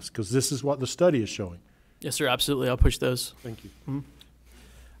a mask, because this is what the study is showing. Yes, sir. Absolutely. I'll push those. Thank you.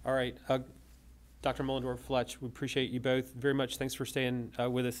 All right. Dr. Mullendorf, Fletch, we appreciate you both very much. Thanks for staying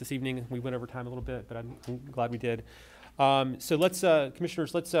with us this evening. We went over time a little bit, but I'm glad we did. So let's,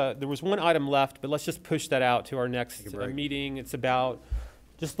 commissioners, there was one item left, but let's just push that out to our next meeting. It's about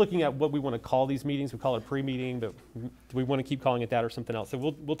just looking at what we want to call these meetings. We call it a pre-meeting, but do we want to keep calling it that or something else? So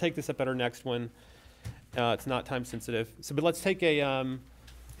we'll take this up at our next one. It's not time sensitive. So, but let's take a,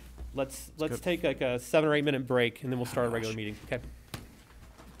 let's take like a 7 or 8 minute break, and then we'll start a regular meeting. Okay.